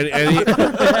 8.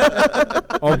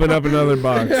 Open up another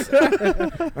box.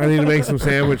 I need to make some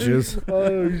sandwiches.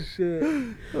 Oh shit.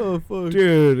 Oh fuck.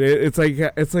 Dude, it's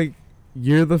like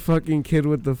you're the fucking kid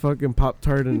with the fucking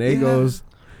Pop-Tart and Eggos,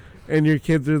 and your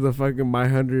kids are the fucking my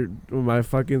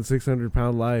fucking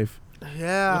 600-pound life.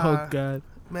 Yeah. Oh god.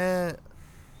 Man.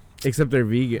 Except they're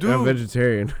vegan, Dude.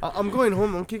 vegetarian. I'm going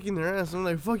home. I'm kicking their ass. I'm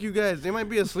like, fuck you guys. They might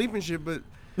be asleep and shit, but,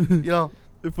 you know.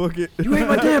 Fuck it. You ate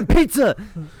my damn pizza.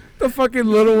 The fucking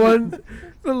little one,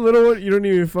 you don't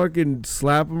even fucking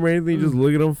slap them or anything. You just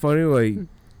look at them funny like,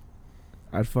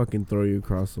 I'd fucking throw you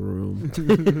across the room.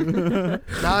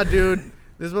 Nah, dude.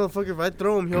 This motherfucker, if I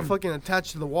throw him, he'll fucking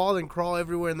attach to the wall and crawl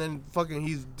everywhere, and then fucking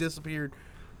he's disappeared.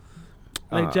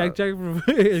 Like Jack from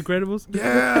Incredibles.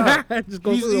 Yeah. Just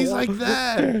goes through the He's wall. like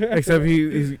that. Except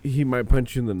he might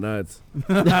punch you in the nuts.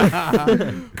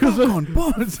 Cause on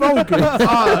bones.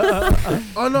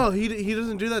 Oh no, he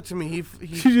doesn't do that to me. He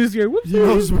She just hear whoops. He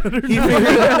knows better. he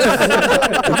figured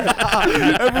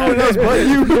Everyone else but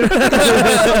you.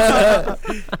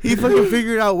 he fucking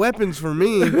figured out weapons for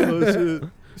me. Oh shit.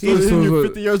 He's So you're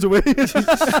 50 yards away. This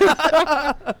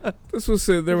was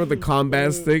sitting there with the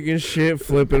combat stick and shit,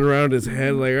 flipping around his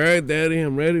head like, all right, Daddy,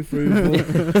 I'm ready for you.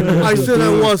 Fool." I said I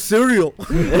want cereal. Oh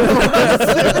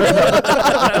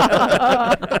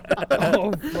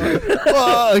fuck.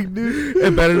 Fuck, dude.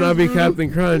 It better not be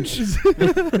Captain Crunch.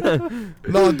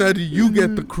 No, Daddy, you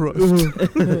get the crust.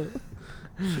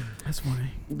 That's funny.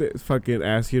 They fucking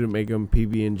ask you to make them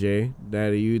PB&J.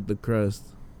 Daddy, you eat the crust.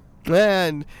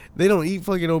 Man, they don't eat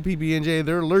fucking OPB&J.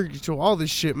 They're allergic to all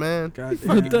this shit, man. God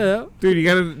What the hell? Dude, you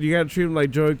gotta treat them like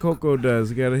Joey Coco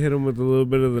does. You gotta hit them with a little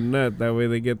bit of the nut. That way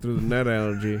they get through the nut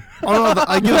allergy. Oh no,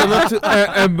 I give them up to.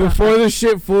 And before the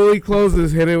shit fully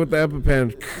closes, hit it with the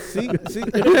EpiPen. See, that's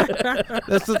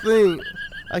the thing.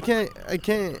 I can't.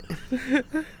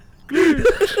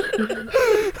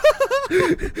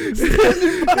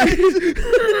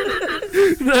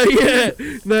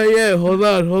 Not yet. Hold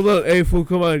on. Hey, fool,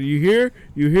 come on. You hear?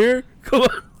 Come on.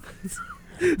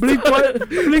 Blink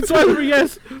twice for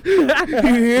yes. You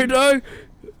hear, dog?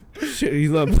 Shit, he's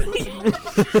not blinking.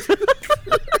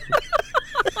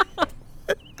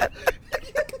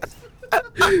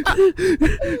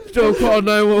 Don't call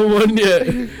 911 yet.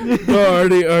 No, I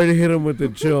already hit him with the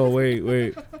chill.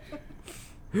 Wait.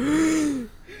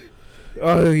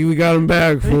 Oh, we got him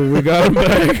back, fool. We got him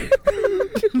back.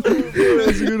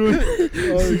 That's a good one.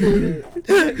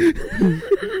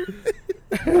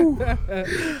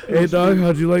 Hey, dog,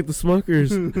 how'd you like the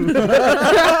Smuckers?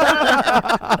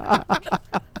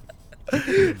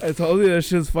 I told you that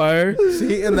shit's fire.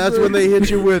 See, and that's when they hit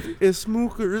you with it's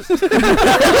smookers.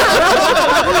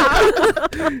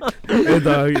 Hey,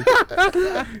 dog,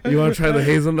 you want to try the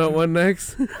hazelnut one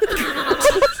next?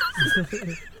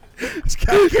 It's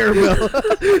got caramel.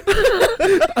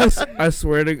 I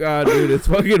swear to God, dude, it's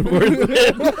fucking worth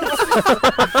it.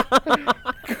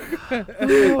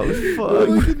 Oh fuck!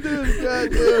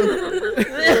 Goddamn.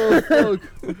 Oh fuck.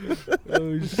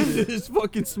 Oh shit. It's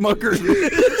fucking Smucker.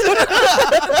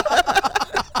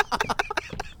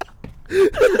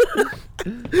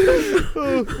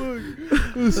 Oh fuck.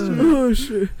 Oh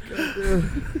shit.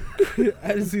 I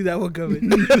didn't see that one coming.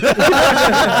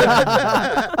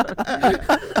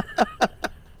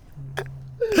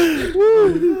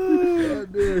 God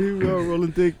damn, he was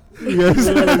rolling thick. Yes.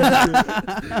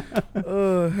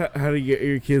 How to get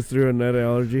your kids through a nut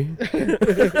allergy?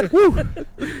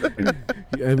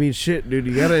 I mean, shit, dude.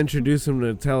 You gotta introduce them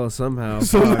to Nutella somehow.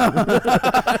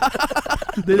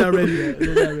 They're not ready yet.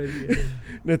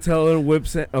 Nutella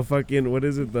whips a fucking, what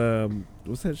is it?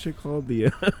 What's that shit called?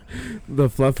 The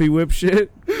fluffy whip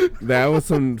shit. That was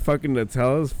some fucking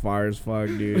Nutella's fire as fuck,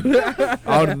 dude.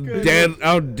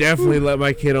 I'll definitely let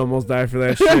my kid almost die for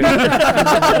that shit.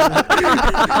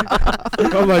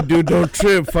 I'm like, dude, don't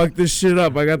trip. Fuck this shit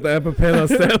up. I got the EpiPen on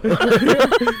step.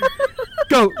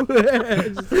 Go.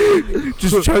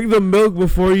 Just chug the milk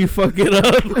before you fuck it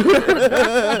up.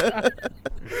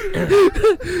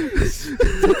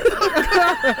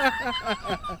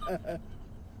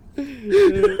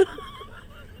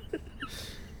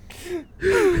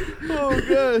 Oh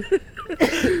god.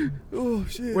 Oh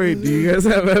shit. Wait, do you guys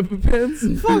have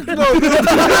EpiPens? Fuck no.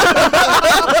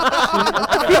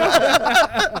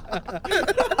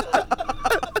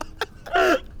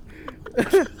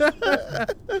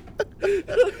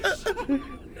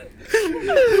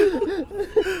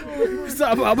 So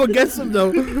I'm gonna get some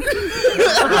though.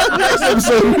 Next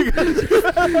episode,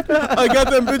 I got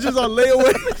them bitches on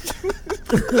layaway.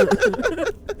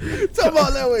 Talk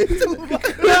about layaway.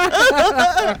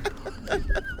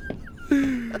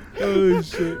 Oh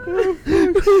shit.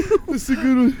 That's a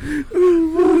good one.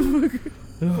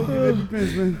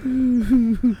 EpiPens,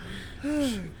 man.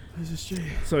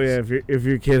 So yeah, if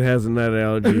your kid has a nut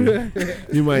allergy,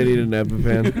 you might need an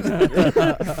EpiPen.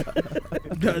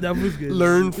 That was good.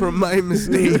 Learn from my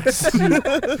mistakes.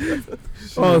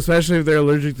 Oh, especially if they're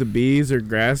allergic to bees or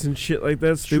grass and shit like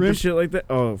that, stupid Shrimp. shit like that.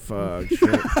 Oh fuck,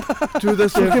 shrimp. Dude,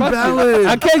 that's fucking valid.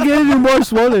 I can't get any more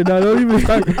swollen. I don't even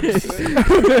start.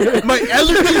 My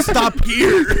allergies stop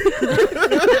here.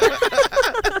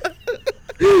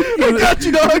 I got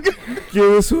you, dog.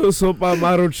 Give us a sopa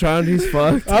maruchan, he's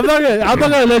fucked. I'm not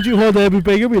gonna let you hold the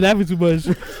EpiPen. You'll be laughing too much.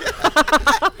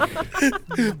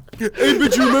 Hey,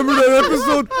 bitch, you remember that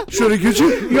episode? Should I get you?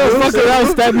 You gonna fuck around,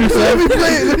 stab yourself. Let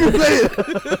me play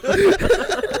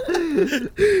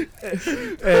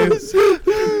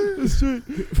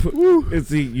it.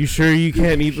 Hey, you sure you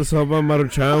can't eat the sopa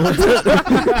maruchan?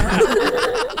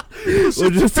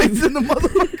 We'll just take in the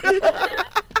motherfucker.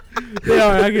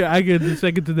 Yeah, I get the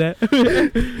second to that.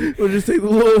 We'll just take the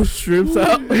little strips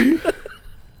out.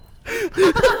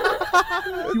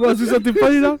 You want to do something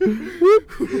funny now?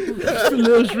 Just a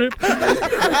little shrimp.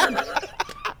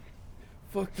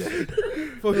 Fuck that.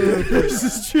 Fuck that. This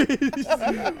is straight.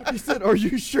 He said, "Are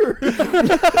you sure?" I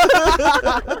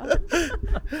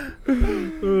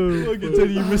can tell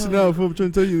you, you're missing out. Fool. I'm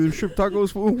trying to tell you, the shrimp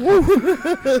tacos. Fool.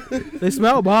 They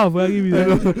smell bomb. I'll give you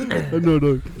that. I know,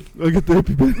 dog. I get the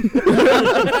EpiPen.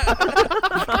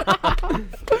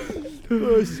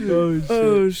 Oh shit!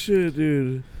 Oh shit,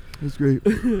 dude. That's great.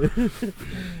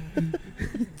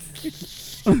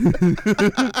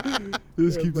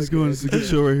 Let's keep this going. It's a good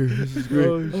show right here. This is great.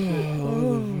 Oh,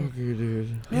 motherfucker, dude.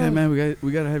 Yeah, man,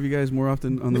 we gotta have you guys more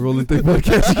often on the Rolling Thick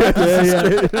podcast.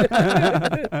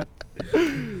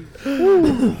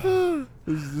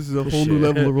 This is a whole new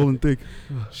level of Rolling Thick.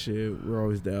 Shit, we're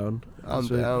always down. I'm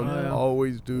That's right. down. Oh, yeah.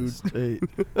 Always, dude. Hey,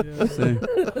 same.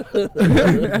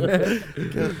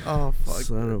 Oh, fuck.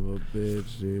 Son of a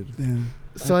bitch, dude. Damn.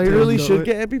 So I Damn, really no, should it-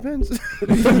 get EpiPens?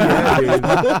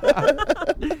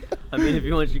 I mean, if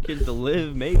you want your kids to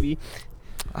live, maybe.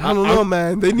 I don't know,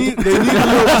 man. They need a little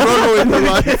struggle in their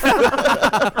life.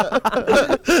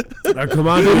 Now, come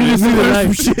on, dude.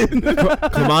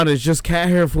 Come on, it's just cat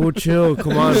hair, fool. Chill.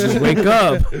 Come on, just wake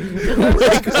up.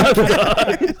 Wake up,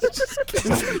 dog.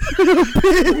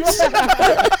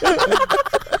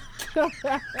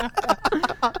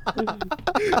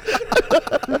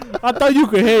 I thought you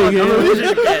could hang it.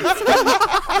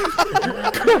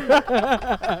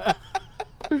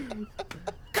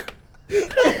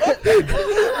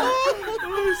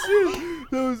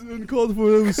 That was uncalled for.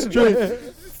 That was straight.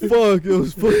 Fuck, it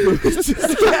was fucked up. It's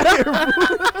just cat hair.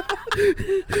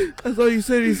 I thought you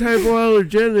said he's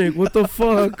hypoallergenic. What the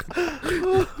fuck?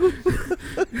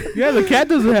 Yeah, the cat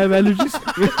doesn't have allergies.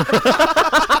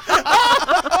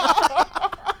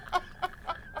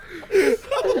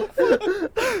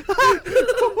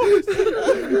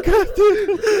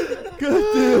 God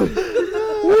damn.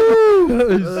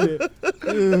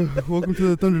 Welcome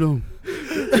to the Thunderdome.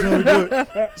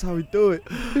 That's how we do it.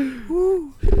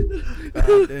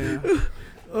 God damn.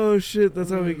 Oh shit,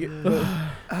 that's how we get.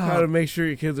 How to make sure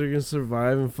your kids are gonna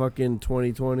survive in fucking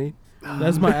 2020.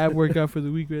 That's my ab workout for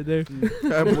the week right there.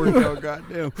 I've worked out,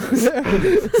 goddamn.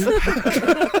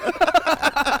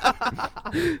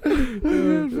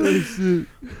 Oh, shit.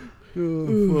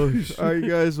 Oh, fuck. All right,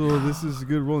 guys. Well, this is a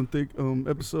good rolling thick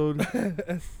episode.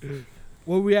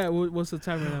 Where we at? What's the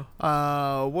time right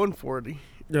now? 140.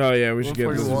 Oh yeah, we should get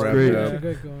this 141. wrapped Great. up.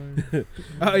 Good going.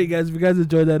 All right, guys. If you guys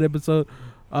enjoyed that episode,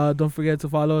 don't forget to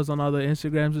follow us on all the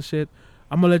Instagrams and shit.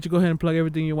 I'm gonna let you go ahead and plug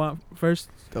everything you want first.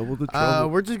 Double the trouble.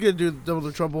 We're just gonna do Double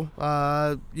the Trouble.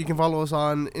 You can follow us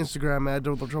on Instagram at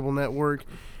Double the Trouble Network,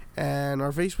 and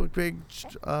our Facebook page,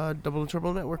 Double the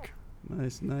Trouble Network.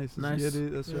 Nice. Nice. Get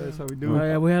it? That's right. That's how we Oh do it.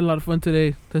 yeah, we had a lot of fun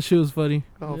today. That shit was funny.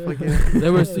 Oh Yeah. fuck yeah!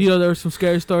 There were some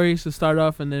scary stories to start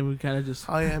off, and then we kind of just.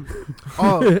 I am.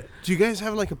 Oh, do you guys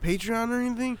have like a Patreon or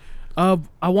anything? I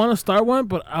want to start one,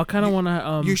 but I kind of want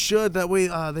to. You should. That way,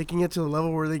 they can get to the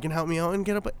level where they can help me out and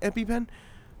get up an EpiPen.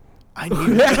 I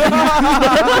need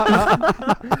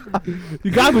it.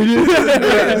 You got me, dude.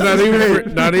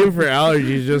 not even for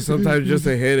allergies, just sometimes just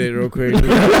to hit it real quick.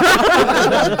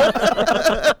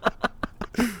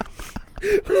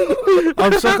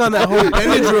 I'm stuck on that whole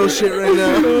Benadryl shit right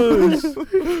now.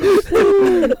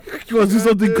 You want to do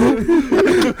something cool?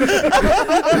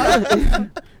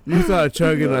 You thought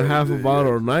chugging a half a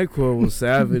bottle of NyQuil was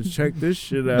savage. Check this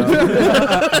shit out.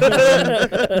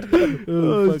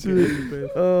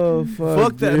 Oh, fuck.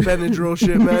 Fuck that Benadryl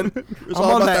shit, man. It's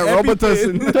all about that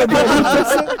Robitussin.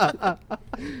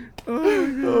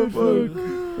 Oh, fuck.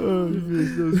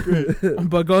 That was great.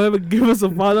 But go ahead and give us a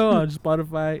follow on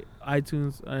Spotify,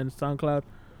 iTunes, and SoundCloud.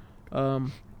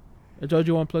 George,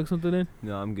 you want to plug something in?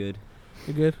 No, I'm good.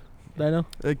 You good? Dino?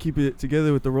 Keep it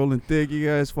together with the Rolling Thick. You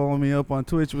guys follow me up on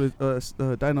Twitch with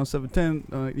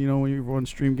Dino710. You know, when you run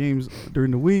stream games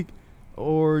during the week.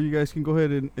 Or you guys can go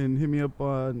ahead and hit me up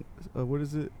on, what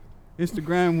is it?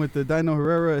 Instagram with the Dino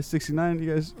Herrera at 69.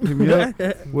 You guys hit me up.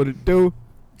 What it do?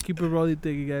 Keep it rolling,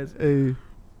 thank you guys. Hey.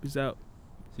 Peace out.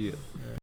 See ya.